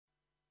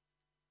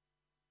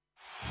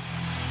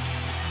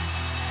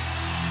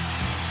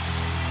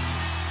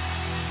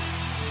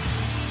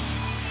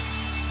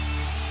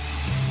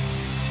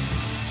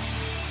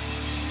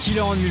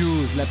Killer on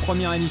Mulhouse, la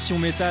première émission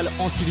métal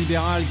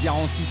antilibérale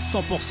garantie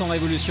 100%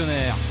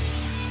 révolutionnaire.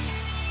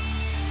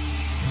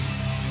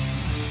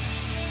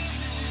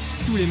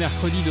 Tous les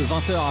mercredis de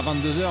 20h à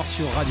 22h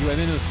sur Radio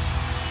MNE.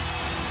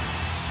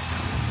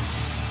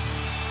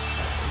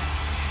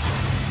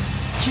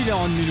 Killer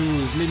on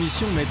Mulhouse,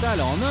 l'émission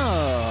métal en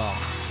or.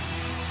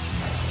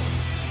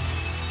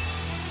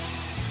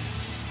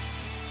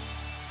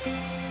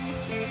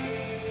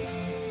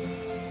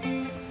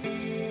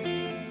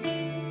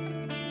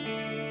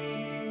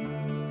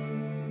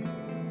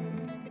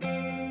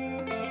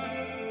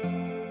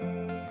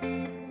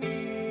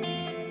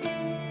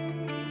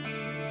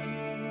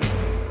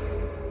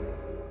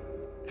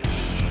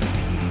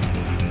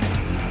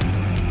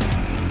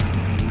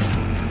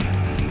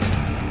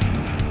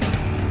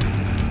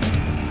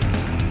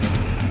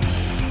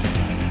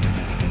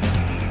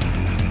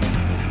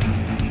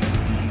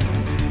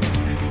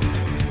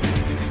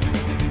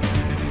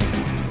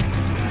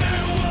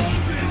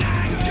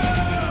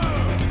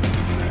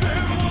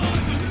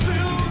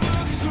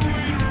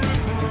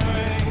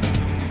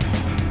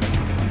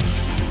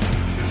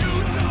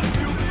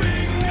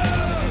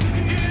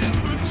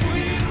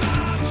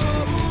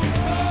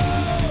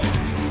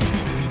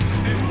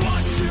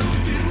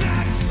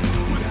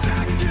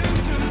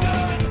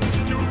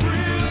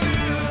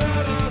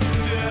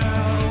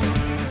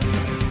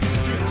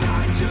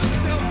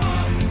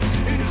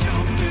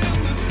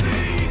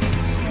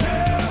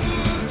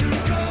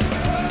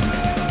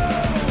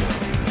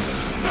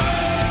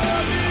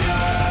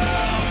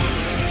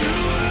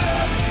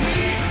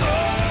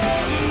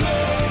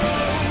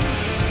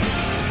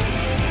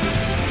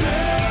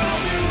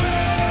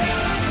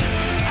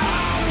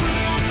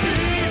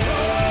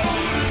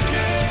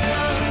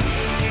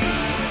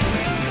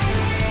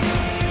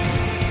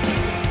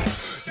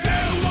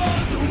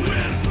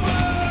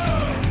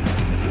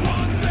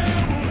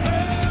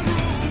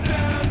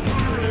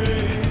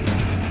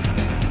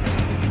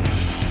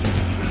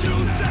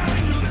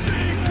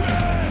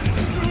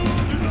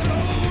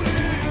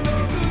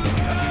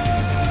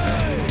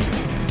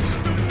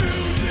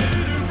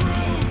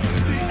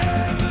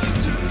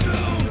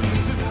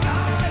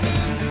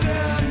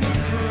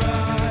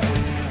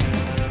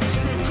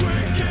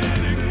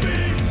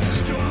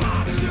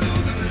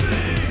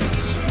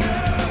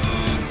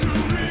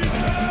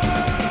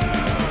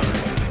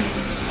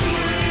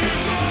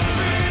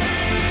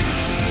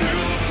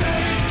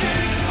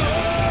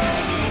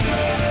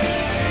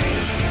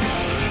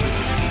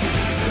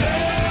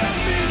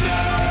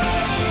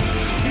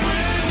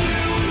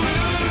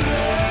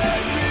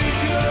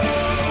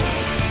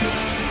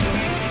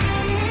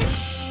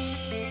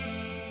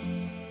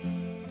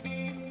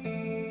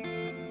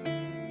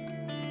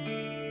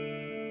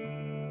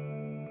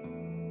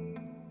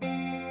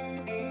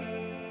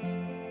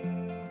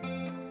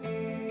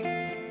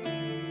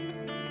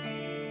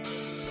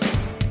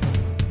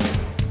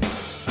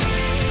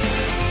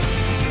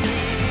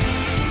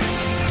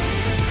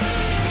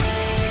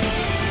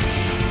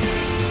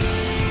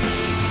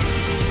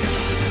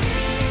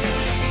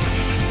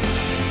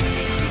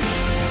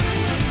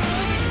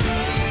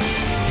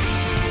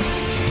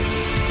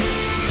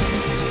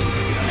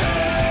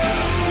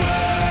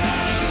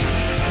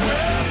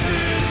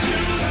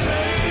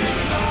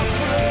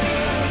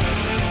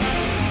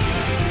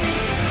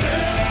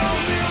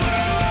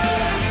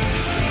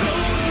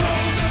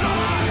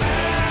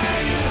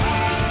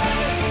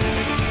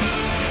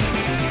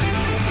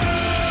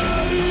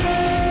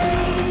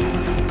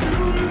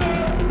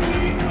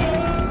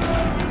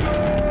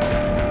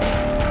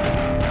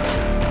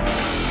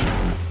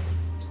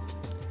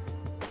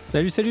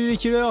 Salut les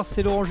killers,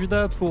 c'est Laurent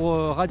Judas pour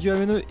Radio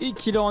MNE et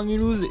Killer on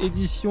Mulhouse,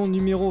 édition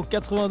numéro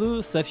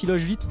 82, ça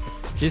filoche vite.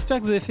 J'espère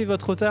que vous avez fait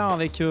votre retard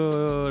avec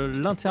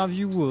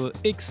l'interview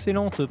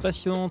excellente,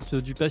 passionnante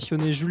du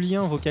passionné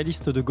Julien,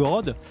 vocaliste de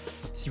Gorod.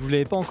 Si vous ne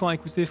l'avez pas encore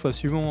écouté, il faut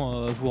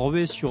absolument vous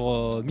rever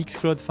sur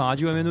Mixcloud, enfin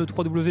Radio MNE,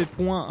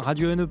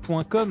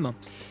 www.radiomne.com.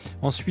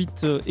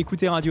 Ensuite,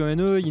 écoutez Radio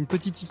MNE, il y a une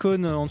petite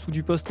icône en dessous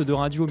du poste de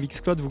radio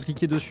Mixcloud, vous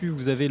cliquez dessus,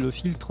 vous avez le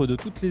filtre de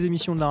toutes les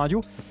émissions de la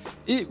radio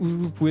et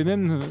vous pouvez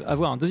même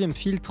avoir un deuxième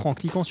filtre en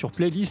cliquant sur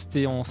playlist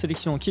et en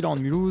sélectionnant Killer on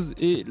Mulhouse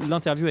et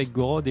l'interview avec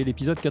Gorod et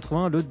l'épisode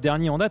 80, le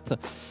dernier en date.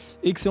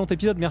 Excellent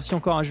épisode, merci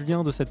encore à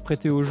Julien de s'être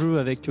prêté au jeu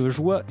avec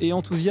joie et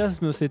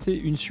enthousiasme, c'était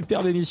une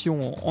superbe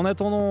émission. En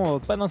attendant,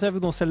 pas d'interview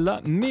dans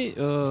celle-là, mais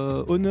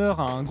honneur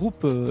à un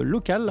groupe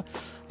local,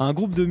 un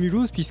groupe de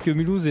Mulhouse, puisque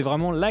Mulhouse est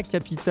vraiment la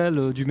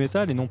capitale du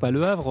métal et non pas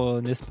Le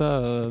Havre, n'est-ce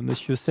pas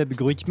monsieur Seb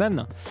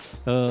Gruikman.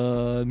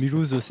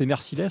 Mulhouse c'est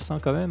merciless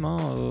quand même,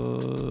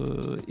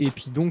 et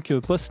puis donc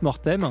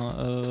Post-Mortem,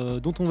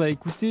 dont on va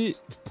écouter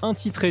un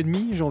titre et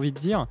demi, j'ai envie de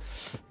dire,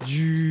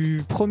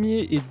 du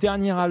premier et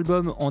dernier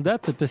album en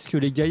date, parce que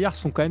les gaillards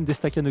sont quand même des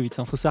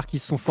Stakhanovites. Faut savoir qu'ils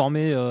se sont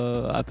formés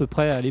à peu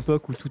près à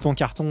l'époque où Tout en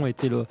carton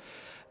était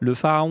le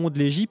pharaon de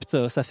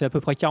l'Égypte. Ça fait à peu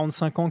près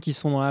 45 ans qu'ils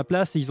sont dans la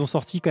place et ils ont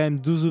sorti quand même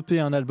 2 EP et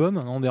un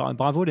album. Non,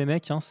 bravo les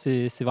mecs, hein,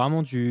 c'est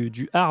vraiment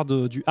du hard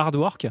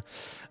work.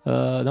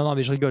 Non,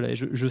 mais je rigole,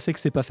 je sais que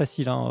c'est pas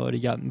facile, hein, les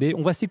gars. Mais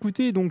on va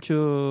s'écouter donc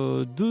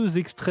 2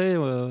 extraits,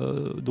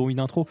 dont une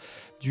intro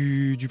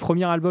du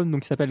premier album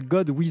donc, qui s'appelle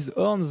God with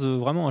Horns.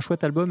 Vraiment un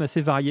chouette album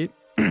assez varié,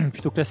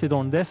 plutôt classé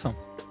dans le death,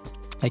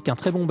 avec un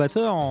très bon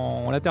batteur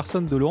en la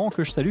personne de Laurent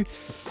que je salue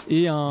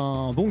et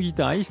un bon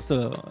guitariste,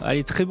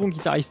 très bon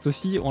guitariste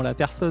aussi en la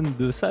personne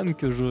de Sam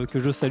que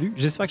je salue.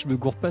 J'espère que je me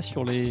gourre pas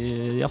sur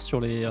les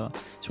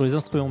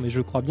instruments, mais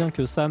je crois bien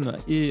que Sam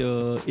est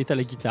à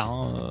la guitare,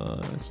 hein.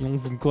 Sinon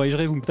vous me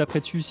corrigerez, vous me taperez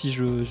dessus si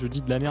je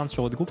dis de la merde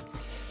sur votre groupe.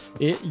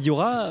 Et il y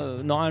aura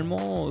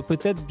normalement,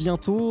 peut-être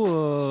bientôt,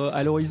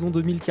 à l'horizon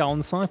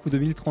 2045 ou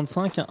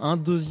 2035, un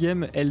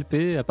deuxième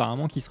LP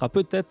apparemment qui sera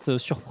peut-être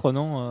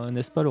surprenant,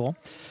 n'est-ce pas Laurent ?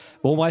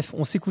 Bon bref,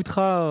 on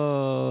s'écoutera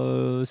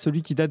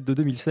celui qui date de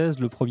 2016,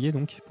 le premier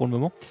donc pour le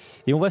moment.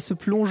 Et on va se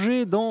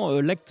plonger dans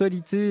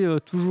l'actualité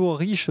toujours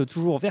riche,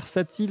 toujours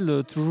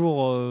versatile,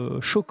 toujours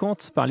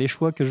choquante par les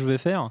choix que je vais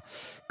faire.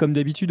 Comme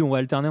d'habitude, on va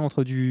alterner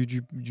entre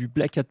du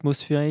black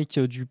atmosphérique,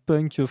 du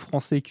punk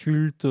français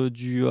culte,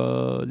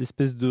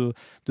 l'espèce de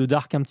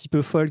dark un petit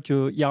peu folk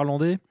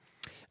irlandais.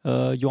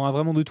 Il y aura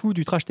vraiment de tout,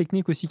 du trash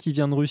technique aussi qui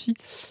vient de Russie.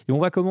 Et on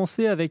va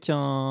commencer avec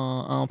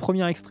un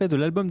premier extrait de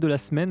l'album de la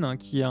semaine, hein,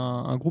 qui est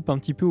un groupe un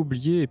petit peu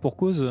oublié, et pour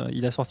cause,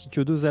 il a sorti que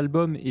 2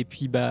 albums, et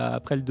puis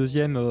après le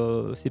deuxième,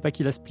 c'est pas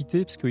qu'il a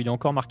splitté, parce qu'il est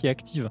encore marqué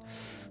Active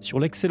sur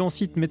l'excellent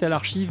site Metal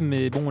Archive,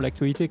 mais bon,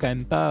 l'actualité est quand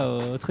même pas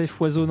très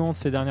foisonnante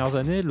ces dernières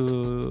années.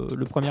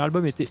 Le premier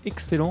album était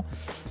excellent,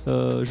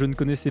 je ne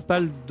connaissais pas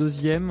le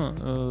deuxième,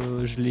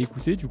 je l'ai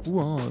écouté du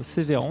coup, hein,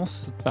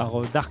 Severance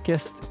par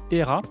Darkest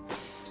Era.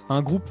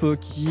 Un groupe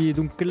qui est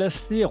donc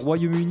classé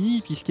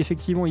Royaume-Uni,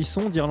 puisqu'effectivement ils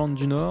sont d'Irlande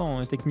du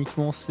Nord.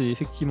 Techniquement, c'est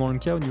effectivement le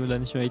cas au niveau de la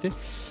nationalité,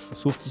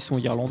 sauf qu'ils sont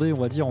irlandais, on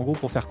va dire, en gros,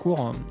 pour faire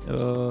court.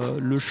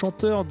 Le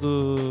chanteur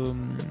de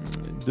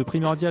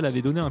Primordial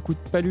avait donné un coup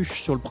de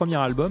paluche sur le premier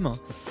album.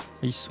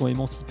 Ils se sont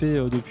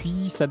émancipés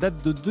depuis. Ça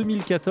date de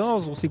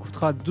 2014. On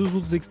s'écoutera 2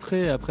 autres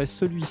extraits après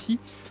celui-ci,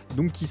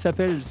 donc qui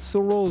s'appelle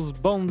Sorrow's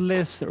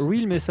Boundless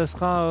Realm, mais ça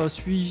sera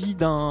suivi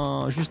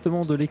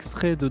justement de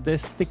l'extrait de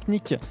Death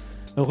Technique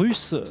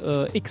russe,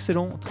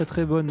 excellent, très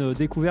très bonne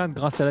découverte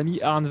grâce à l'ami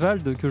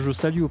Arnvald que je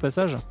salue au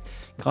passage,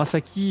 grâce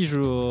à qui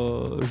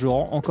je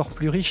rends encore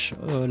plus riche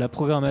la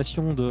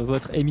programmation de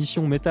votre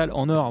émission Metal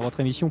en Or, votre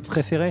émission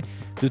préférée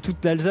de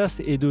toute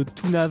l'Alsace et de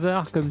tout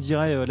Navarre, comme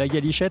dirait la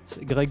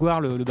Galichette,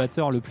 Grégoire, le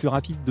batteur le plus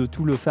rapide de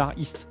tout le Far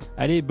East.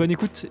 Allez, bonne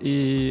écoute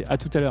et à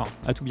tout à l'heure,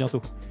 à tout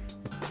bientôt.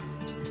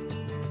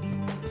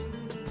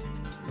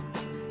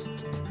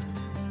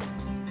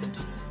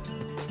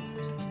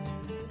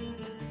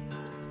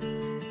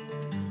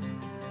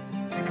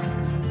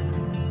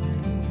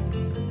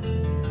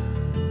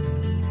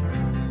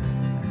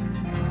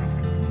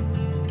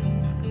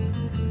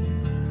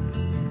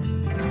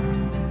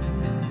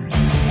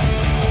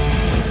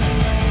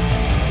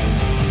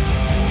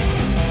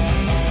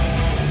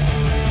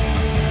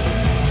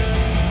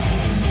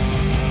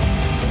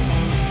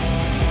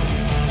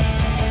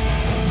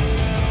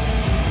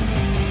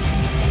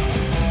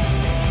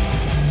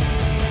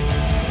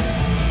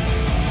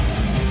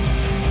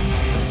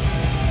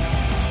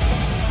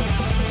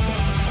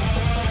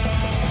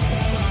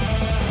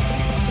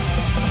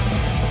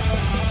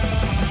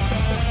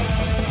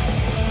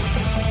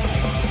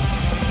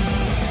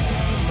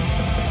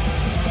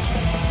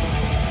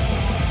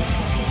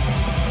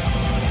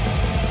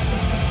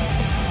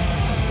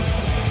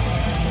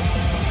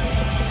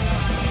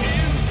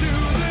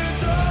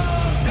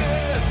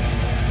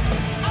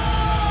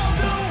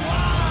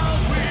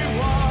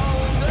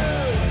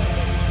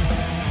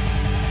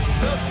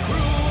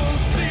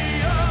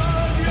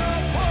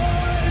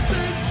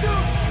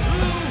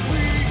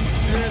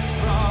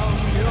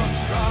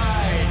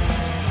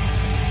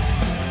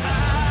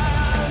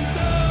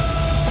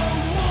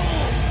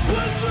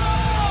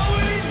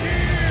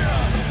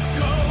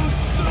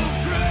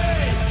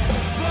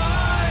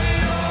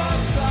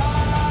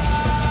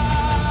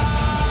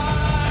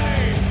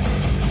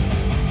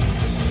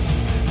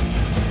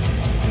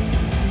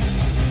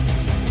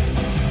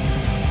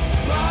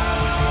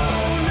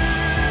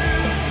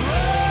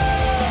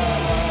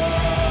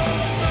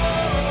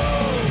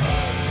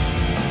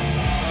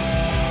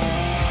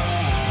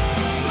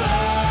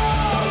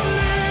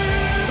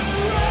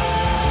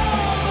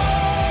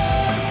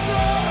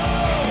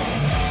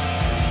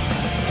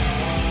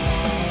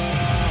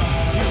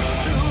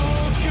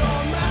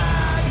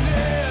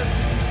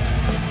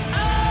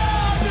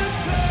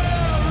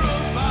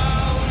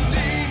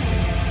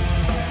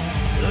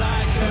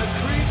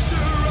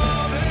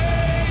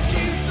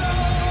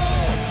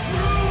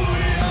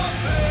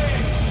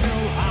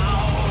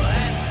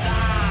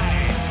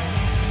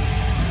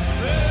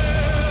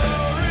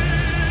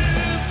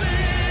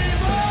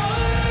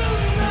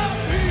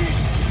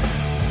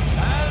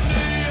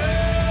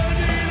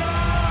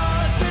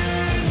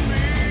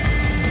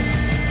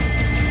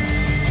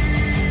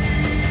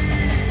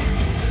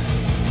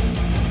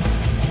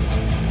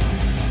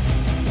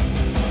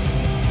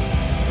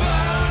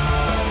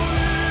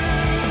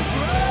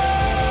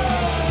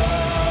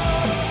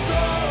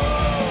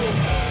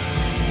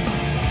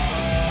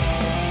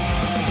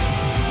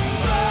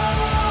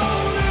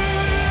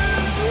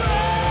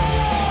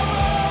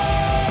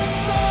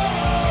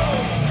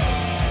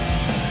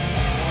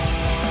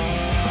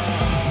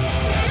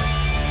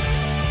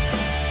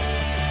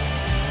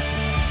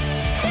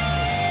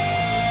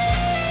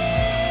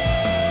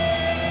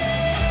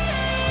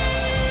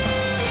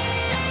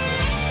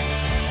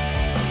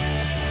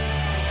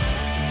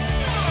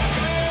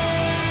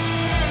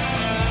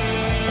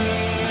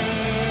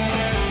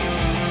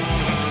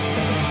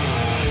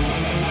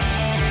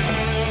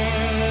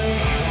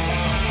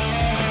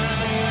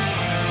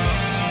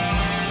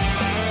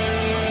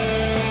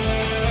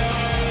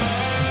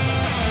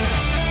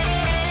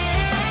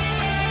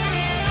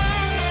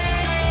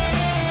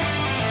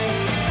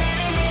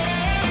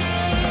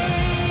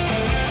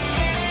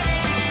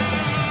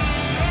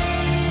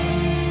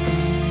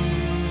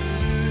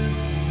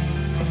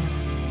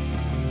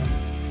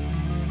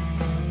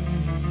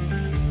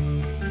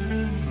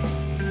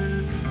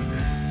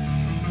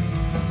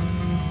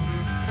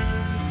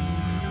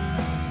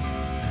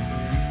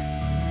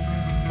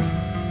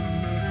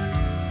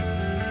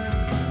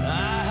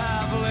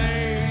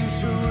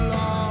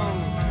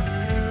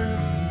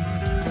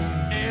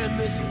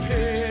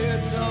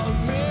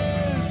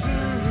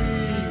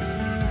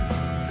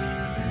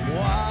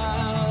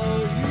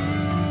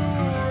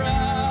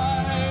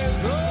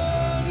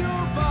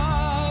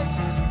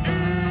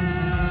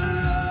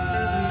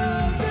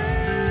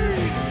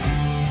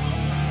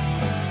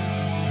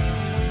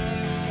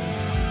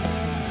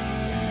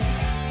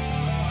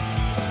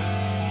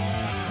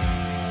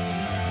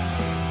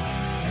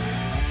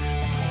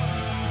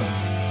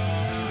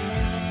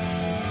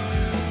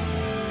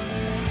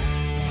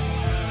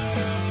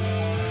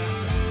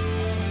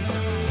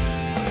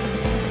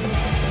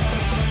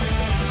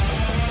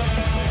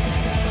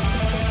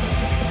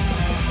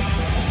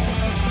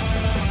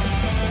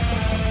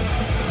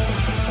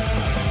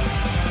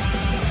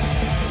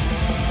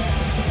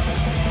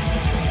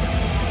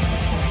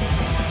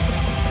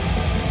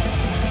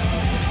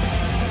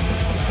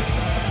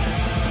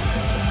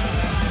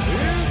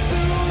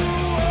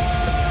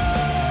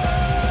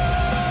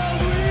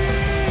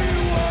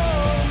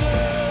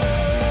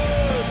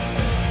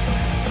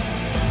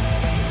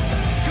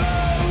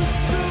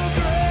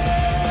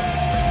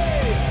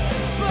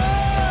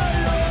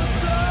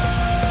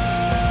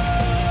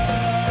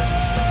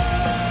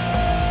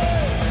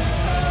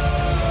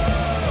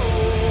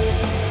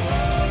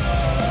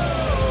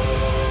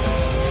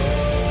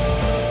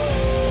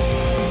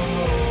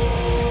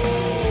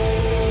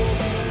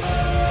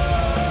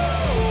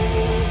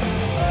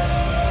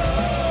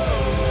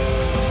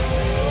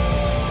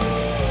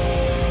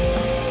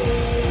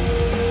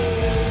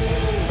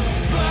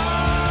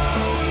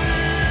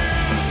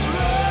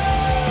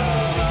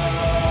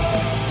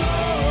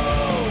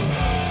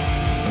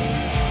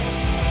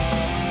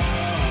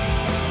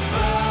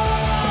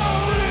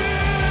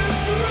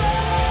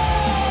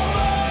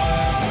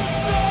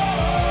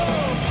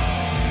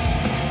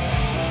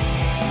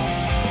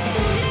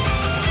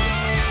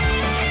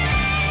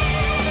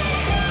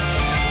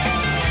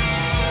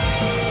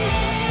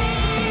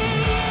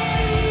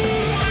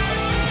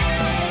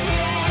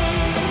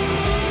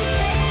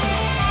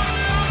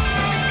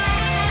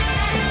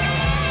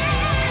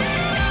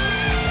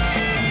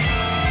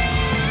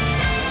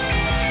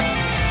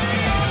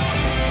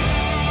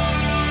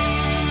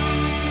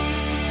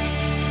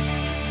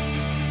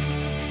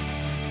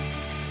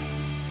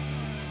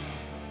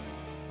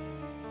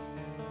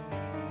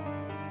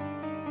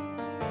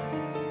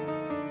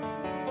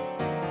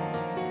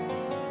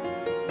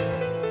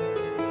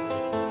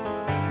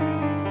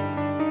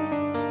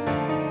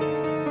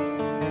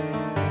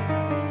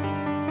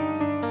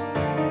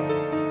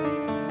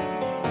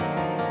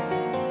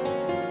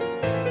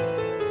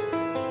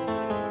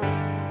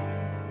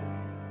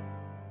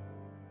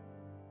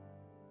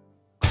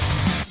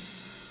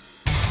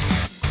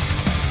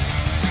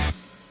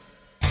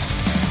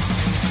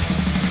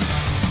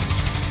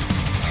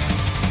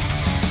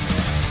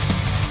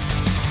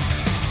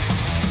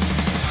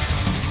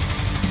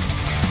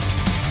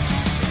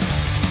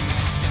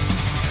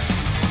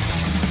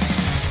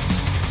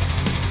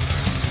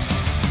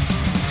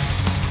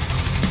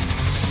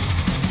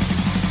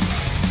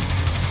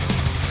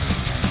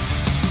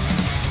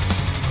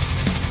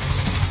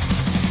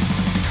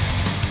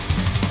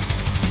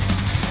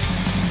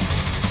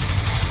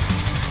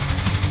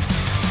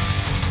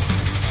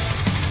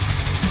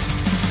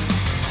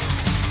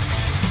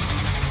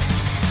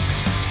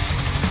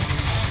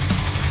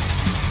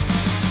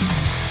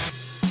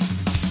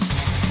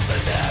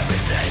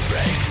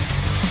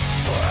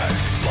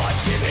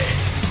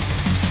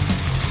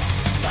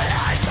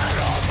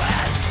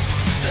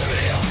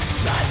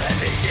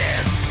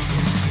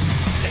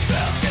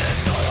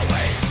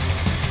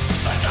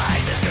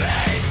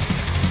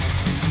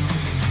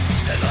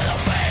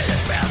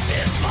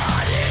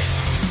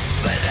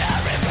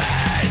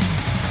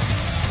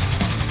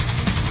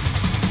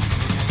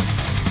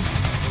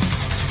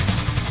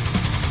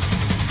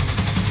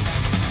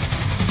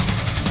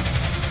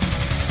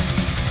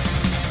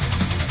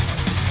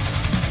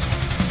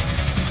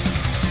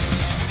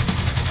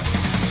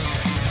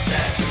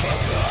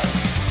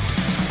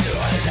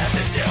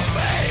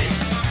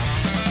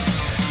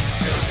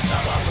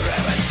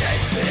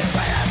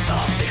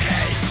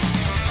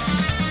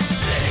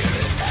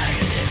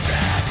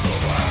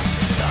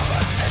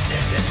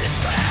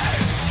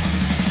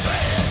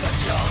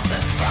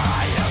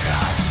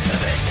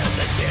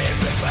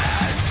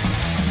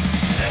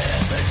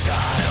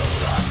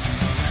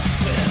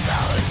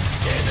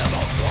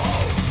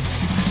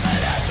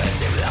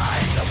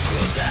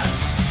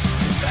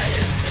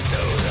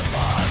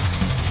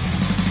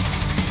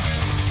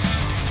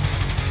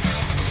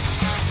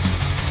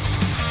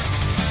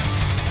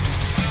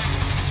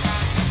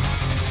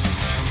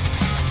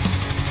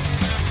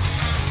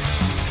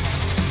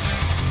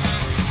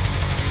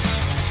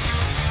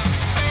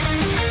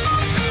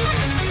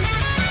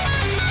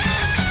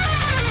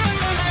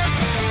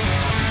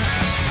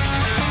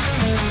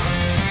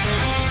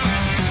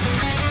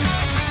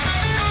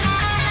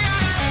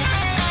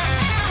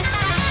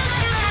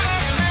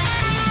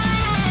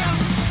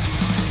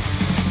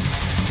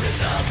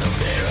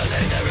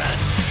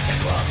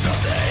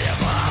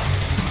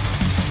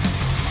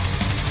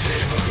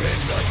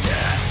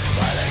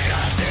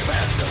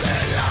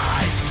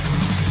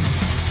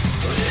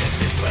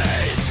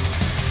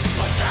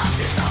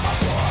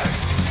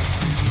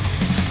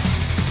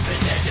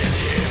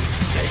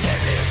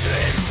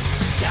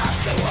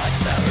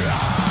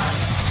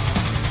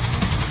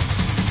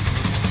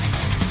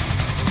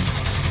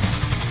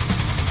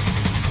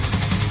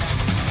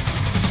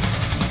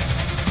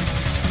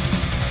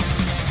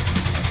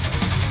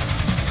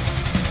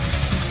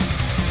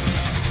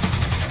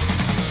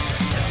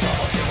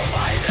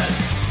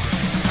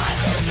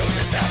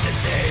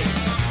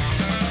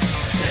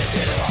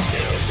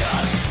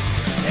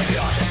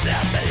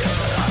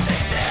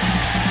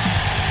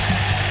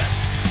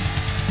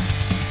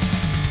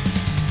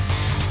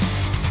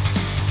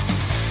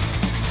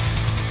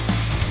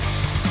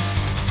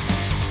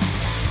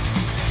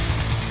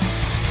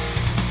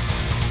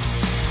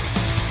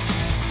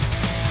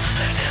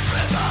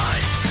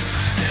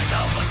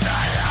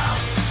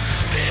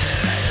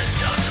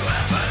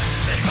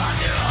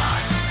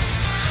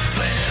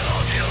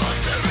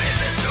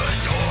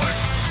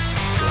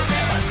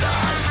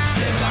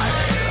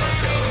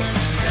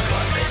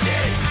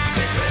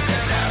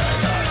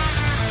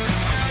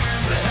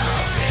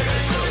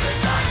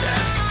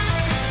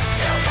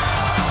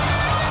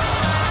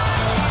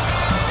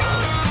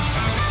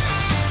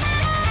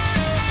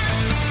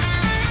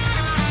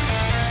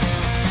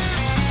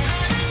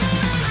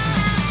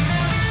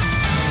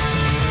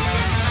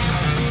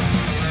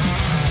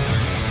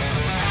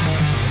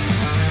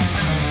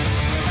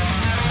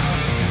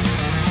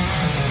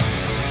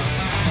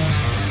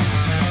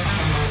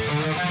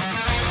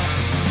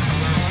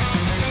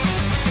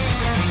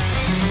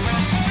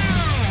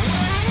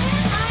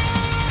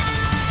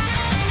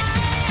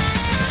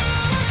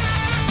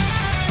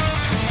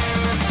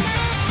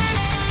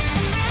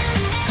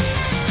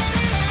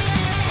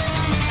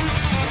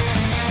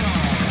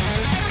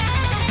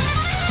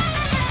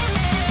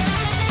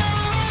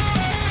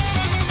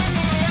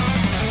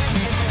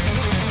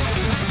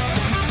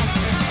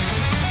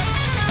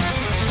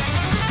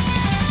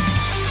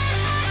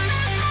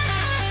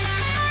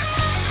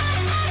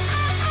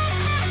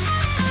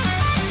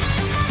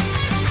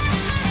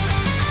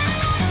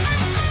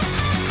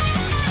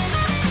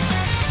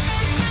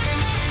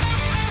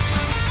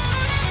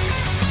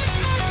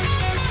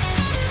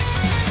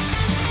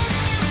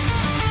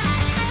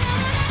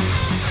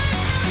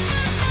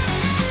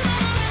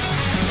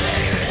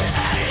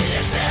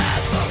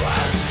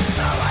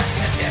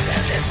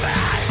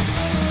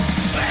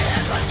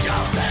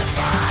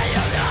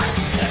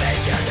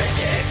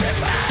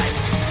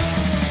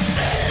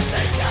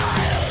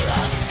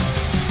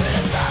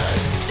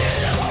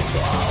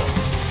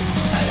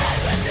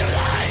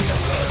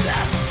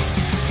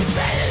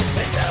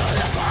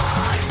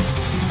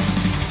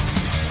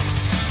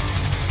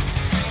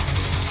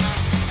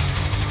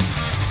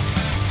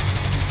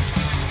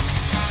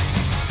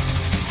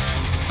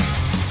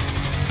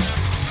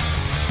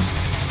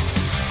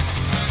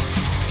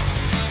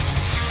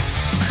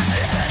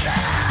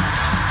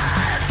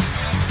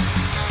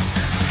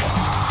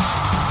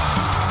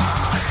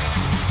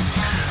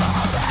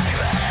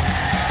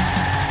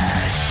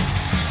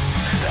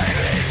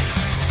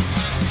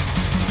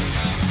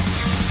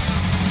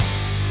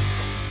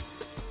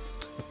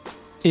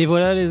 Et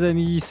voilà les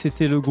amis,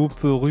 c'était le groupe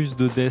russe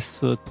de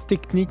death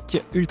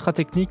technique, ultra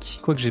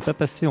technique, quoique j'ai pas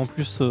passé en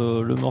plus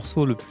le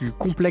morceau le plus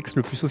complexe,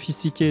 le plus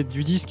sophistiqué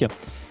du disque,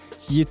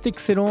 qui est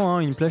excellent, hein,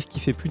 une plage qui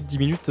fait plus de 10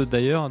 minutes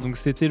d'ailleurs. Donc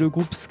c'était le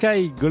groupe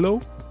Sky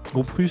Glow,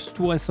 groupe russe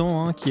tout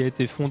récent, hein, qui a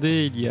été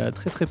fondé il y a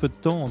très très peu de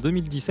temps, en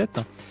 2017.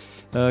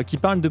 Qui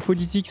parle de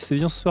politique, c'est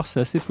bien ce soir,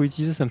 c'est assez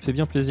politisé, ça me fait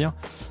bien plaisir,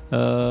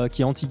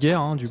 qui est anti-guerre,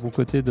 hein, du bon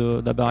côté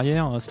de la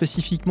barrière,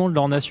 spécifiquement de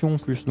leur nation en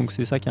plus, donc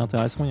c'est ça qui est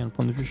intéressant, il y a le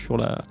point de vue sur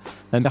la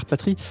mère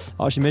patrie.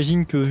 Alors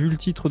j'imagine que vu le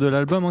titre de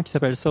l'album, hein, qui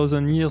s'appelle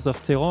Thousand Years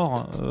of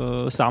Terror,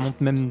 ça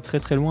remonte même très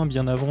très loin,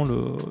 bien avant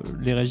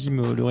le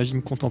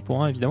régime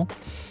contemporain évidemment,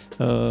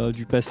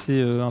 du passé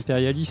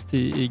impérialiste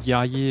et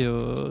guerrier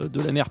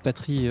de la mère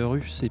patrie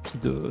russe et puis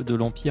de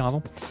l'Empire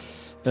avant.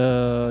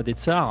 Des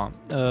tsars.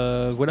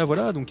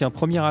 Voilà, donc un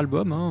premier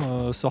album,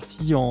 hein,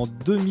 sorti en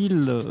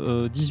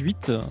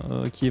 2018,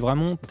 qui est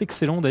vraiment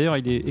excellent. D'ailleurs,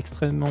 il est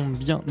extrêmement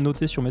bien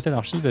noté sur Metal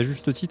Archive, à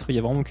juste titre. Il n'y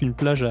a vraiment qu'une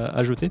plage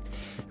à jeter.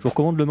 Je vous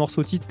recommande le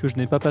morceau titre que je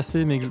n'ai pas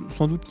passé, mais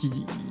sans doute qu'il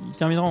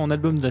terminera en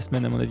album de la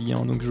semaine, à mon avis,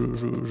 hein, donc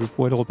je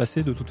pourrais le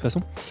repasser de toute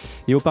façon.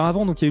 Et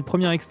auparavant, donc, il y a eu le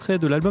premier extrait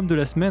de l'album de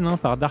la semaine, hein,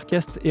 par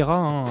Darkest Era,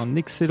 hein, un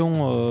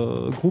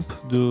excellent groupe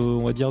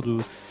on va dire,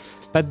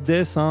 pas de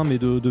death, hein, mais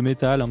de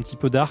métal, un petit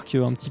peu dark,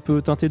 un petit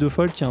peu teinté de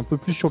folk, un peu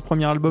plus sur le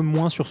premier album,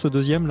 moins sur ce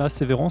deuxième, là,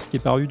 Severance, qui est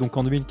paru donc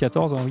en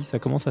 2014. Hein, oui, ça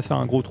commence à faire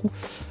un gros trou,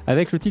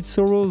 avec le titre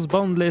Sorrow's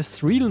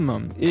Boundless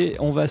Realm. Et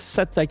on va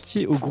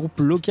s'attaquer au groupe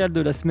local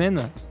de la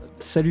semaine.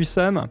 Salut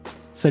Sam,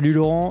 salut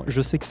Laurent,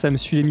 je sais que Sam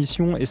suit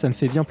l'émission et ça me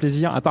fait bien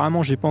plaisir.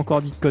 Apparemment, j'ai pas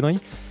encore dit de conneries,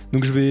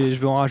 donc je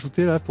vais en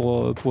rajouter là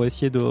pour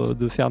essayer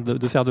de faire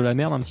de la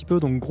merde un petit peu.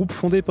 Donc groupe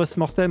fondé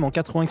post-mortem en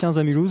 95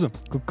 à Mulhouse,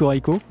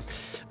 Cocorico,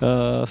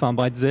 enfin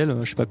bretzel,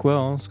 je sais pas quoi,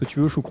 hein, ce que tu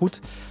veux,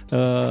 choucroute.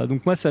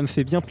 Donc moi ça me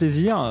fait bien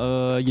plaisir.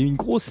 Il y a eu une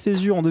grosse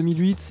césure en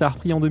 2008, ça a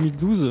repris en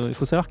 2012. Il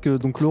faut savoir que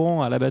donc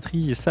Laurent à la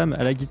batterie et Sam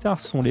à la guitare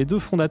sont les deux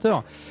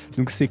fondateurs.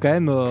 Donc c'est quand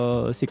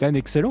même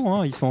excellent,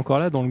 hein. Ils sont encore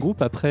là dans le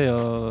groupe après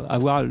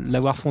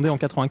l'avoir fondé en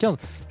 95.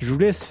 Je vous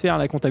laisse faire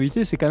la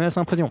comptabilité, c'est quand même assez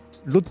impressionnant.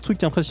 L'autre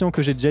truc impressionnant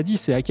que j'ai déjà dit,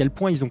 c'est à quel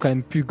point ils ont quand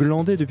même pu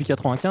glander depuis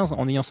 95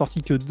 en n'ayant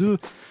sorti que 2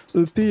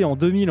 EP en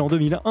 2000, en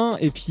 2001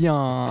 et puis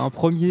un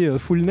premier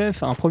full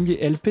nef, un premier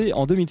LP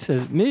en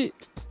 2016. Mais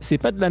c'est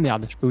pas de la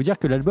merde. Je peux vous dire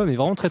que l'album est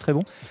vraiment très très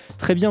bon,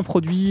 très bien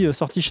produit,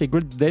 sorti chez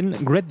Great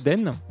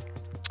Den.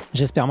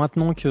 J'espère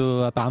maintenant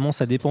que apparemment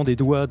ça dépend des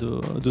doigts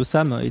de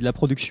Sam et de la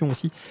production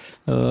aussi,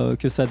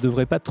 que ça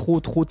devrait pas trop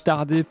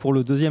tarder pour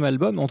le deuxième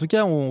album. En tout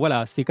cas,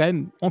 voilà, c'est quand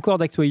même encore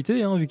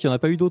d'actualité, hein, vu qu'il n'y en a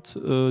pas eu d'autres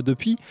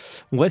depuis.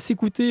 On va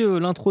s'écouter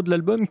l'intro de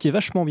l'album qui est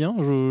vachement bien.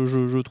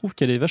 Je trouve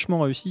qu'elle est vachement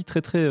réussie,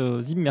 très très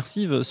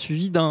immersive,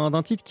 suivie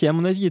d'un titre qui à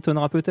mon avis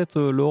étonnera peut-être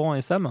Laurent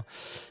et Sam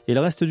et le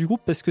reste du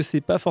groupe, parce que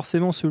c'est pas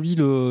forcément celui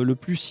le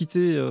plus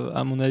cité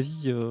à mon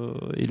avis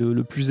et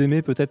le plus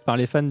aimé peut-être par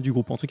les fans du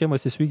groupe. En tout cas, moi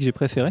c'est celui que j'ai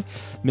préféré,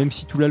 même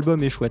si tout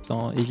l'album est chouette,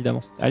 hein, évidemment.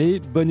 Allez,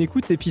 bonne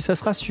écoute, et puis ça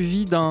sera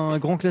suivi d'un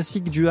grand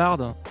classique du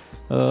hard.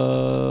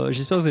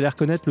 J'espère que vous allez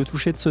reconnaître le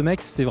toucher de ce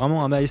mec, c'est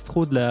vraiment un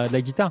maestro de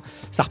la guitare.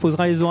 Ça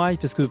reposera les oreilles,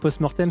 parce que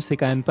Post-Mortem, c'est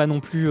quand même pas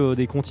non plus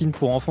des comptines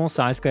pour enfants,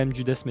 ça reste quand même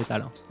du death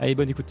metal. Allez,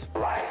 bonne écoute.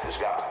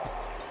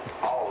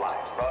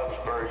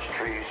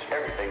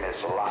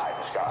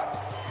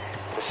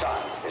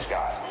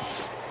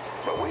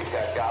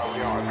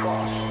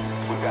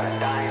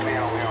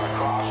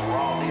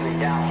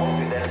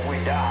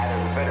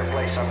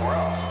 Somewhere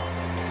else.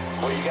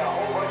 Well, you got a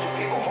whole bunch of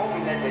people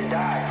hoping that they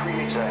die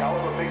creates a hell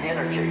of a big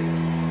energy.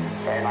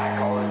 And I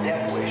call it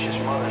death wish. It's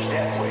mother's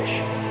death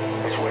wish.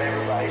 It's what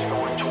everybody's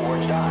going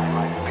towards dying,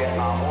 like the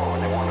Vietnam War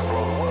when they wanted to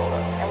blow the world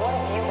up. And what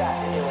have you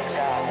got to do with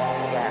God once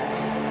again?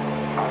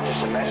 I'm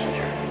just a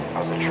messenger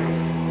of the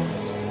truth.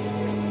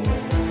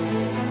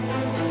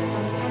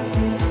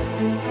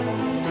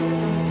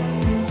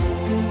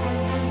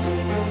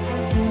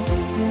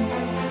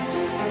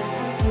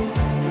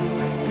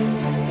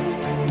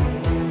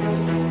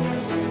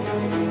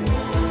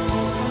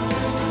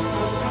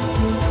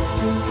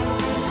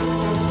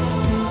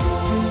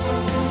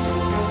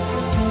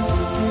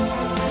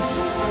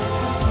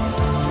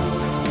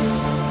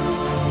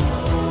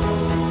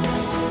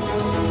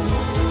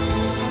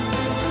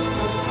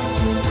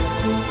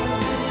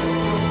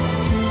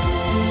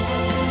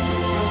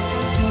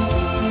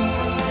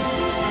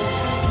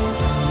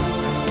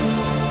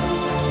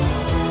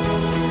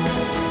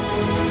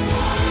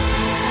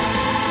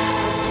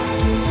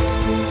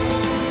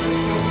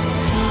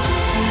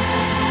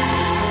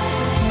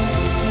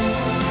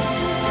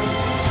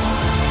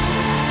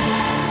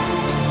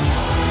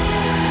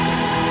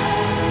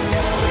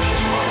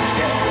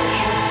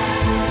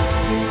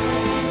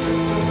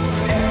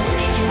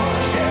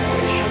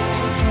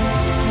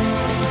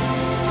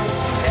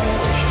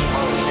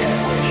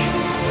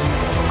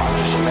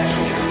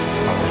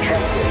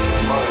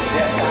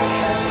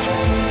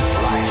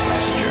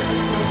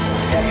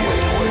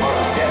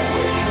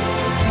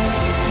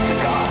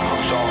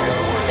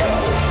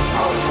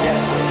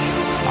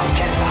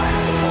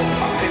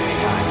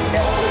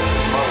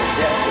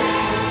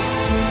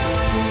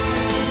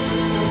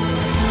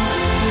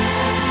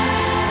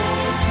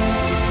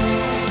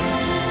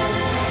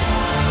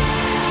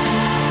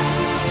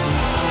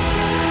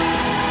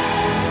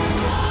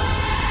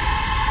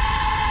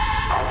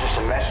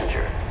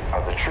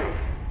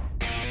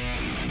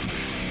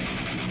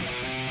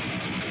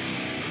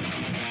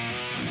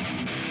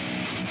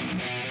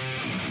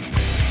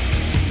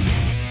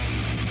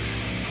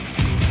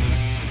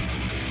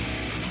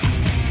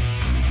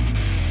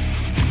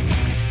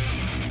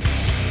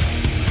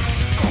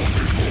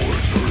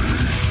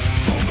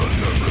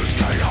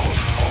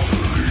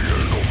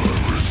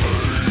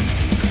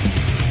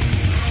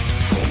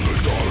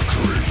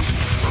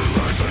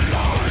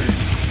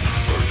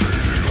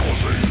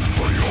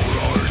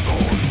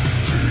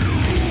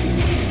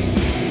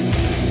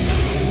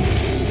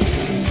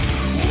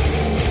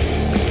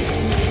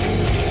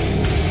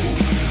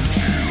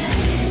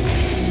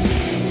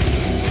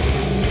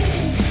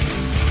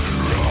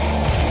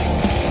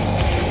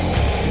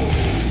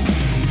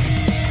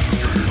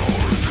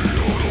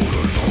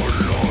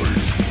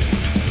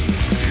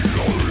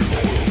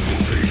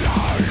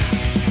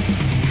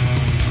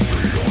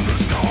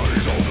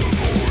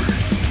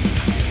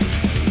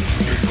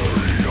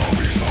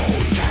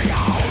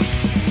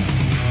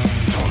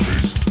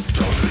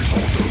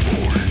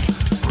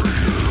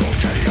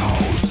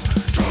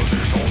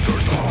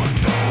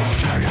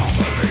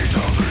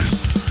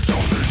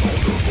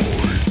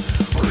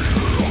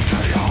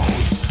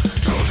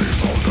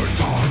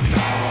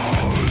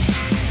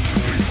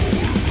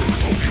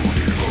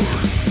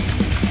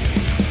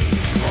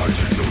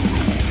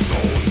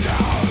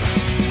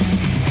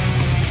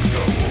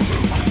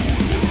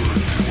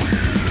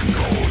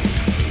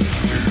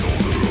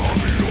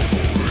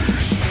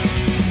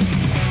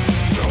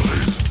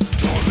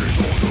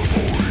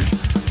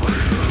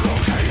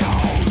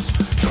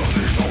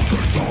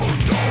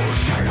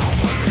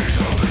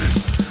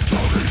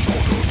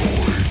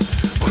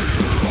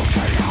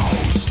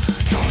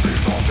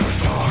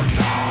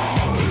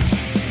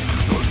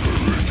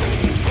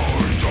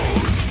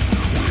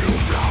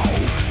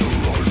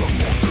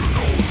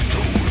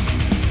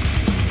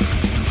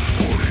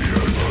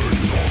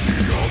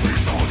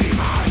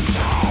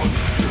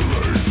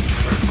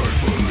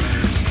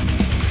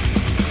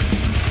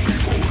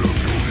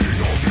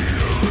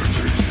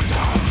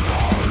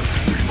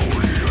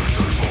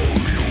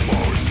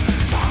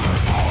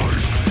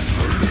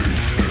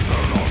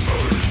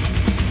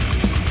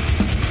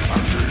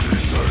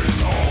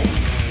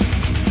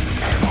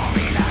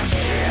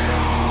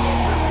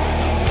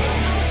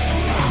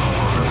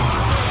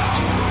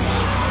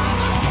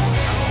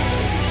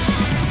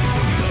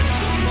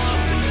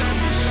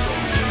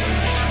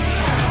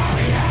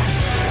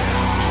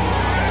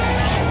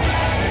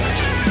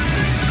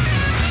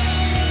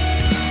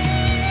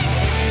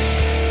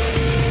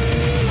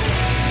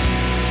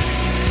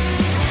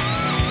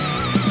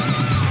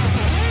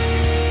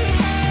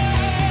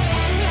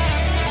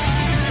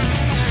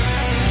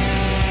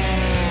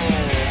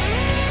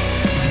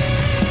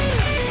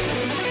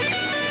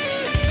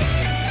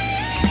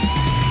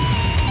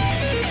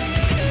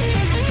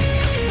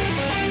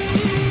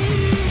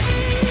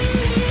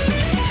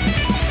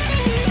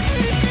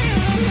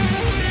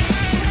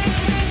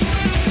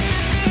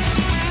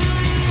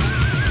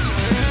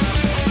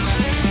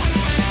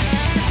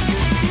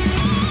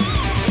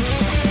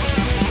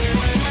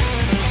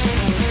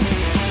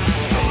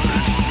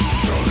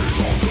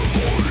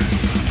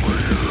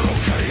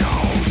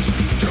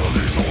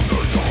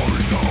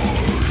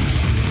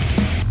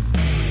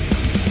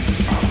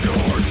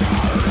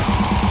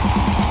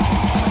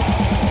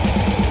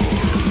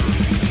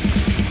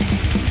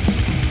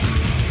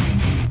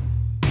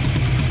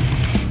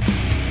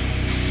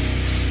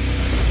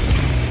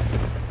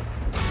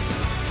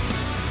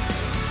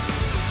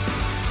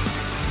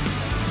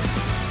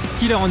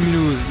 Killer on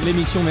Mulhouse,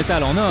 l'émission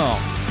métal en or.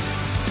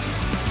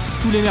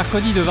 Tous les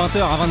mercredis de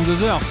 20h à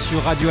 22h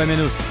sur Radio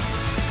MNE.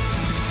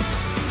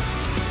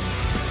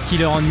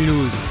 Killer on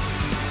Mulhouse.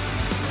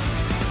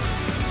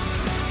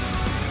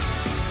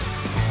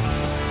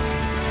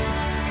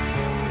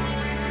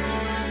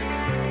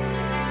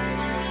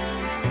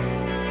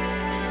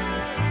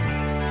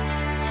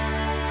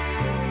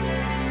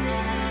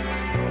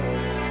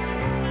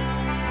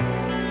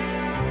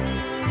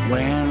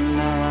 When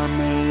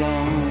I'm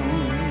alone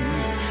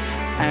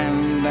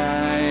and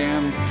I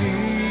am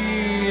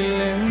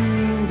feeling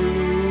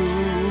blue,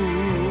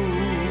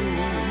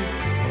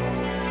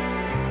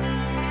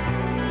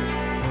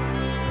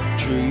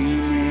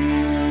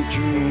 dreaming a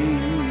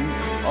dream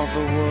of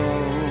a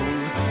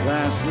world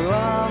that's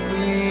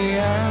lovely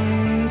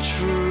and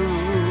true,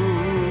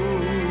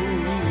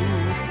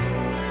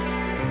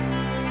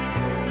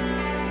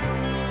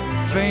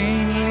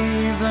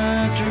 faintly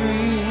the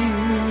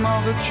dream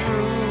of a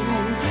true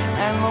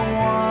and the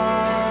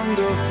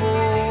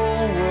wonderful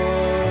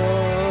world,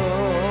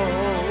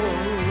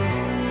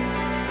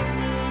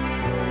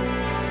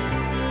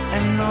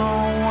 and no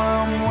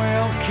one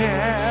will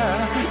care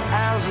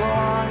as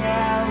long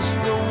as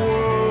the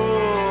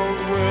world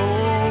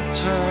will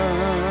turn.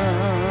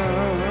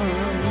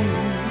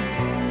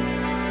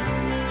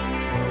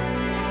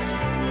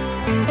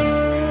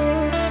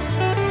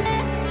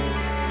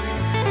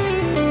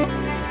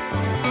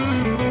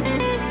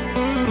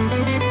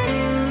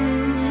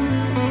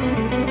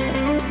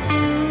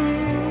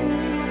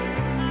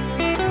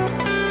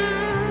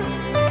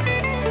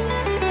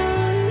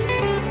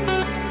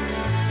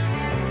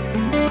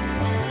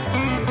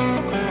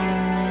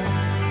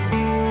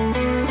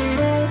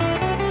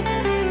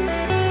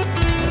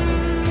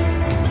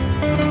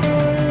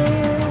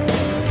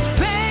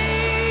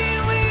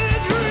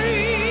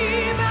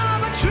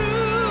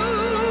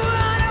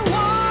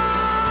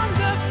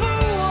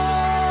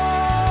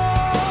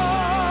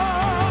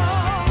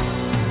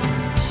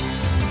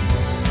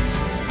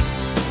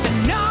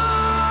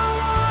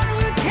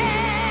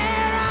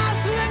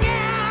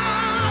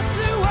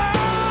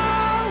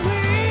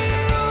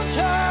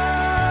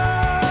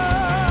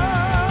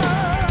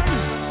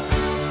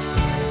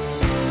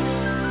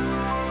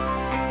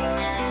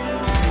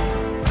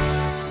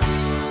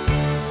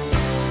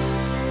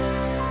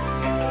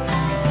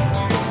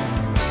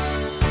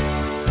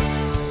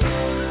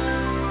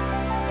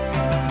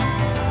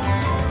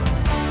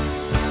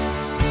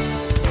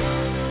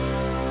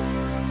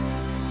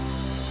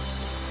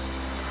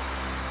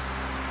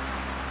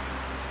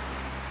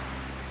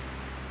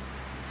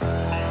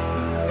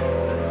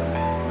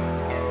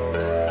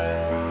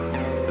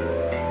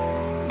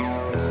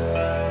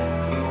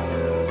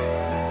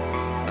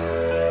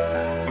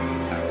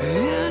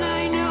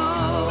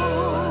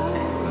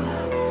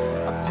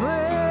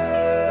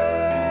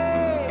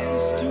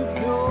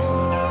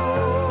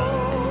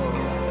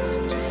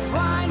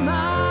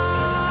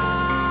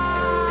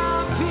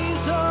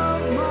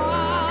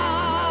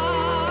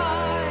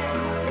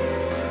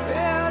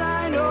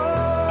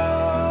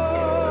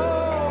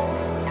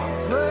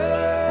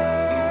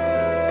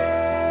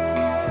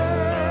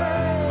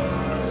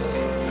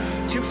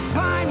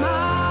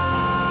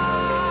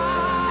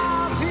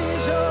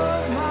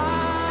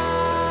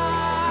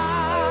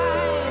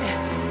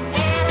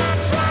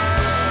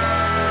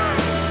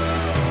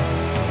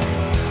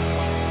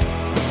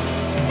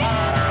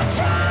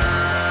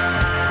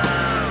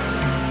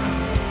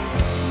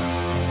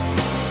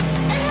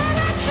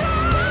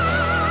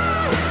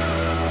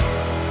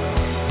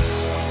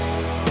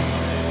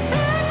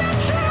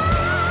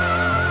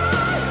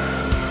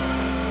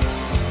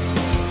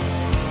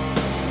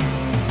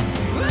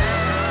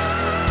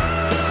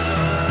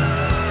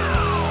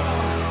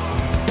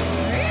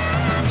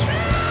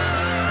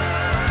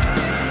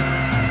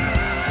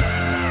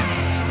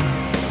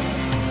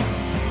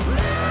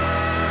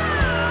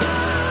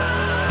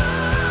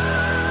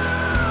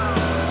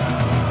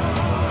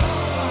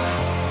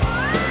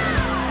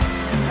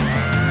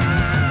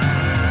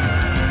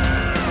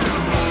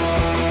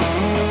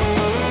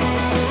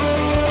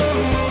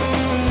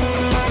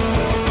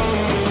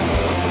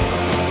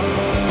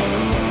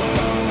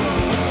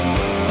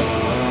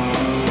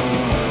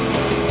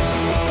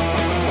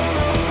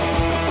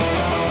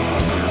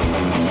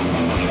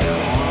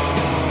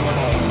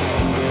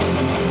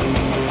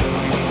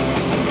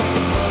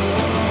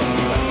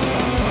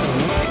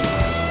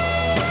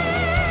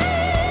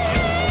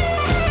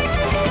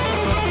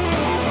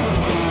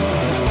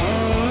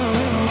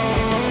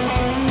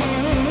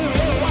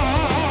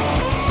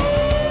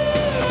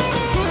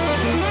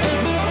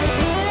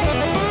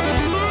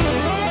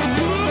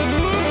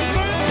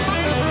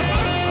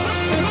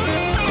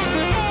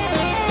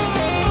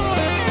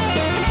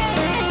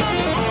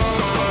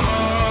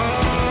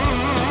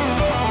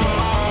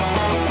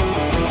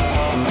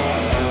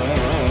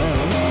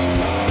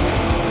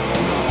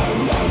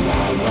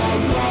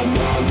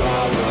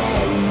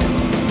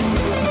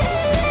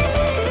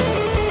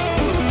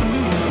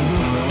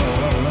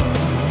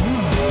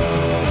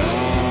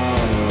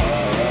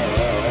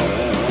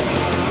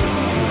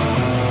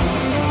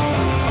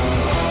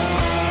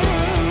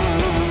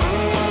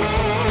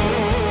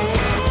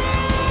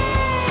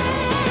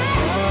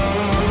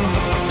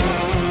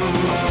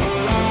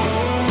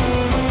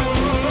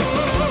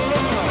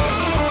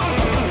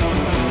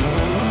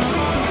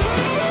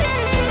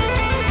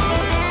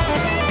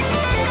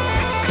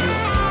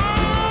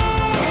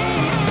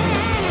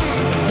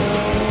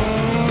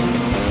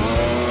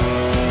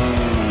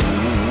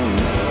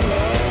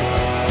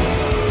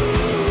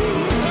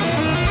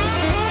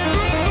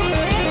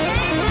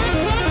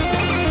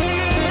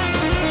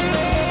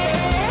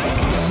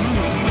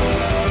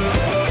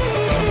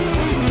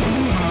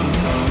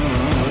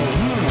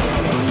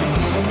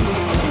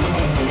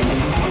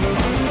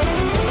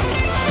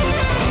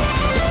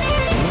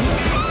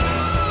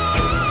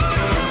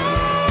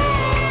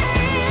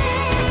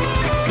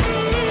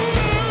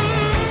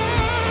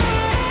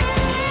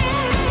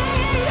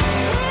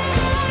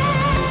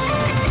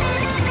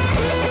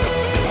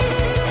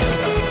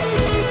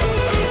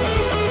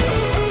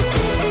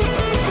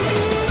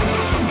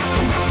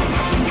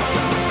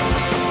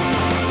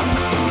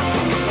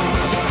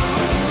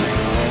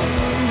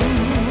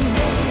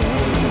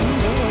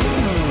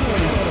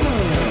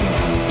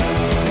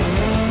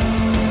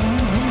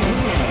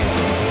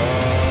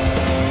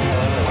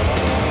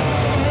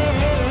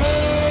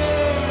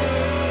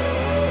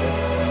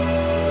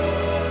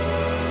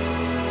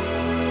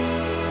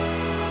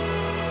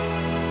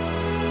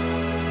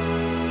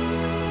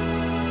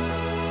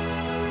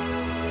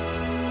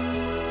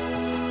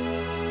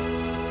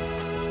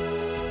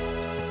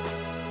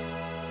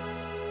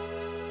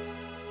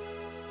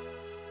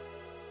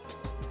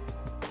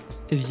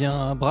 Eh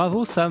bien,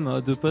 bravo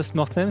Sam de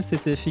Post-Mortem,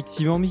 c'était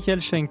effectivement Michael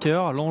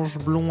Schenker, l'ange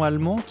blond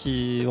allemand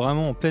qui est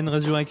vraiment en pleine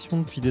résurrection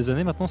depuis des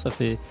années maintenant. Ça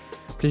fait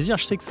plaisir,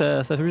 je sais que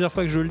ça fait plusieurs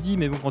fois que je le dis,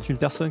 mais bon, quand une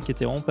personne qui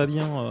était vraiment pas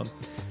bien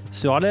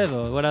se relève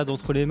voilà,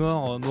 d'entre les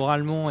morts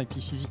moralement et puis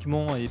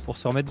physiquement et pour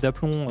se remettre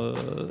d'aplomb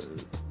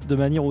de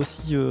manière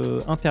aussi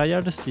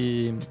impériale,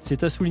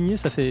 c'est à souligner,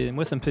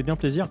 moi ça me fait bien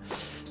plaisir.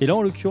 Et là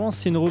en l'occurrence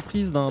c'est une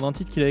reprise d'un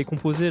titre qu'il avait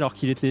composé alors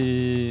qu'il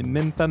était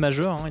même pas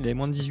majeur, hein, il avait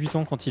moins de 18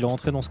 ans quand il est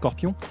rentré dans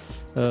Scorpion,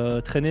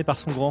 traîné par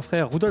son grand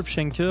frère Rudolf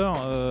Schenker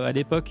à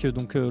l'époque.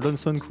 Donc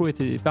Lonesome Crow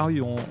était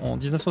paru en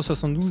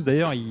 1972,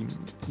 d'ailleurs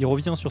il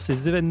revient sur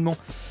ces événements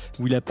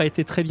où il n'a pas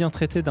été très bien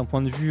traité d'un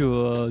point de vue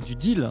du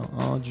deal,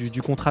 hein,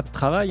 du contrat de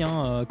travail,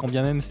 hein, quand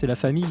bien même c'est la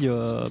famille,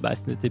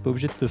 t'es pas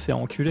obligé de te faire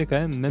enculer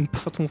quand même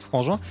par ton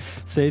frangin.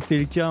 Ça a été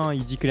le cas, hein,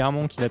 il dit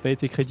clairement qu'il n'a pas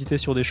été crédité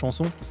sur des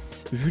chansons.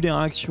 Vu les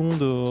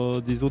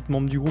réactions des autres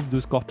membres du groupe de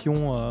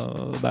Scorpion,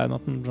 maintenant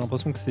j'ai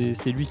l'impression que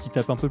c'est lui qui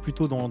tape un peu plus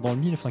tôt dans le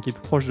mille, enfin qui est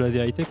plus proche de la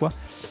vérité, quoi.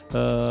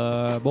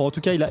 En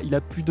tout cas il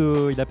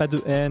a pas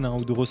de haine, hein,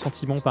 ou de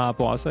ressentiment par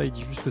rapport à ça, il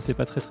dit juste que c'est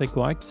pas très très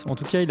correct. En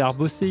tout cas il a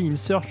rebossé In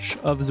Search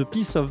of the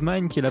Peace of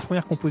Mind, qui est la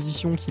première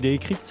composition qu'il a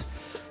écrite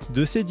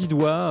de ses 10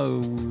 doigts,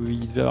 où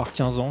il devait avoir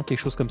 15 ans, quelque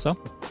chose comme ça.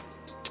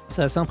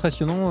 C'est assez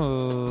impressionnant,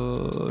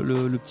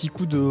 le petit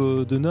coup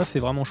de neuf est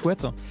vraiment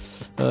chouette,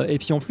 et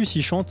puis en plus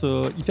il chante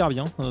hyper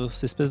bien,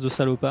 cette espèce de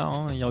salopard,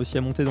 hein. Il a réussi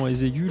à monter dans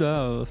les aigus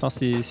là,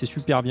 c'est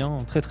super bien,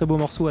 un très très beau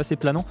morceau, assez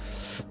planant.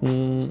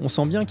 On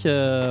sent bien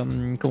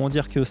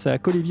que ça a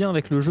collé bien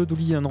avec le jeu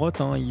d'Uli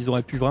Roth, hein. Ils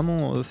auraient pu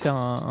vraiment faire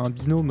un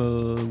binôme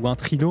ou un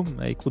trinôme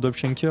avec Rudolf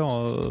Schenker,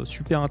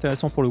 super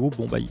intéressant pour le groupe.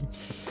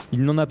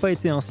 Il n'en a pas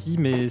été ainsi,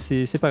 mais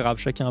c'est pas grave,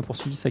 chacun a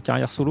poursuivi sa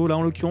carrière solo. Là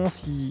en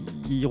l'occurrence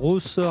il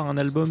ressort un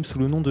album sous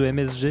le nom de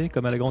MSG,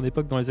 comme à la grande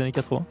époque dans les années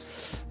 80.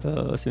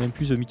 C'est même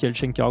plus The Michael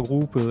Schenker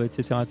Group,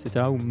 etc.,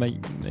 ou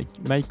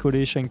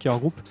Michael Schenker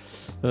Group.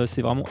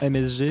 C'est vraiment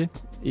MSG.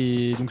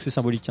 Et donc c'est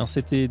symbolique, hein.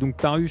 C'était donc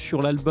paru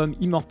sur l'album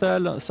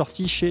Immortal,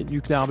 sorti chez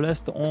Nuclear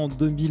Blast en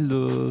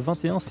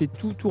 2021. C'est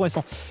tout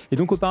récent. Et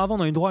donc auparavant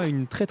on a eu droit à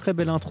une très très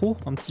belle intro,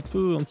 un petit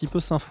peu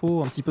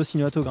sympho, un petit peu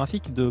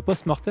cinématographique de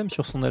Post-Mortem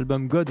sur son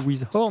album God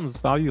with Horns,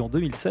 paru en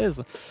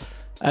 2016.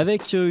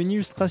 Avec une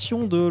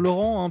illustration de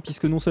Laurent, hein,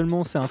 puisque non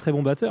seulement c'est un très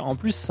bon batteur, en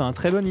plus c'est un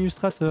très bon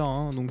illustrateur,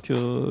 hein. Donc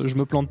je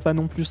me plante pas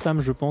non plus, Sam,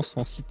 je pense,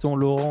 en citant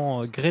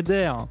Laurent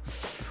Greder,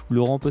 ou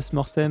Laurent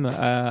Post-Mortem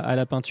à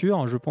la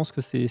peinture. Je pense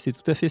que c'est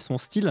tout à fait son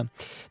style.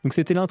 Donc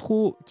c'était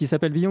l'intro qui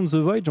s'appelle Beyond the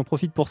Void. J'en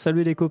profite pour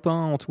saluer les copains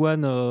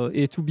Antoine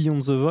et To Beyond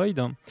the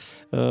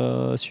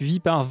Void, suivi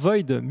par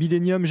Void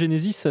Millennium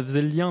Genesis. Ça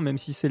faisait le lien, même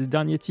si c'est le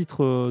dernier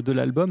titre de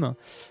l'album.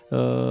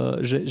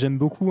 J'aime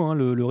beaucoup, hein,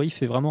 le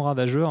riff est vraiment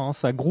ravageur, hein,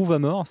 ça groove à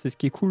mort. C'est ce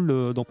qui est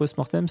cool dans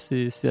Post-Mortem,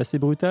 c'est assez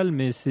brutal,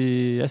 mais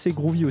c'est assez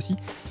groovy aussi.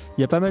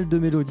 Il y a pas mal de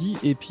mélodies,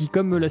 et puis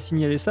comme me l'a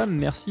signalé Sam,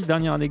 merci.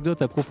 Dernière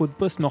anecdote à propos de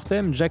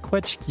Post-Mortem, Jack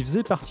Welch, qui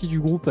faisait partie du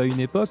groupe à une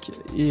époque,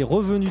 est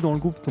revenu dans le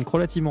groupe donc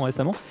relativement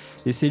récemment,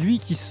 et c'est lui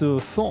qui se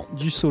fend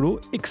du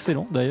solo,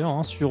 excellent d'ailleurs,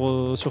 hein,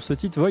 sur ce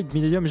titre Void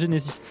Millennium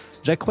Genesis.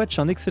 Jack Welch,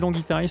 un excellent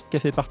guitariste qui a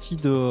fait partie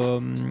de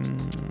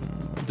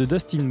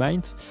Dust in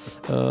Mind,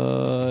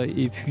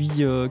 et puis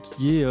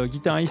qui est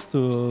guitariste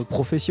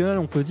professionnel,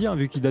 on peut dire,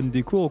 vu qu'il donne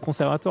des cours au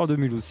conservatoire de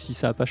Mulhouse, si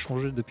ça n'a pas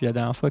changé depuis la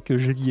dernière fois que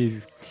je l'y ai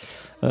vu.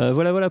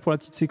 Voilà pour la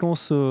petite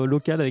séquence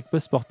locale avec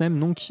Post-Mortem,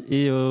 donc,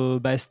 et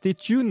stay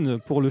tuned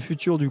pour le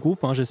futur du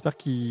groupe, hein. J'espère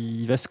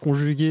qu'il va se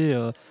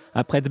conjuguer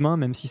après-demain,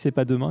 même si c'est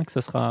pas demain, que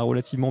ça sera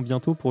relativement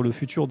bientôt pour le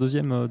futur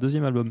deuxième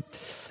album.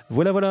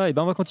 Voilà, et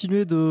on va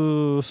continuer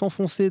de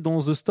s'enfoncer dans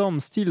The Storm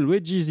Still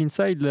Rages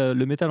Inside.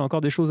 Le métal a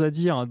encore des choses à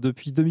dire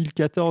depuis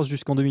 2014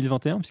 jusqu'en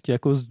 2021, puisqu'à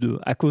cause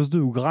de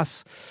ou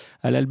grâce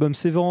à l'album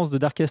Severance de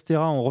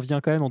Darkastera, on revient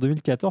quand même en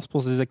 2014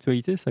 pour ces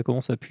actualités. Ça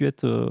commence à pu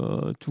être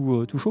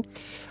tout chaud.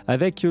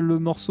 Avec le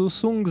morceau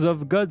Songs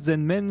of Gods and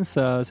Men,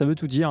 ça veut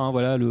tout dire, hein.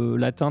 Voilà,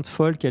 la teinte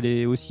folk, elle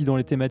est aussi dans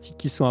les thématiques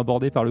qui sont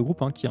abordées par le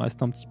groupe, hein, qui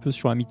reste un petit peu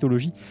sur la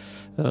mythologie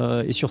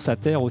et sur sa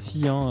terre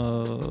aussi,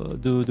 hein,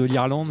 de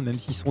l'Irlande, même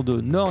s'ils sont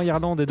de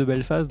Nord-Irlande et de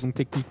Belfast, donc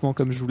techniquement,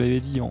 comme je vous l'avais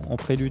dit en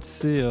prélude,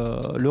 c'est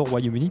le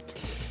Royaume-Uni.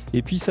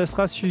 Et puis ça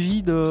sera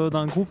suivi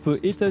d'un groupe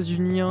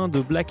états-unien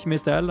de black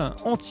metal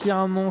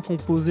entièrement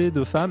composé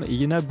de femmes, et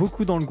il y en a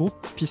beaucoup dans le groupe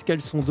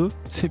puisqu'elles sont 2.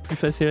 C'est plus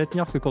facile à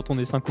tenir que quand on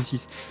est 5 ou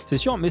 6, c'est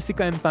sûr, mais c'est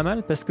quand même pas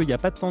mal parce qu'il n'y a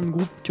pas tant de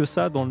groupes que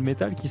ça dans le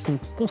métal qui sont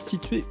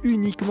constitués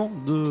uniquement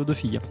de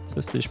filles.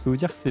 Ça, je peux vous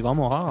dire que c'est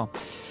vraiment rare.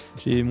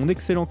 J'ai mon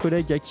excellent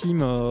collègue Hakim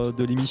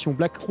de l'émission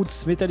Black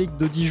Roots Metallic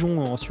de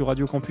Dijon sur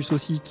Radio Campus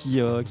aussi qui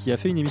a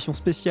fait une émission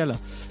spéciale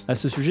à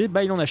ce sujet.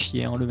 Il en a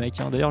chié, hein, le mec,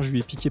 hein. D'ailleurs je lui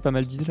ai piqué pas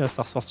mal d'idées, là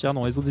ça ressortira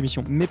dans les autres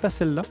émissions, mais pas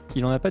celle-là,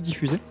 il en a pas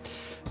diffusé.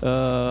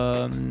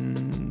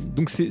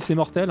 Donc c'est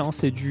mortel, hein.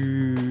 C'est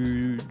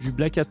du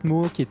Black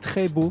Atmo qui est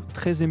très beau,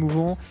 très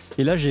émouvant,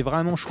 et là j'ai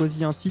vraiment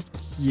choisi un titre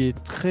qui est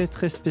très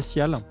très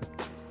spécial.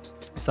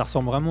 Ça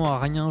ressemble vraiment à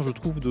rien, je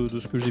trouve, de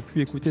ce que j'ai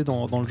pu écouter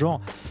dans le genre.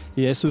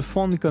 et elles se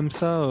fendent comme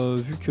ça,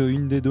 vu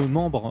qu'une des deux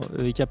membres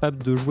est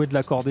capable de jouer de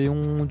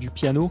l'accordéon, du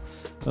piano,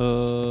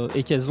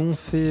 et qu'elles ont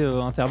fait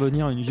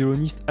intervenir une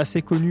violoniste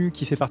assez connue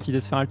qui fait partie des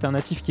sphères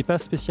alternatives, qui n'est pas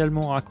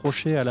spécialement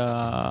raccrochée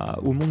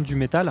au monde du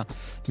métal,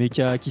 mais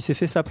qui s'est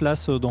fait sa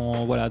place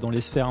dans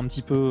les sphères un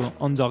petit peu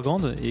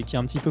underground et qui est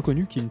un petit peu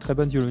connue, qui est une très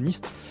bonne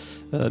violoniste.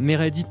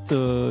 Meredith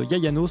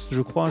Yayanos,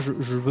 je crois,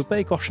 je veux pas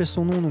écorcher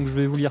son nom, donc je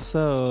vais vous lire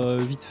ça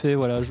vite fait.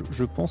 Voilà,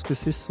 je pense que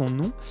c'est son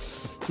nom.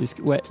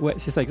 Ouais,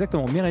 c'est ça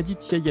exactement.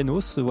 Meredith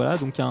Yayanos, voilà,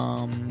 donc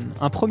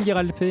un premier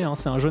LP, hein,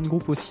 c'est un jeune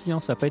groupe aussi, hein,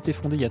 ça n'a pas été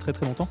fondé il y a très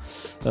très longtemps.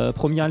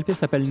 Premier LP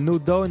s'appelle No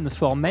Down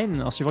for Men.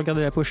 Alors, si vous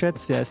regardez la pochette,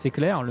 c'est assez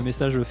clair, le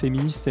message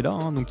féministe est là,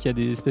 hein, donc il y a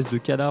des espèces de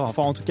cadavres,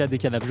 enfin en tout cas des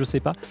cadavres, je sais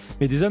pas,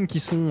 mais des hommes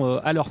qui sont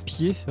à leurs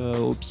pieds,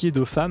 aux pieds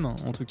de femmes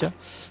en tout cas,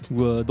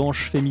 ou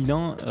d'anges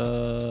féminins.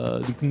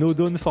 Donc No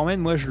Down for Men,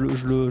 moi je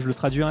le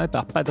traduirais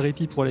par pas de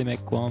répit pour les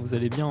mecs, quoi, hein. Vous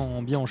allez bien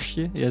en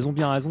chier, et elles ont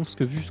bien raison, parce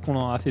que vu ce qu'on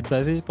leur a fait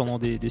baver pendant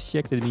des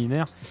siècles et des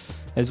millénaires,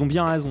 elles ont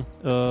bien raison.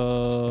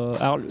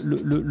 Alors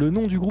le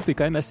nom du groupe est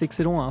quand même assez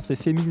excellent, hein, c'est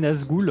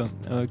Feminazgul,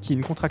 qui est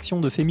une contraction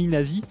de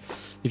féminazie.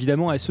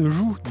 Évidemment, elle se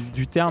joue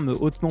du terme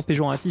hautement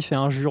péjoratif et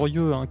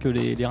injurieux, hein, que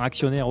les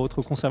réactionnaires et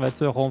autres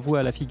conservateurs renvoient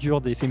à la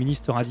figure des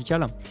féministes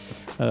radicales.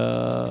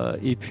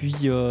 Et puis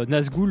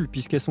Nazgul,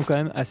 puisqu'elles sont quand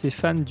même assez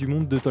fans du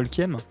monde de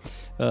Tolkien.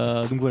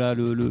 Donc voilà,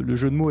 le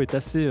jeu de mots est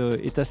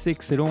assez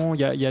excellent. Il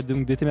y a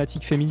donc des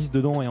thématiques féministes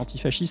dedans et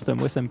antifascistes.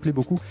 Moi, ça me plaît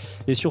beaucoup.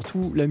 Et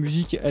surtout, la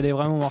musique, elle est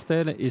vraiment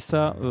mortelle. Et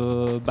ça,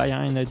 il n'y a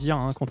rien à dire,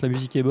 hein. Quand la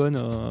musique est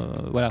bonne,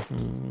 voilà,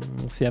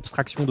 on fait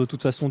abstraction de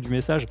toute façon du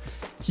message,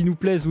 qui nous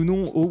plaise ou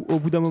non au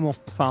bout d'un moment.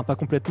 Enfin, pas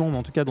complètement, mais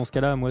en tout cas, dans ce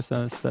cas-là, moi,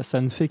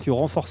 ça ne fait que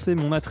renforcer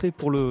mon attrait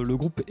pour le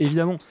groupe.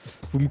 Évidemment,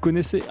 vous me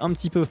connaissez un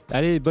petit peu.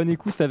 Allez, bonne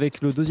écoute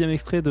avec le deuxième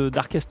extrait de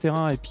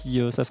Darkestera, et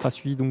puis ça sera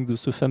suivi donc de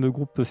ce fameux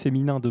groupe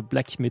féminin de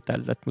black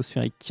metal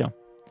atmosphérique.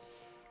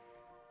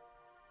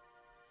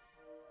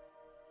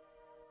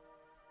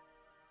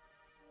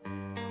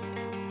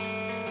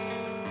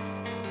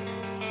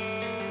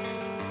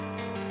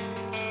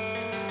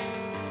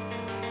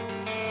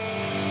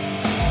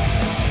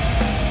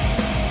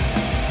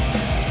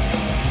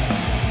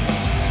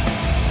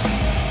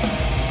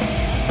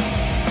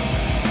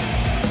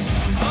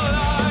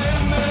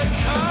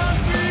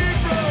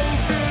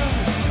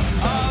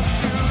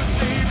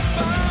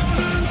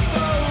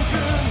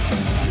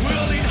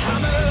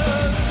 Hammer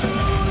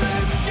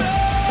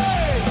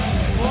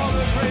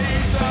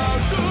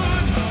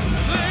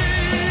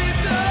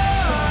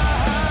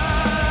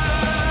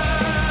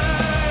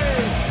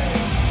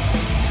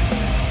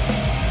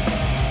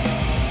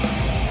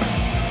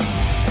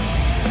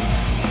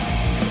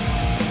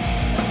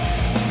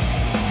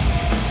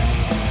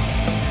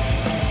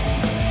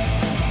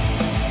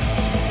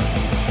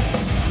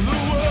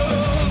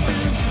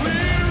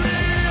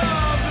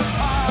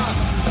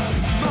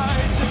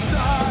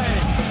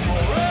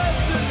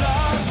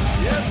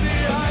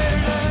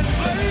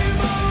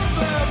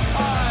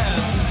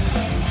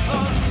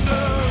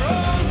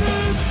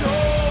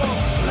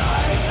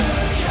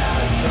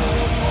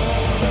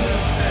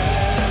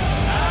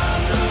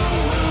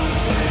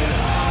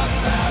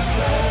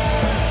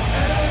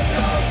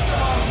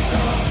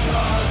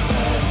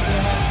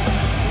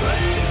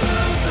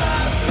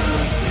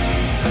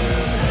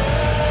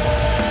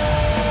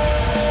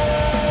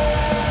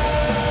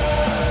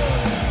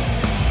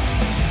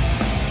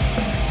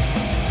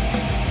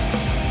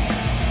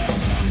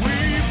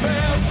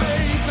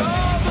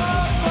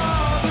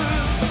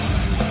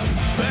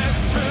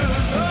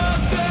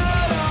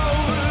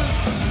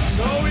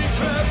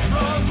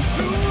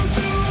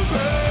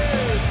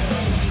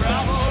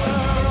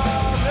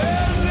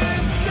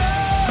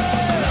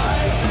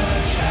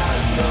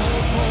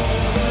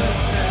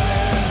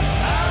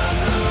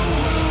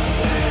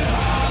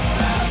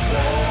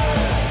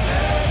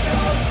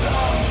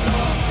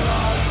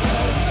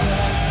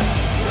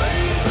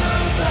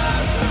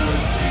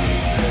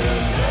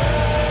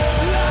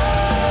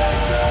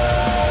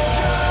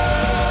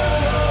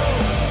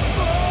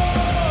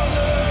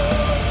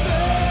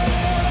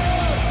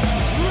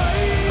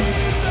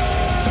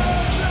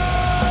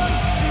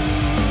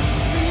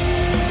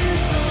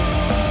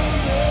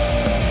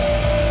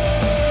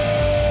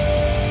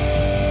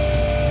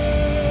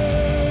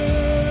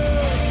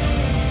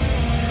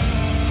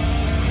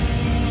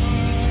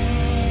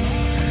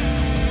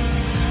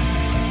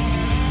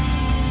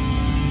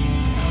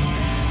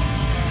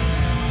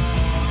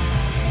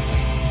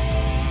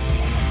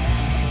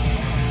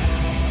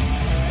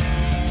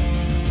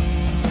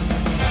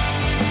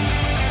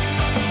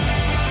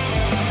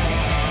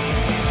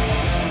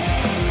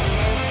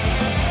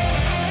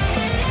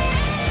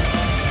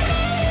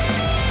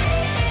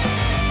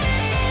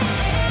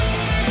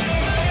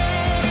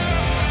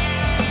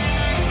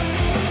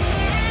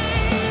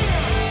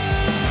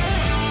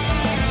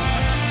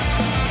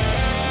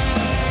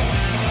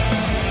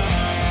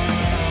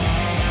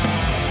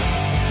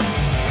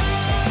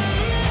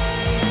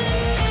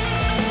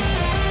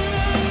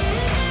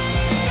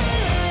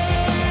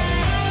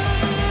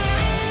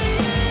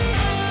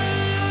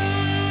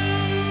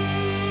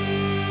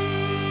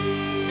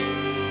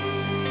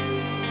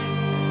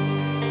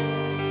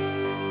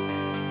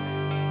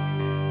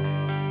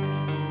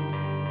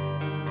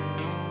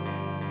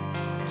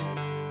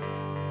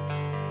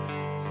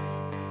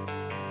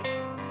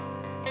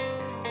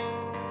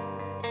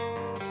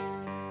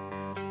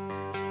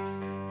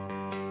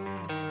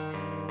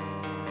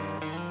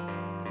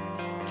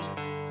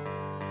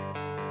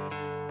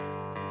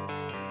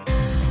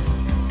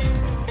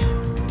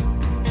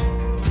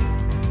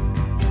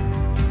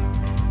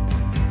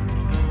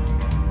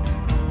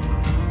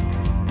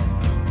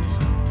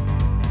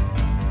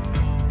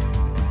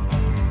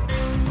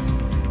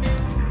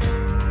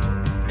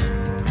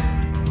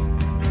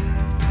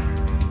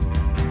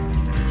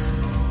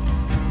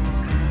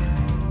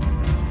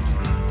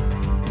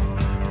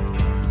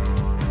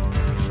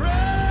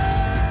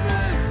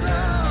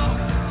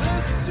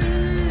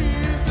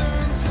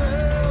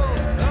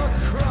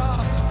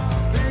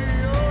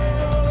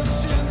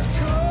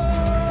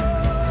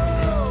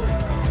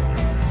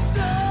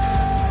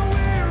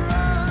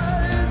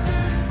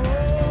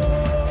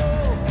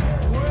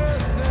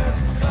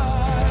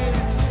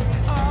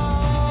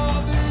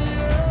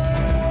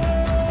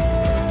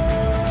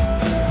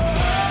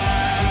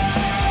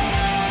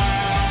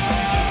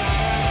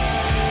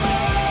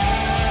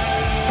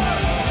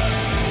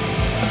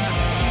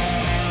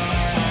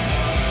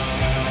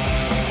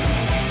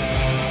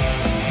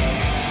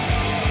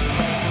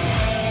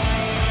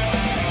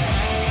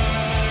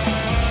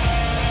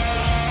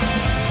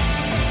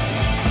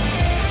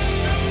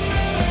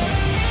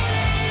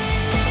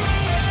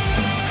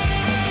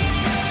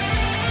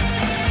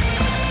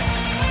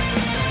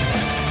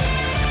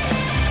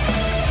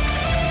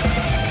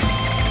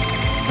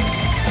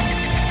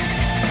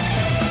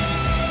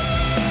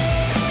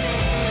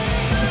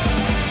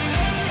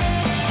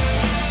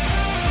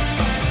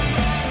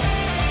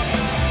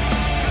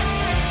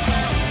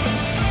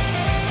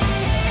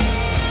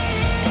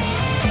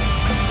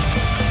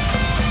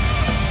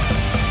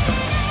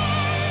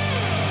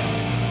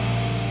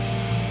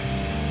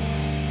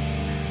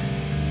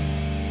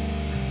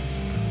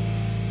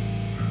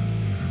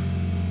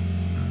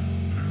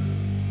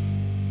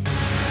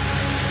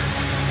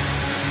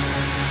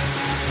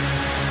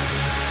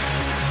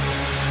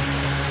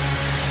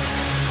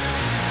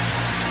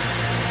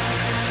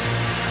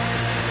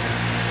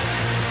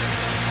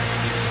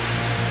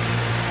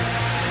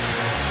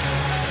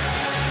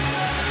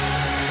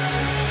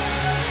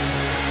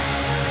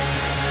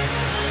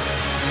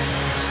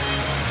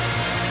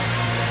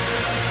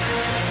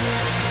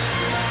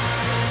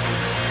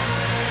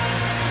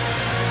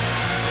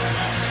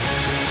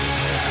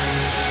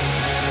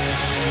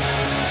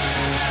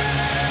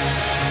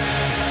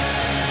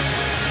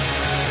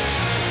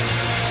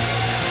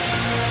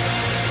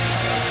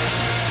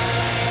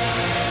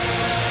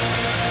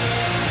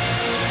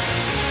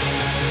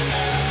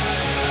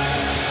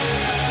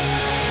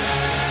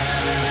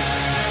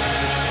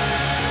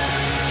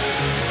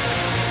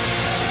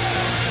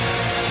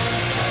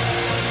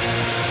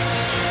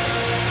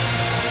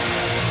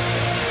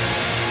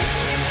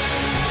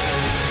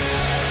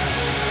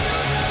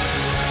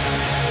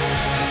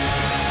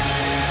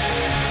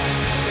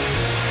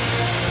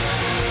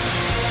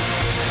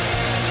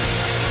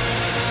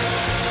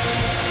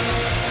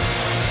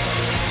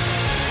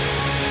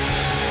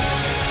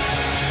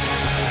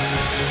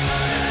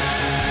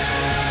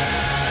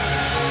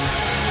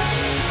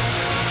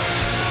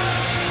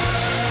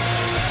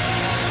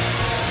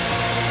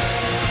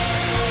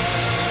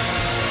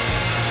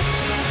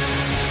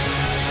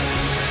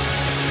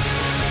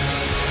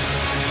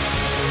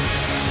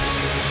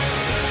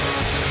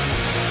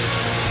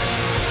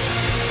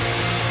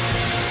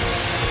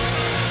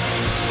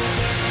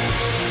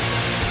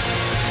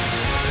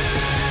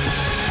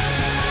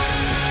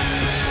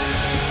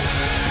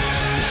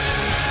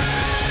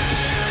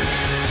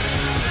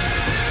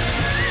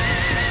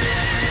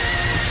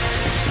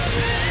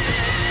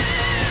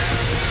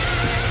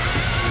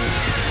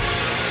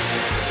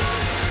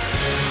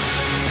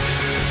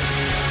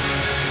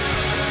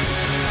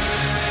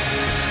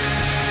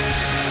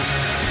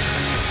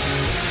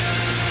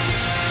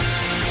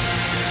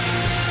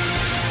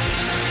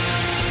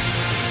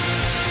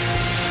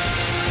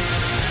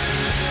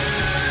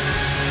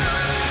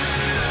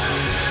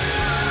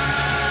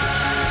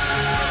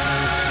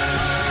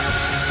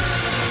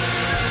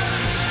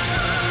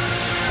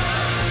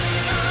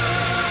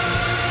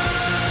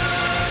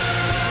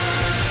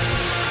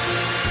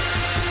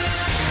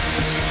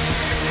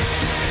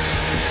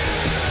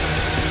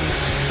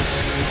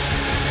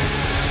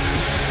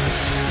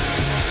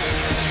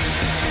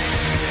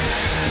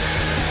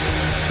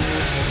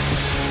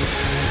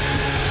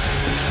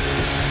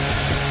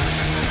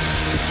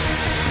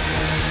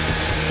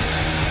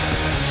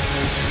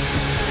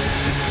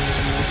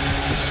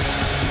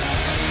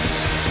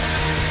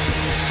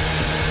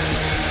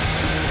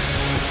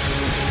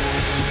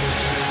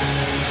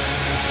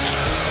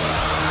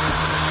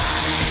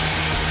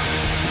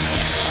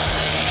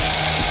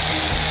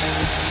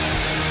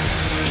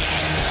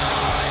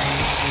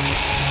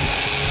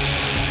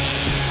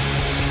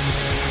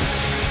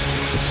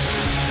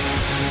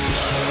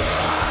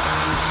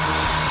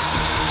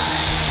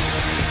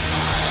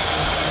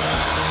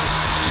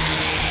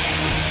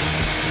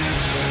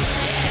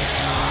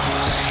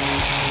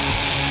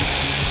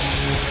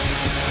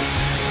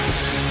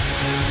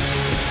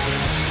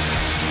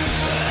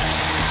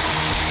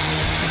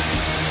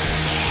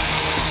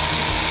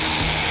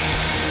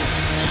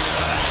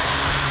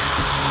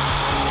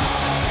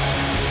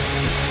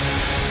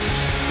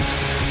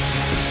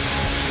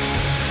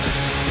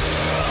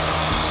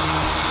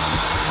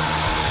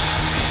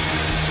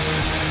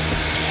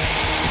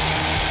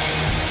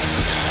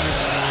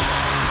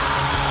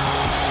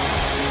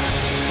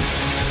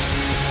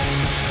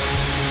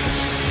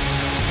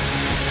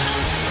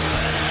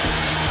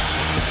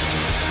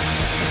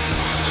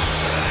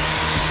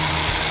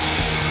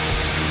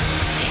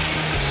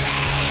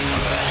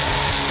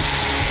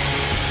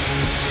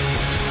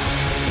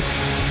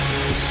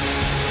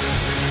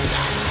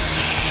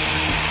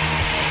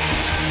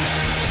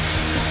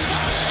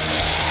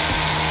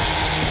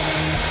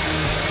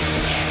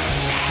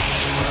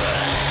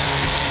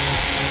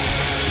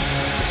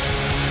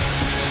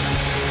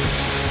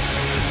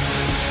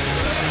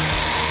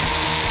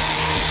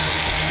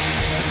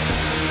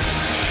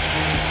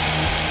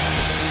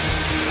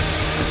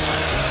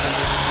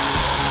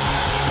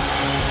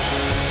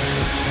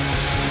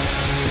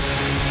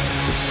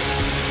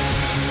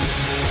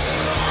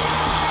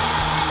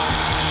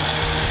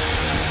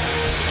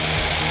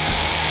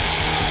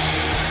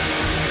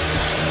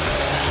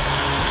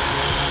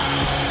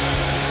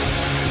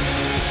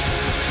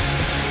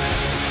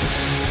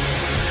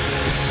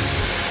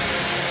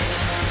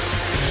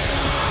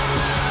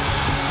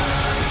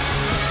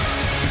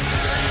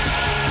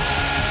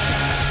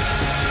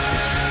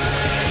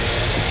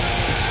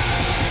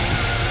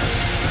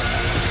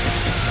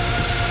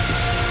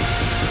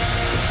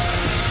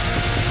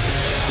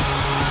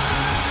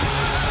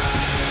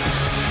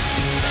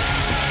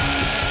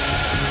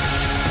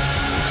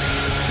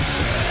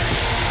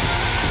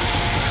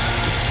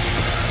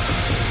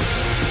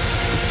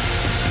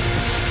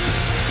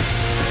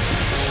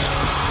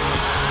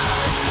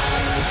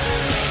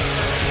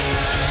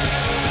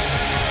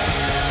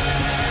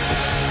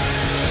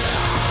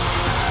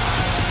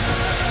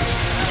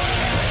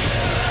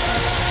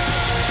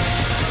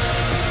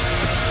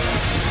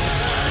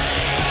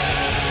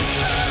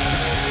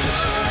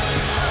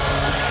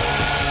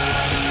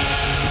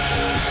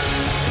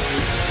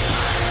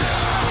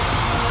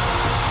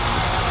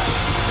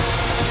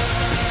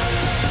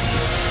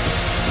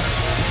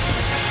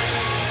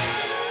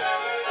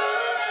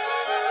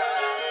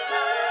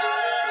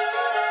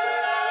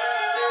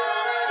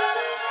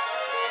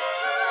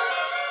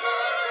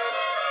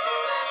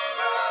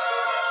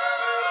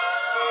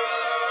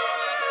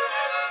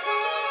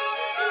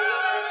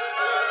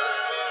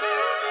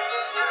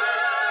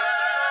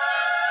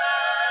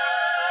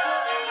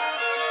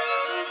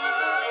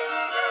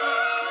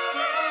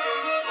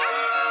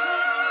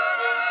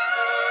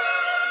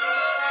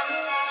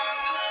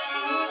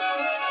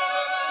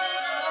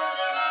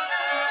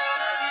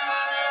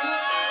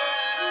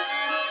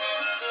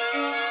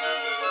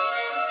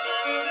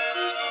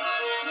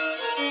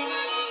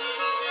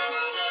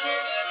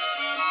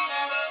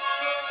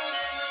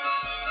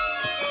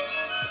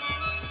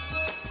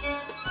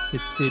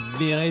C'était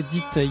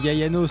Meredith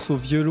Yayanos au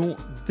violon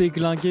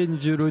déglingué, une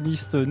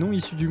violoniste non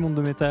issue du monde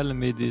de métal,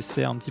 mais des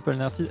sphères un petit peu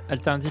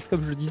alternatives,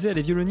 comme je le disais. Elle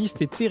est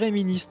violoniste et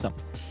théréministe.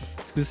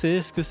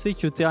 Est-ce que c'est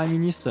que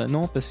théréministe ?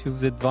 Non, parce que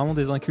vous êtes vraiment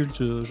des incultes,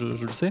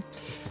 je le sais.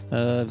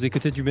 Vous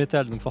écoutez du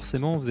métal, donc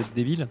forcément, vous êtes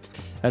débiles.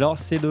 Alors,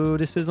 c'est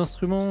l'espèce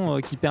d'instrument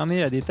qui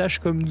permet à des tâches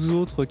comme nous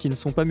autres, qui ne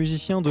sont pas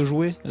musiciens, de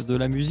jouer de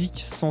la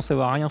musique sans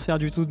savoir rien faire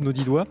du tout de nos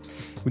 10 doigts,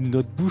 ou de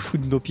notre bouche, ou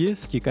de nos pieds,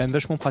 ce qui est quand même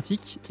vachement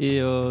pratique. Et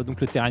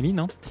donc, le thérémine,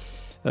 hein.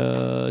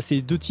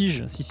 C'est 2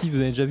 tiges, si vous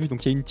avez déjà vu.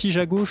 Donc il y a une tige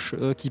à gauche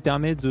qui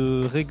permet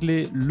de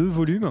régler le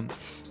volume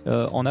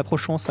en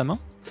approchant sa main.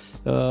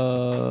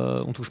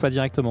 On touche pas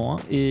directement,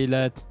 hein. Et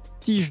la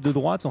tige de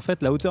droite, en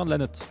fait, la hauteur de la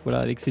note. Voilà,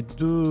 avec ces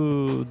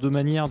deux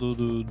manières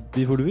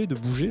d'évoluer, de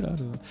bouger là,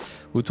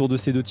 autour de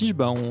ces 2 tiges,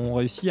 bah, on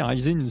réussit à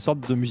réaliser une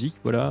sorte de musique.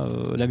 Voilà,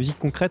 la musique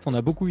concrète, on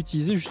a beaucoup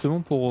utilisé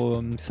justement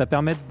pour ça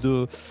permettre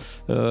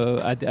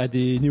à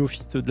des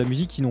néophytes de la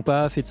musique qui n'ont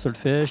pas fait de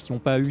solfège, qui n'ont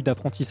pas eu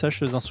d'apprentissage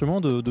sur les instruments,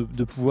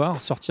 de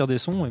pouvoir sortir des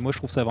sons. Et moi, je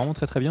trouve ça vraiment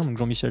très très bien. Donc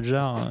Jean-Michel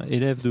Jarre,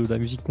 élève de la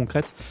musique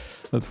concrète,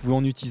 pouvait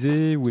en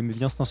utiliser ou aimait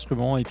bien cet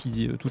instrument, et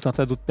puis tout un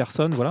tas d'autres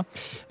personnes. Voilà,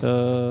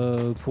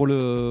 pour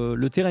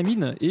le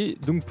thérémine, et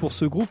donc pour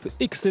ce groupe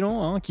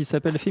excellent, hein, qui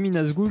s'appelle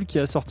Femina's Ghoul, qui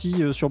a sorti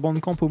sur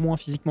Bandcamp, au moins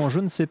physiquement, je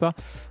ne sais pas,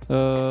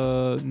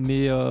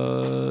 mais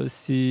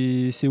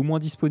c'est au moins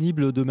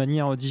disponible de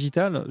manière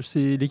digitale.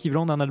 C'est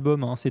l'équivalent d'un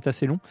album, hein, c'est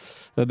assez long.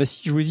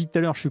 Si je vous l'ai dit tout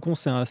à l'heure, je suis con,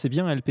 c'est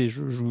bien un LP,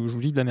 je vous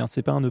dis de la merde,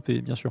 c'est pas un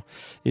EP bien sûr.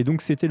 Et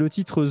donc c'était le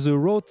titre The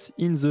Rot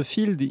in the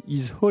Field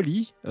is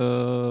Holy,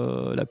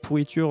 la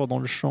pourriture dans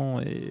le champ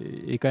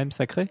est quand même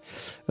sacrée,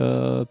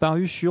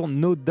 paru sur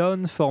No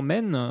Down for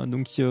Men,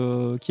 donc qui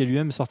est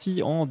lui-même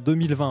sorti en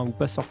 2020, ou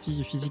pas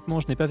sorti physiquement,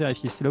 je n'ai pas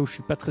vérifié, c'est là où je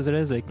suis pas très à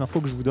l'aise avec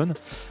l'info que je vous donne,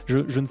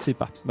 je ne sais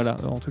pas. Voilà,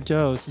 en tout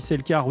cas, si c'est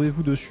le cas,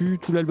 ruez-vous dessus,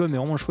 tout l'album est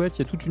vraiment chouette,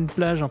 il y a toute une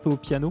plage un peu au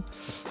piano,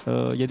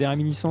 il y a des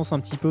réminiscences un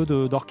petit peu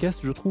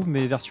d'orchestre, je trouve,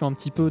 mais version un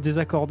petit peu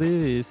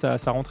désaccordée, et ça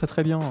rend très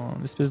très bien,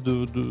 une espèce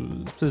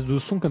de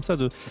son comme ça,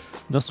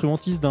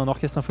 d'instrumentiste d'un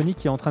orchestre symphonique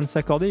qui est en train de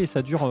s'accorder, et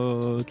ça dure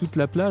toute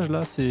la plage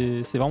là,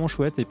 c'est vraiment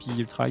chouette, et puis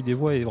le travail des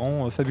voix est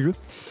vraiment fabuleux.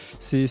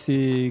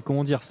 C'est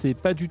comment dire, c'est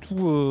pas du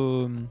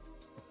tout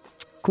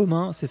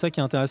commun, c'est ça qui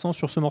est intéressant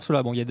sur ce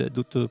morceau-là. Bon, il y a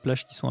d'autres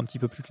plages qui sont un petit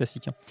peu plus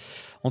classiques, hein.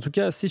 En tout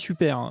cas, c'est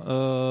super.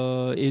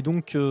 Et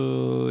donc,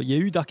 il y a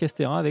eu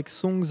Darkestera avec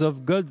Songs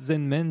of Gods and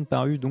Men,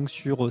 paru donc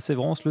sur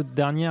Severance, le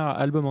dernier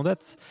album en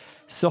date,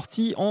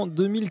 sorti en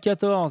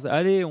 2014.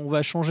 Allez, on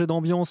va changer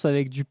d'ambiance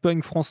avec du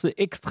punk français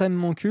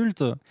extrêmement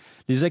culte.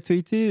 Les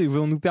actualités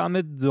vont nous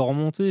permettre de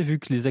remonter, vu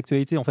que les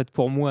actualités, en fait,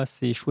 pour moi,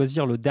 c'est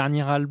choisir le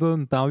dernier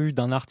album paru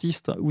d'un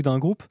artiste ou d'un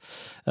groupe.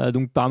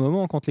 Donc, par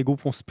moment, quand les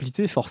groupes ont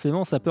splitté,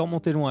 forcément, ça peut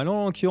remonter loin. Alors,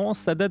 en l'occurrence,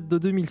 ça date de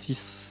 2006.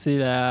 C'est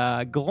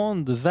la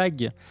grande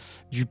vague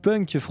du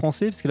punk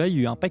français, parce que là, il y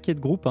a eu un paquet de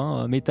groupes,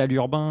 hein, Métal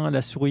Urbain,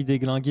 La Souris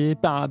Déglinguée,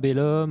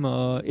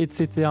 Parabellum,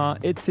 etc.,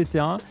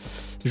 etc.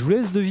 Je vous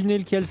laisse deviner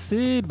lequel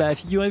c'est.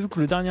 Figurez-vous que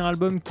le dernier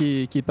album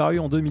qui est paru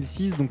en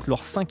 2006, donc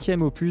leur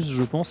 5e opus,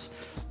 je pense,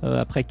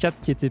 après 4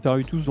 qui étaient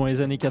parus tous dans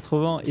les années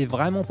 80, est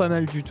vraiment pas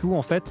mal du tout,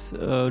 en fait.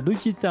 Le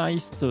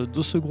guitariste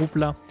de ce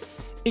groupe-là,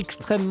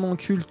 extrêmement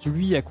culte,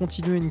 lui a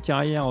continué une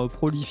carrière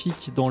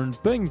prolifique dans le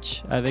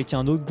punk avec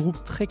un autre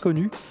groupe très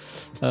connu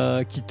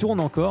qui tourne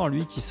encore,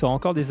 lui, qui sort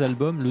encore des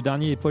albums. Le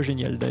dernier est pas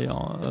génial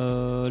d'ailleurs.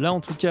 Là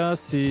en tout cas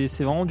c'est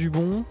vraiment du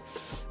bon.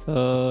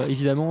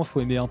 Évidemment il faut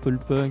aimer un peu le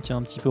punk,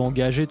 un petit peu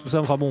engagé, tout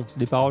ça. Enfin bon,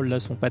 les paroles là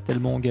sont pas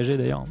tellement engagées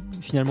d'ailleurs.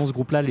 Finalement ce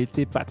groupe là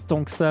l'était pas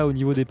tant que ça au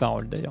niveau des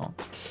paroles d'ailleurs.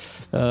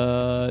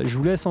 Je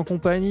vous laisse en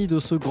compagnie de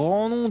ce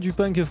grand nom du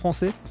punk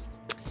français.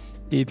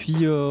 Et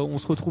puis on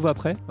se retrouve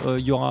après.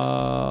 Il y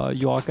aura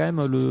quand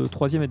même le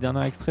 3e et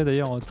dernier extrait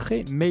d'ailleurs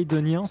très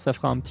maidenien. Ça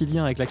fera un petit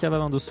lien avec la cave à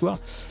vin de ce soir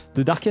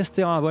de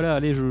Darkestera. Voilà,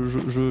 allez,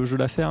 je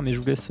la ferme et je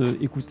vous laisse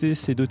écouter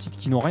ces 2 titres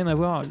qui n'ont rien à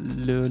voir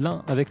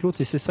l'un avec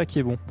l'autre, et c'est ça qui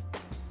est bon.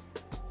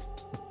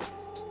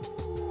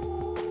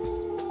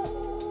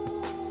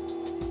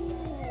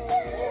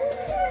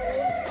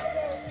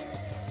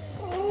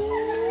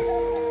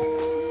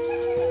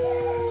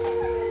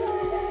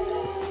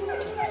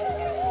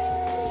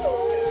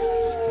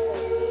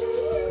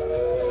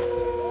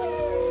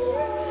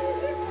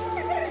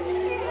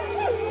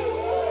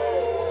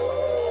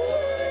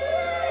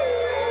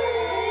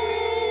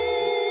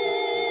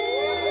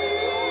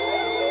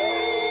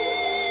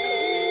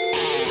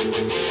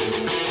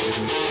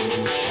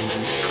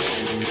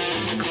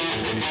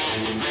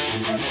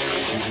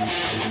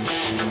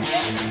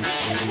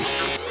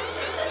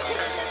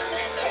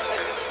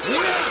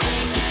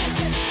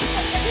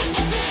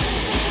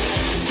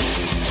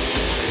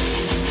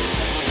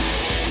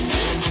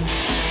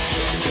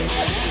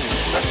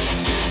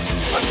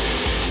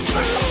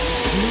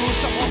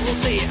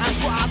 Un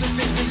soir de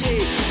février,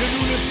 le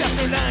loup, le cerf,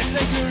 le lynx,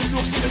 l'aigle,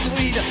 l'ours et le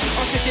druide.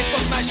 En cette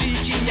époque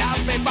magique, il n'y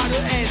avait pas de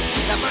haine.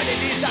 La main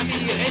des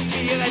amis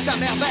respirait à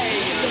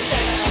merveille. Le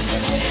cerf, le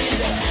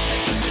druide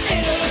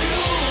et le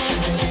loup.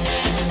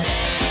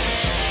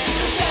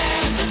 Le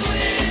cerf, le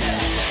druide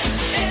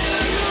et le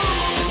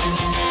loup.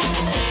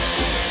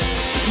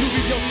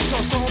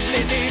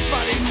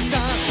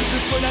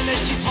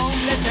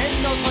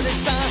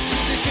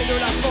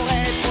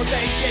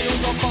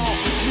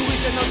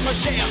 notre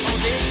chair sans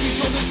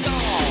effusion de sang.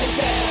 Le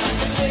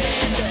cercle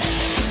druide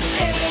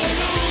et le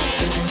loup.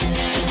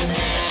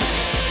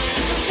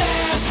 Le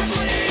cercle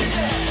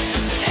druide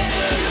et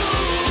le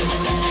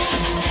loup.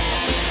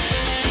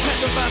 Près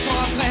de 20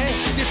 ans après,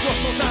 des tours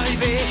sont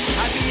arrivés,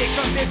 habillés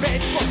comme des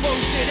bêtes pour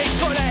pousser les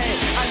collets.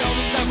 Alors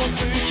nous avons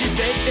cru qu'ils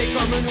étaient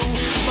comme nous,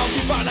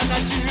 mordus par la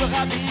nature,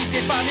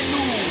 habités par les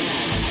loups.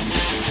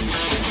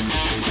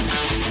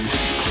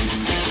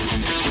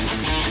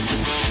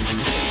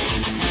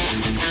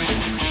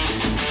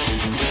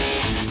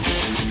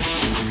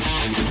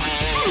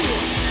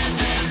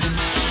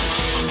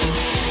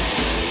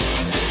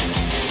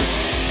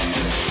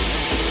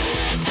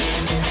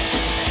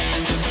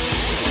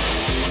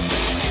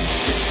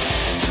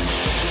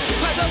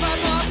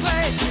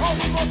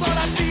 Remontant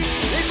la piste,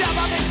 les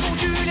herbes avaient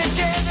fondu, les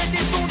pierres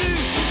étaient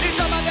tondues, les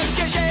hommes avaient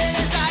piégé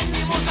les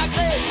animaux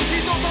sacrés,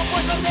 ils ont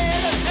empoisonné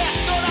le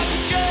cercle de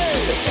l'amitié.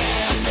 Le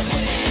cercle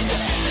druide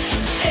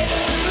et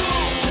le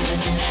loup.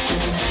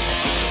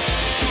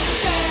 Le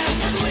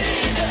cercle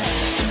druide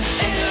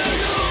et le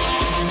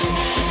loup.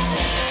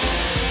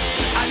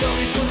 Alors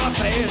il faudra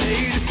faire et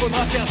il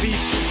faudra faire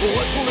vite pour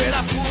retrouver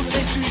la poudre,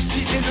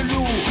 ressusciter le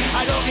loup.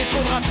 Alors il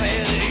faudra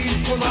faire et il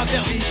faudra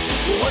faire vite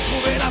pour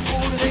retrouver la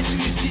poudre,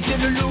 ressusciter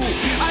le loup.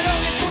 Alors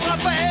il faudra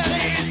faire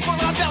et il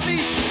faudra faire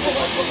vite pour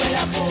retrouver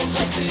la poudre,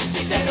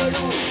 ressusciter le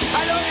loup.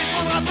 Alors il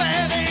faudra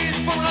faire et il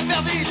faudra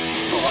faire vite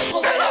pour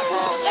retrouver la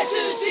poudre,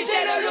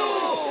 ressusciter le loup.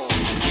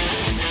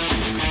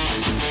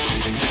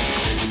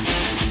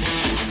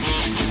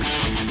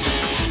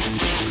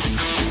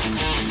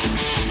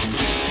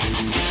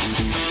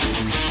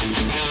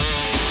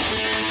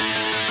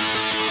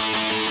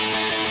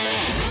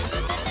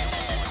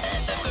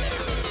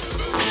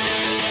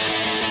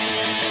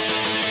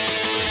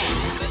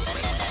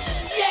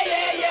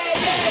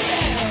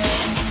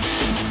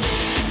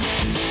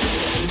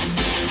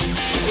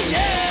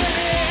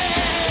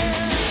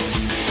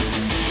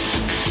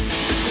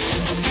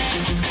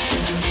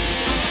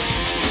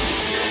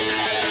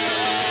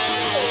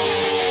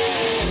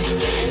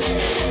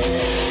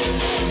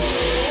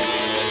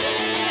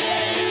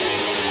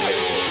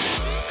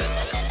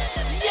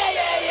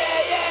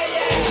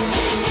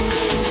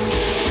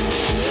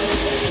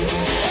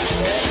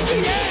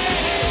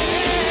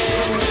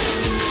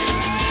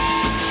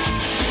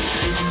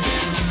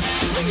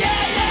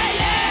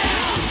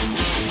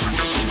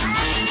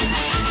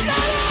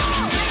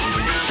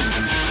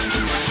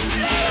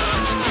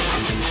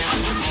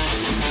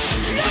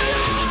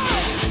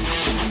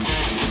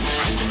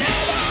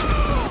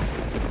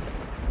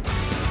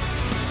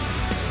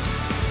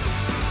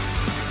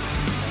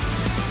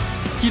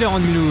 Killer on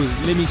Mulhouse,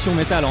 l'émission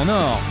métal en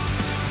or.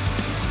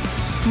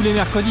 Tous les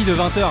mercredis de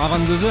 20h à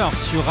 22h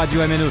sur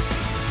Radio MNE.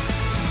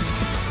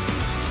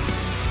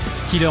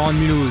 Killer on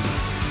Mulhouse.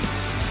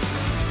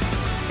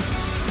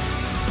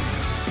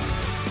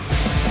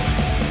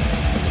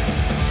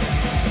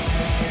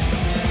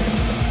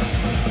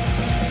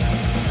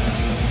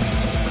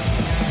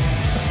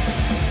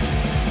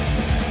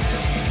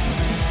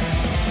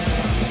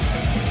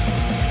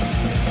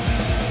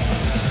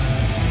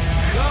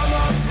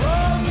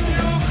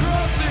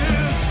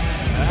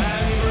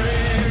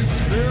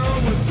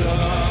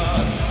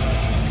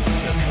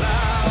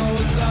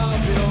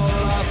 Of your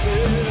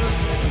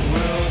losses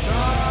will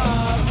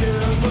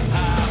darken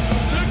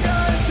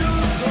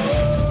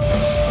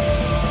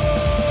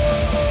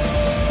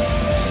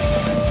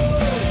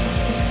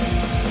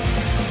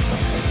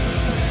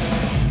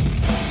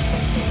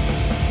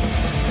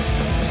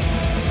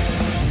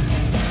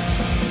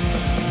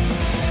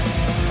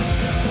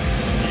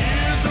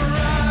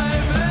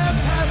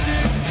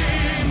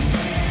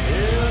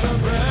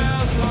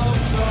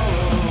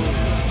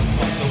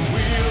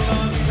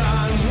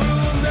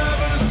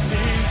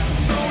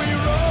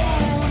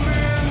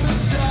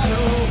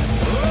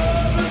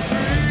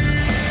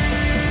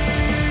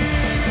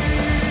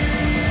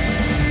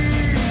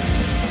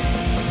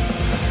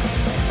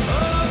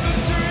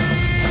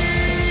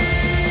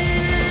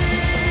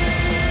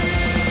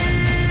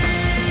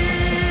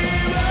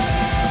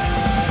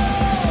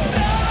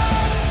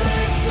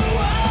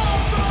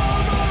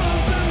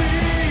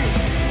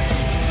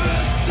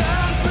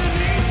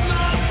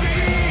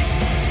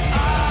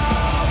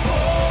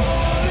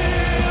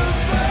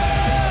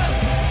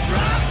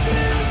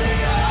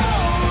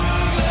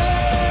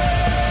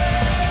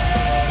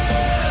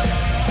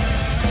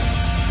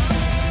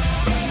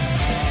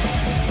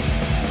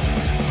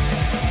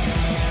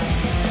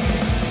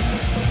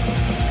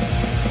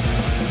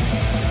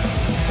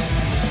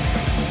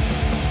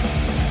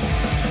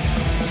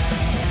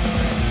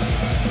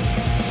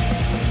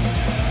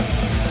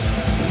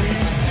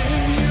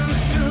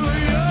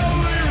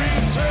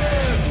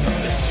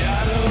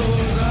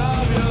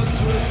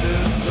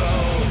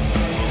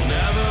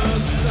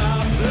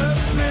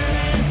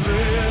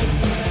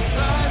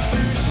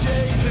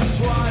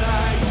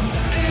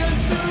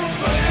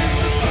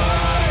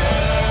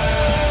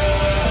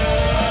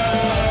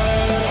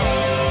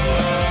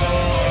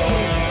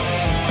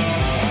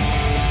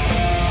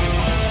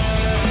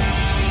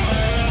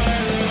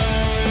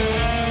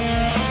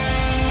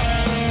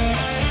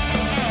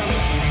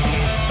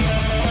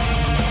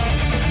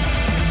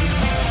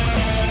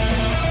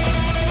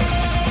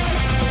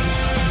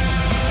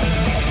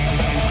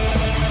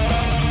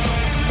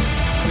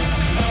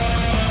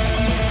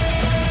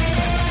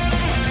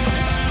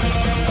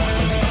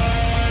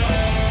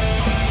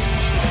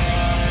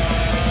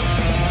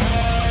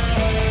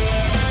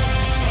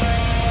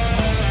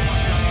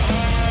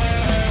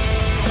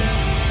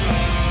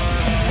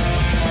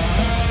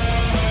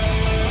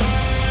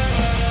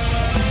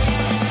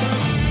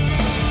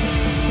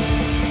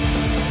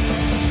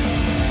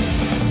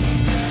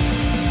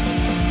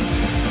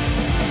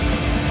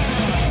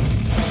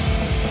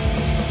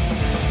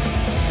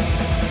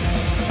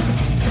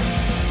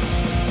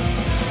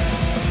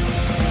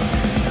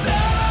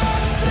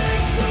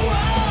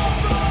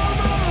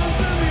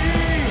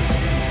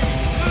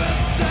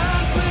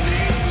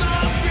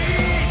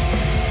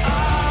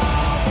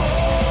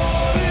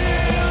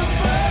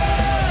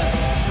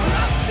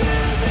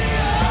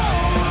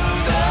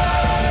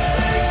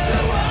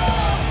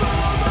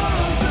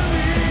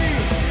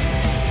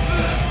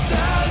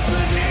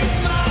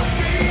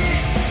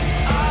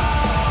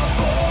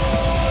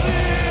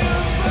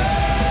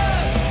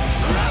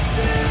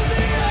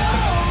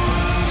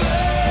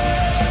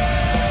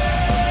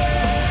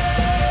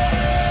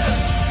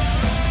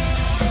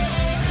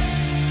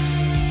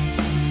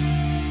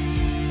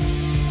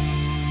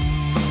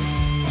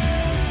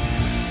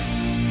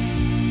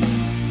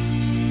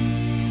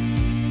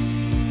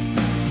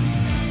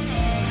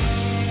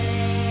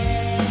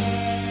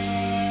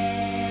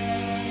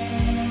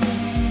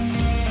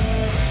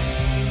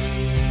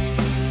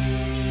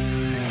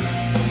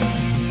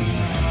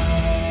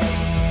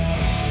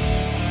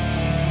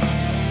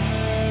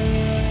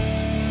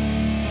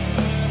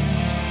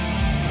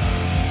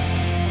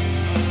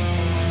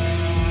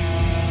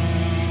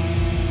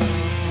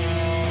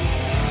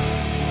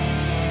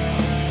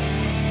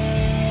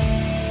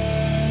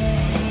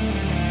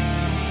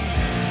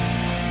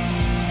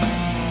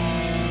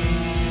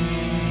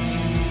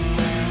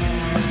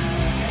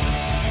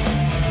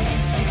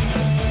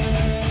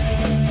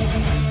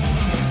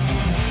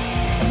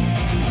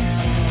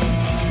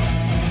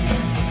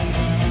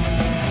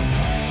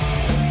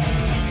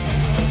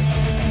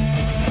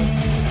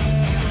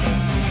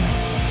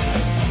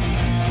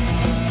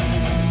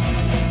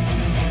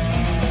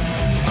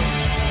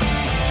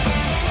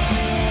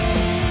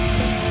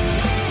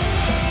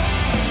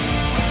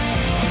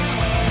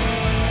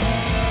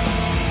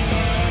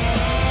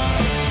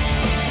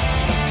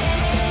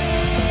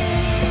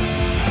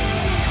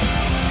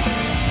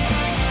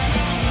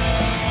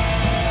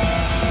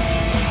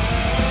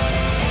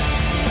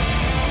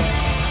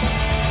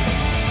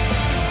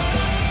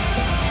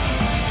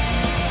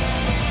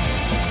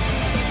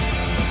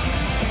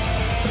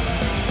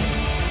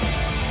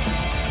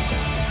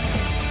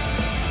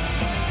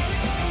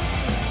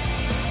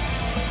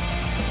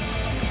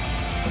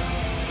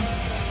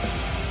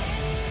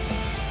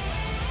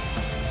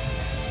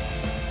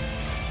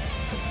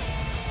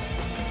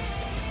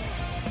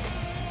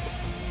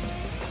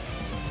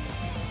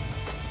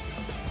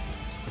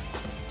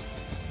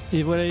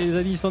Et voilà les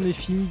amis, c'en est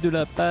fini de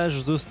la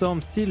page The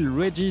Storm Still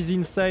Rages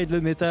Inside. Le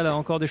métal a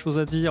encore des choses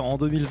à dire en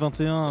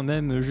 2021,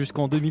 même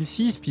jusqu'en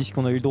 2006,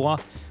 puisqu'on a eu le droit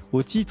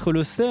au titre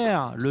Le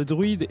Cerf, le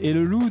Druide et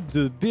le Loup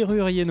de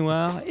Bérurier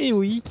Noir. Et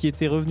oui, qui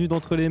était revenu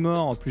d'entre les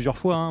morts plusieurs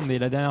fois, hein, mais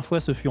la dernière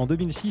fois ce fut en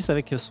 2006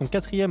 avec son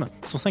cinquième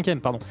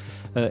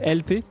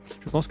LP.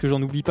 Je pense que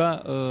j'en oublie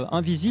pas,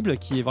 Invisible,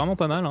 qui est vraiment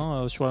pas mal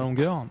hein, sur la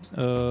longueur.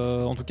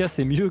 En tout cas,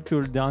 c'est mieux que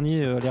le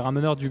dernier, Les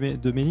Rameneurs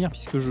de Menhir,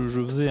 puisque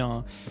je faisais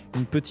un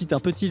petit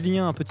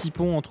lien, un petit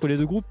pont entre les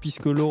deux groupes,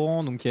 puisque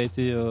Laurent, donc, qui a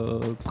été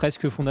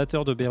presque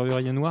fondateur de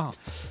Bérurier Noir,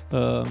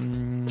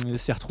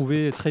 s'est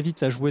retrouvé très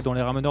vite à jouer dans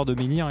Les Rameneurs de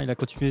Menhir. Il a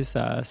continué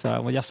sa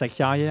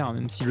carrière,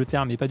 même si le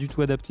terme n'est pas du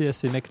tout adapté à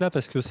ces mecs-là,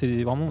 parce que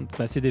c'est vraiment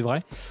c'est des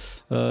vrais.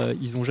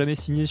 Ils n'ont jamais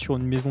signé sur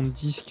une maison de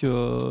disques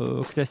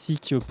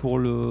classique pour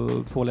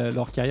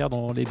leur carrière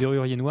dans les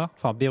Béruriers Noirs,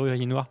 enfin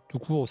Bérurier Noir tout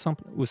court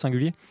au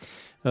singulier.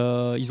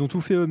 Ils ont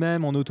tout fait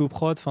eux-mêmes en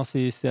autoprod, enfin,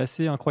 c'est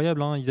assez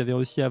incroyable hein. Ils avaient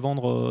réussi à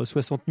vendre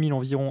 60 000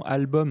 environ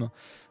albums,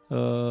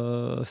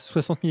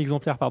 60 000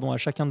 exemplaires à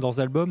chacun de leurs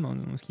albums,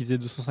 ce qui faisait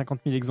 250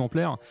 000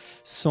 exemplaires,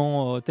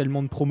 sans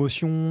tellement de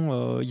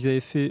promotion. Ils avaient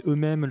fait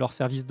eux-mêmes leur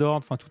service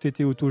d'ordre, enfin, tout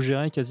était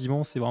autogéré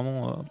quasiment. C'est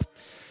vraiment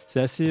c'est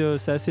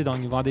assez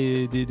dingue, voir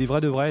des vrais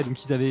de vrais.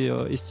 Donc ils avaient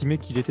estimé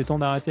qu'il était temps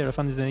d'arrêter à la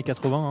fin des années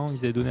 80 hein. Ils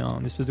avaient donné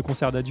un espèce de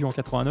concert d'adieu en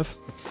 89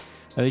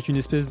 avec une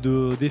espèce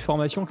de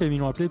déformation, comme ils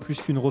l'ont appelé,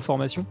 plus qu'une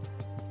reformation.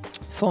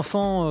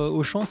 Fanfan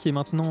Auchan, qui est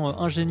maintenant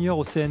ingénieur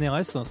au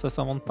CNRS, ça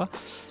s'invente pas,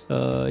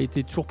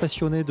 était toujours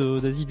passionné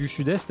d'Asie du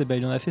Sud-Est, et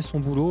il en a fait son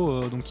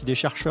boulot. Donc il est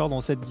chercheur dans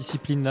cette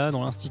discipline-là,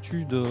 dans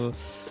l'institut de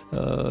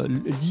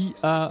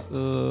l'IA,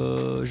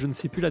 je ne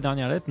sais plus la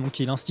dernière lettre, donc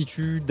qui est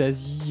l'Institut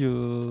d'Asie,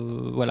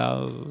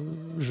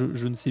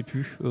 je ne sais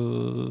plus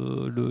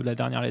la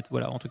dernière lettre.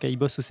 Voilà, en tout cas, il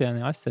bosse au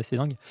CNRS, c'est assez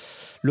dingue.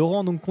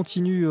 Laurent donc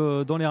continue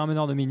dans Les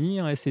Rameneurs de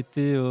Menhir, et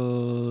c'était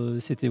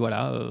cette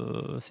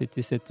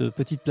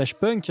petite plage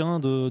punk hein,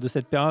 de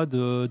cette période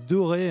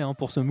dorée hein,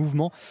 pour ce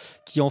mouvement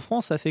qui en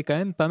France a fait quand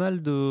même pas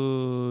mal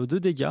de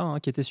dégâts, hein,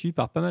 qui était suivi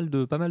par pas mal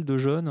de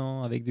jeunes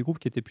hein, avec des groupes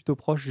qui étaient plutôt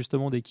proches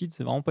justement des kids.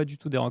 C'est vraiment pas du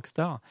tout des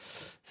rockstars.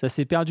 Ça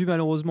s'est perdu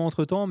malheureusement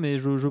entre temps, mais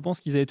je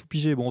pense qu'ils avaient tout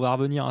pigé. Bon, on va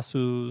revenir à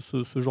ce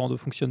genre de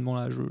fonctionnement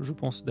là, je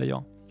pense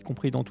d'ailleurs, y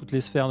compris dans toutes les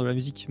sphères de la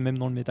musique, même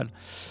dans le métal.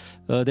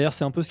 D'ailleurs,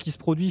 c'est un peu ce qui se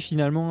produit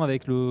finalement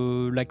avec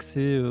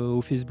l'accès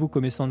au Facebook,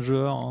 au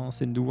Messenger. Hein.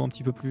 C'est de nouveau un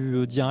petit peu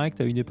plus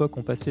direct. À une époque,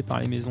 on passait par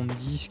les maisons de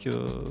disques.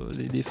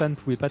 Les fans ne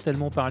pouvaient pas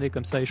tellement parler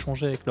comme ça,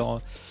 échanger avec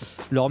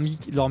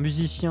leurs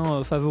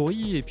musiciens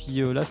favoris. Et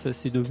puis là, ça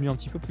c'est devenu un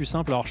petit peu plus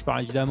simple. Alors, je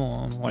parle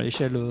évidemment hein, à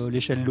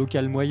l'échelle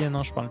locale moyenne.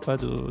 Hein. Je parle pas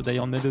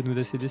d'Iron Maiden ou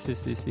d'ACDC.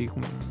 C'est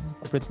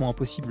complètement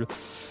impossible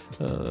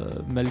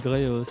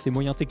malgré ces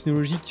moyens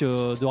technologiques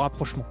de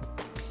rapprochement.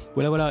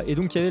 Voilà. Et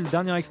donc il y avait le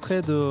dernier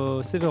extrait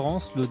de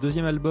Severance, le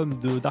deuxième album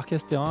de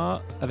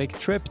Darkestera, avec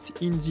Trapped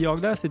in the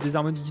Hourglass et des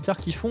harmonies de guitare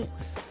qui font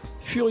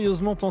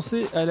furieusement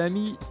penser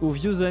aux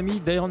vieux amis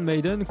d'Iron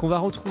Maiden qu'on va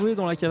retrouver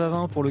dans la cave à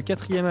vin pour le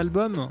 4e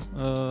album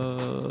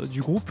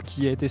du groupe,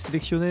 qui a été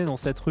sélectionné dans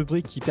cette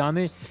rubrique qui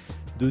permet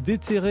de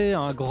déterrer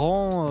un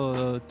grand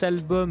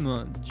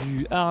album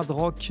du hard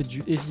rock,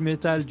 du heavy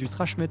metal, du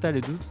thrash metal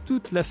et de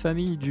toute la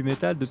famille du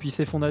metal depuis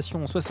ses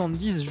fondations en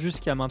 70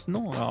 jusqu'à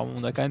maintenant. Alors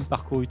on a quand même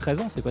parcouru 13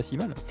 ans, c'est pas si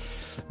mal.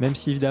 Même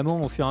si évidemment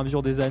au fur et à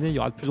mesure des années il y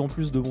aura de plus en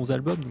plus de bons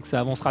albums, donc ça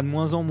avancera de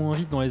moins en moins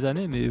vite dans les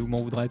années, mais vous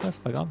m'en voudrez pas,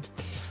 c'est pas grave.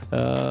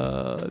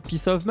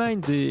 Peace of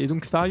Mind est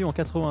donc paru en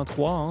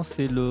 83, hein,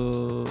 c'est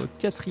le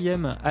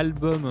 4e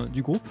album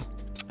du groupe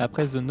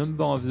après The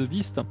Number of the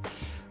Beast.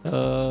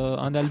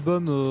 Un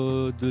album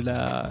de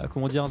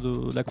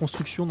la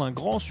construction d'un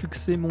grand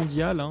succès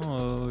mondial hein.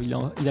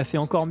 Il a fait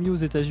encore mieux aux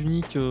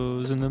États-Unis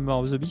que The Number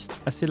of the Beast,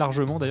 assez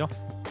largement d'ailleurs,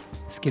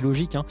 ce qui est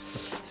logique hein.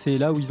 C'est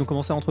là où ils ont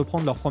commencé à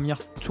entreprendre leur première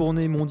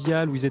tournée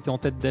mondiale, où ils étaient en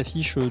tête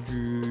d'affiche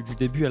du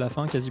début à la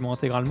fin quasiment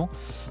intégralement,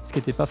 ce qui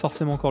n'était pas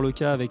forcément encore le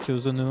cas avec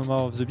The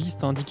Number of the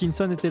Beast hein.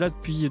 Dickinson était là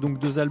depuis donc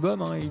 2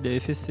 albums hein. Il avait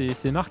fait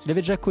ses marques, il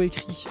avait déjà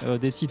coécrit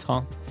des titres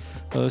hein.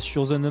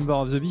 Sur The Number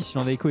of the Beast, il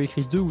en avait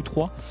coécrit 2 ou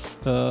 3.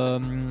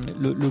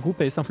 Le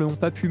groupe avait simplement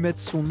pas pu mettre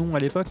son nom à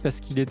l'époque parce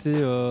qu'il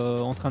était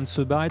en train de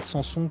se barrer de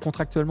son son.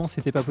 Contractuellement,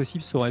 c'était pas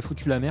possible, ça aurait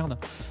foutu la merde.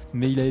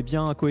 Mais il avait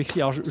bien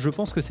coécrit. Alors, je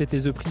pense que c'était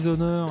The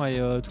Prisoner et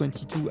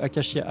 22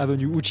 Acacia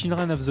Avenue, ou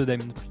Children of the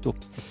Damned plutôt.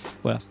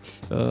 Voilà.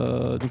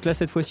 Donc là,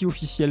 cette fois-ci,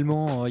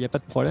 officiellement, il n'y a pas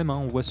de problème. Hein.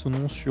 On voit son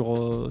nom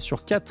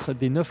sur 4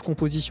 des 9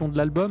 compositions de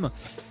l'album,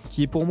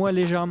 qui est pour moi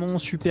légèrement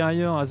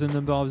supérieur à The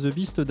Number of the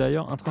Beast,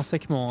 d'ailleurs,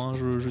 intrinsèquement. Hein.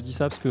 Je dis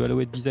ça parce que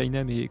Hallowed Be Thy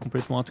Name est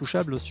complètement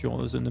intouchable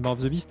sur The Number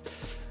of the Beast.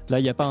 Là,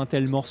 il n'y a pas un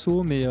tel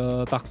morceau, mais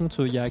par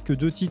contre, il n'y a que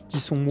 2 titres qui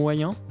sont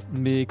moyens,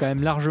 mais quand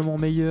même largement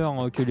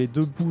meilleurs que les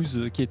 2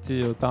 boosts qui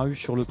étaient parus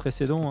sur le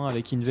précédent,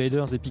 avec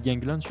Invaders et Pig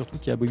England, surtout,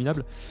 qui est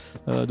abominable.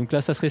 Donc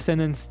là, ça serait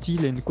Sun and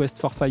Steel et Quest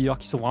for Fire,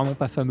 qui sont vraiment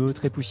pas fameux,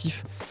 très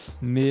poussifs,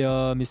 mais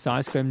ça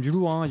reste quand même du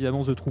lourd.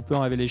 Évidemment, The Trooper,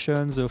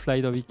 Revelations, The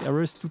Flight of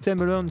Icarus, To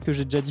Tame Alone, que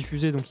j'ai déjà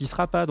diffusé, donc il ne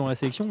sera pas dans la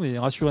sélection, mais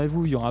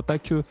rassurez-vous, il n'y aura pas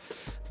que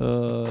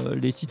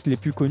les titres les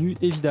plus connus.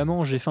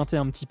 Évidemment, j'ai feinté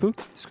un petit peu,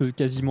 parce que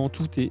quasiment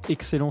tout est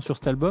excellent sur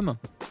cet album,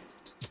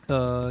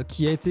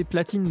 qui a été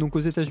platine donc aux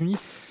États-Unis.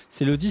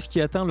 C'est le disque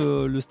qui atteint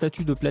le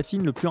statut de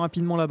platine le plus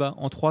rapidement là-bas,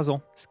 en 3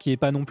 ans, ce qui n'est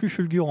pas non plus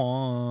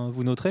fulgurant,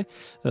 vous noterez.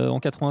 En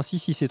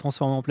 86, il s'est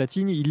transformé en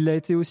platine. Il l'a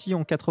été aussi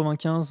en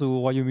 95 au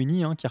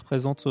Royaume-Uni, qui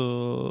représente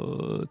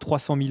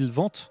 300 000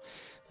 ventes.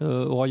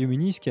 Au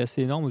Royaume-Uni, ce qui est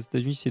assez énorme. Aux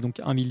États-Unis, c'est donc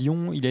 1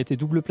 million. Il a été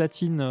double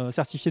platine,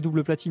 certifié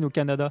double platine au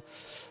Canada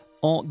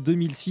en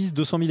 2006,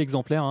 200 000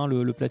 exemplaires,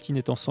 le platine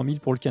étant 100 000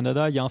 pour le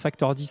Canada. Il y a un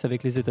facteur 10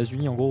 avec les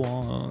États-Unis, en gros.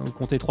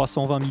 Comptez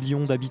 320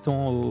 millions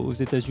d'habitants aux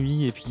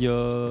États-Unis et puis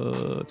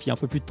un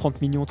peu plus de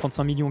 30 millions,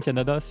 35 millions au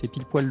Canada, c'est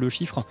pile poil le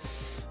chiffre.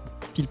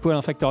 Pile poil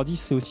un facteur 10,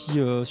 c'est aussi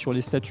sur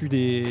les statuts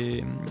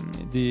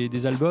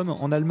des albums.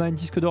 En Allemagne,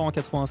 disque d'or en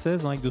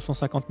 96 avec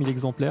 250 000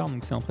 exemplaires,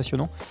 donc c'est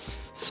impressionnant.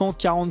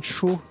 140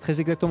 shows,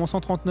 très exactement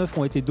 139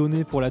 ont été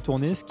donnés pour la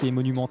tournée, ce qui est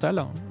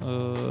monumental.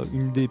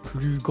 Une des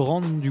plus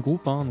grandes du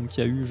groupe, donc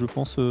il y a eu, je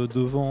pense,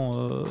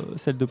 devant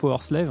celle de Power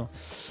Slave.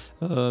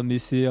 Mais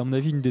c'est à mon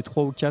avis une des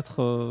 3 ou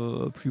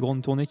 4 plus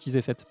grandes tournées qu'ils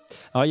aient faites.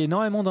 Alors il y a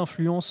énormément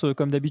d'influences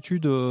comme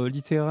d'habitude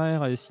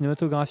littéraires et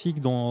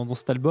cinématographiques dans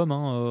cet album.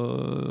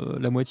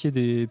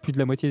 Plus de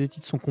la moitié des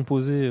titres sont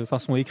composés,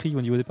 sont écrits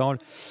au niveau des paroles.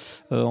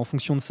 En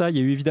fonction de ça, il y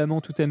a eu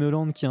évidemment To Tame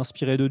Alone qui est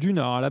inspiré de Dune.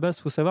 Alors à la base,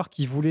 il faut savoir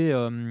qu'ils voulaient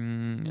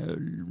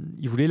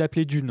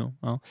l'appeler Dune.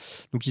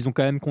 Donc ils ont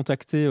quand même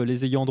contacté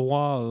les ayants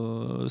droit,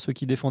 ceux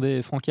qui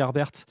défendaient Frank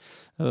Herbert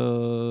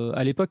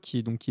à l'époque,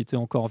 qui était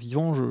encore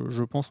vivant,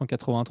 je pense en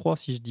 83,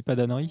 si je dis pas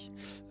d'ânerie,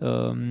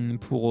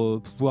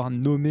 pour pouvoir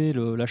nommer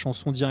la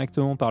chanson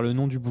directement par le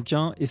nom du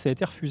bouquin, et ça a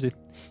été refusé.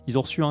 Ils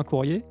ont reçu un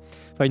courrier,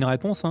 une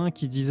réponse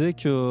qui disait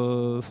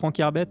que Frank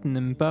Herbert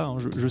n'aime pas,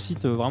 je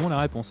cite vraiment la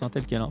réponse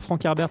telle qu'elle,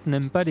 Frank Herbert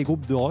n'aime pas les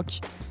groupes de rock,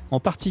 en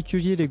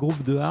particulier les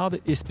groupes de hard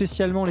et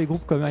spécialement les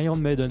groupes comme Iron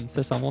Maiden,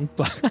 ça s'invente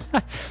pas.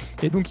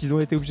 Et donc ils ont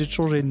été obligés de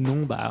changer de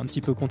nom, un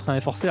petit peu contraint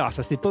et forcé. Alors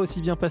ça s'est pas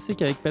aussi bien passé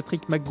qu'avec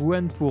Patrick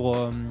McGowan pour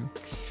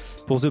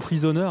The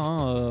Prisoner,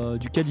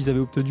 duquel ils avaient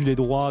obtenu les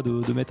droits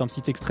de mettre un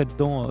petit extrait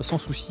dedans sans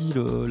souci.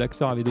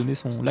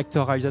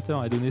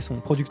 L'acteur-réalisateur avait donné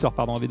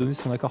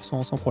son accord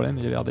sans problème.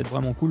 Il avait l'air d'être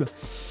vraiment cool.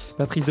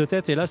 Pas prise de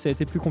tête, et là ça a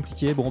été plus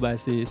compliqué.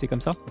 C'est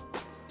comme ça.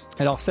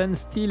 Alors, Sun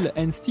Steel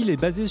and Steel est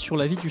basé sur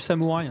la vie du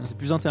samouraï. C'est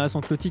plus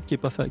intéressant que le titre qui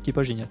est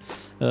pas génial.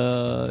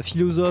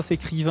 Philosophe,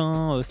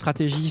 écrivain,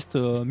 stratégiste,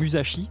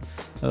 Musashi.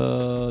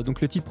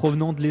 Donc le titre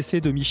provenant de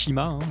l'essai de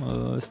Mishima.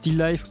 Still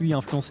Life, lui,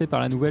 influencé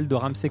par la nouvelle de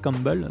Ramsey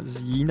Campbell,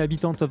 The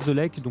Inhabitant of the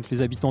Lake, donc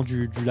les habitants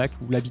du lac,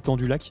 ou l'habitant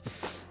du lac.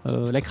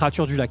 La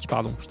créature du lac,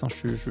 pardon. Putain,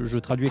 je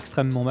traduis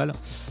extrêmement mal,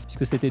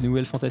 puisque c'était une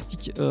nouvelle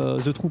fantastique.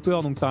 The Trooper,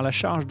 donc par la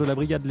charge de la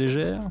brigade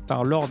légère,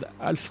 par Lord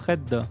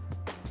Alfred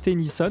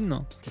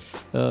Tennyson.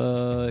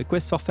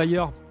 Quest for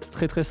Fire,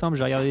 très très simple,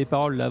 j'ai regardé les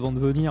paroles là avant de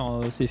venir,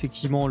 c'est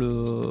effectivement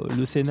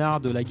le scénar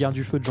de La guerre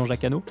du feu de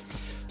Jean-Jacques Hano,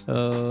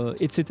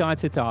 etc.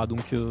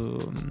 Donc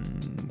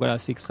voilà,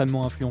 c'est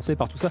extrêmement influencé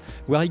par tout ça.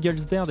 Where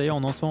Eagles Dare, d'ailleurs,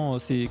 on entend,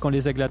 c'est Quand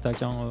les aigles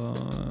attaquent,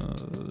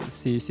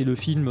 c'est le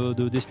film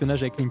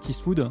d'espionnage avec Clint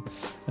Eastwood,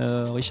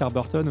 Richard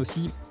Burton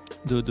aussi,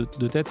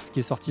 de tête, qui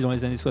est sorti dans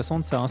les années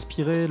 60. Ça a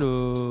inspiré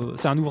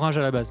c'est un ouvrage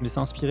à la base, mais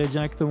ça a inspiré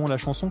directement la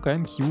chanson quand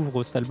même qui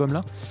ouvre cet album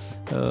là,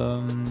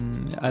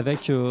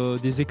 avec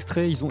des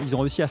extraits. Ils ont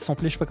réussi à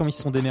sampler, je sais pas comment ils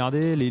se sont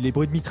démerdés, les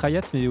bruits de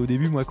mitraillettes, mais au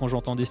début, moi, quand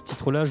j'entendais ce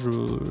titre là, je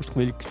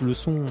trouvais que le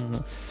son,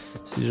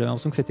 j'avais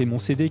l'impression que c'était mon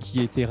CD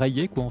qui était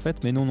rayé, quoi, en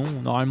fait. Mais non,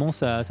 normalement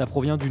ça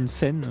provient d'une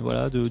scène,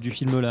 voilà, du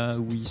film là,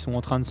 où ils sont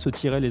en train de se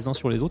tirer les uns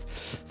sur les autres.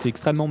 C'est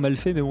extrêmement mal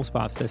fait, mais bon, c'est pas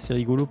grave, c'est assez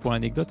rigolo pour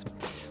l'anecdote.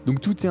 Donc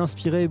tout est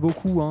inspiré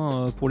beaucoup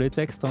pour les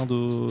textes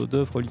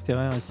d'œuvres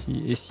littéraires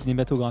et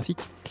cinématographiques.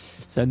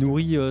 Ça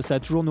a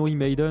toujours nourri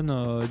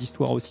Maiden,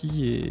 l'histoire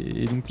aussi,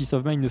 et donc Peace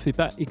of Mind ne fait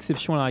pas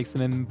exception à la règle. C'est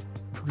même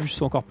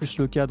encore plus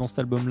le cas dans cet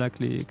album-là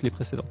que les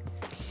précédents.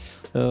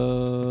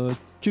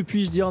 Que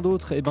puis-je dire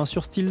d'autre ?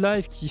 Sur Still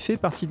Life, qui fait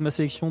partie de ma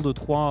sélection de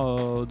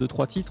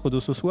trois titres de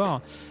ce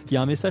soir, il y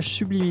a un message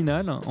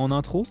subliminal en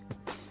intro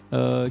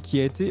qui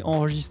a été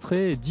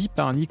dit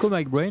par Nico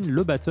McBrain,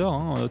 le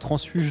batteur,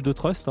 transfuge de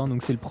Trust,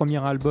 donc c'est le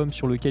premier album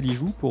sur lequel il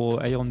joue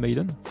pour Iron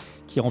Maiden,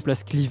 qui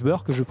remplace Cliff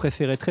Burr, que je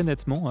préférais très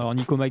nettement. Alors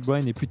Nico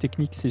McBrain est plus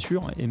technique, c'est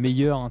sûr, et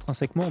meilleur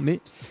intrinsèquement,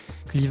 mais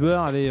Cliff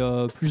Burr avait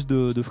plus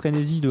de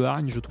frénésie, de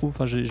hargne, je trouve.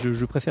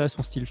 Je préférais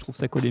son style, je trouve que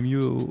ça collait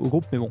mieux au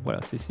groupe, mais bon, voilà,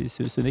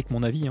 ce n'est que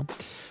mon avis.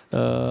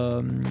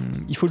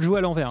 Il faut le jouer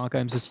à l'envers, quand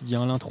même, ceci dit,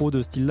 l'intro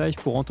de Still Life,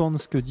 pour entendre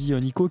ce que dit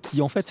Nico,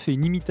 qui en fait fait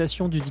une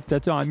imitation du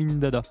dictateur Amin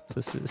Dada.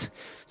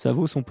 Ça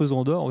vaut son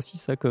pesant d'or aussi,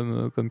 ça,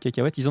 comme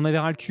cacahuète. Ils en avaient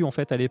ras le cul, en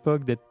fait, à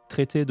l'époque, d'être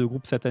traités de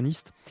groupe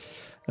sataniste.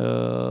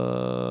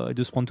 et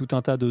de se prendre tout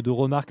un tas de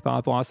remarques par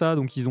rapport à ça.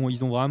 Donc ils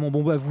ont vraiment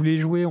vous les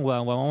jouer, on va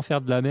vraiment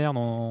faire de la merde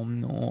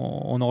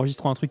en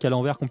enregistrant un truc à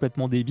l'envers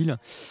complètement débile.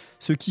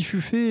 Ce qui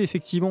fut fait,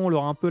 effectivement, on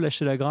leur a un peu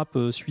lâché la grappe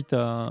suite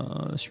à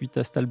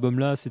cet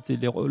album-là. C'était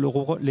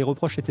les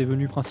reproches étaient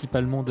venus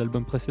principalement de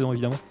l'album précédent,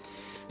 évidemment.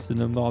 The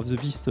Number of the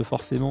Beast,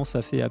 forcément,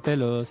 ça fait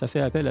appel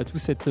à tout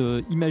cet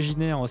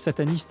imaginaire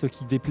sataniste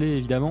qui déplaît,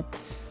 évidemment.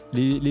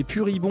 Les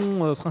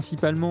puribons,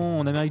 principalement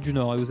en Amérique du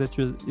Nord et aux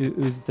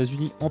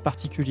États-Unis en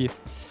particulier.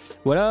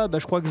 Voilà,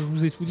 je crois que je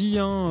vous ai tout dit.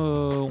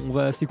 On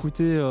va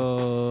s'écouter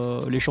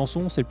les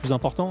chansons, c'est le plus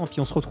important. Puis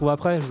on se retrouve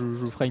après,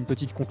 je ferai une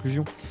petite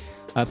conclusion.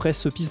 Après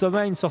ce Peace of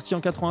Mind, sorti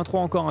en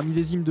 83, encore un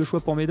millésime de choix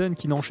pour Maiden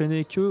qui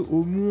n'enchaînait que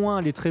au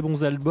moins les très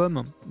bons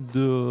albums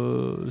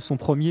de son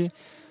premier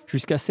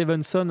jusqu'à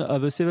Seven Son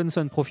of a Seven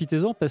Son.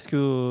 Profitez-en parce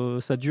que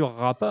ça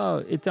durera pas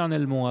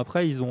éternellement.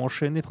 Après, ils ont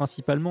enchaîné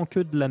principalement que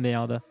de la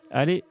merde.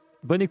 Allez,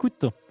 bonne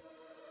écoute.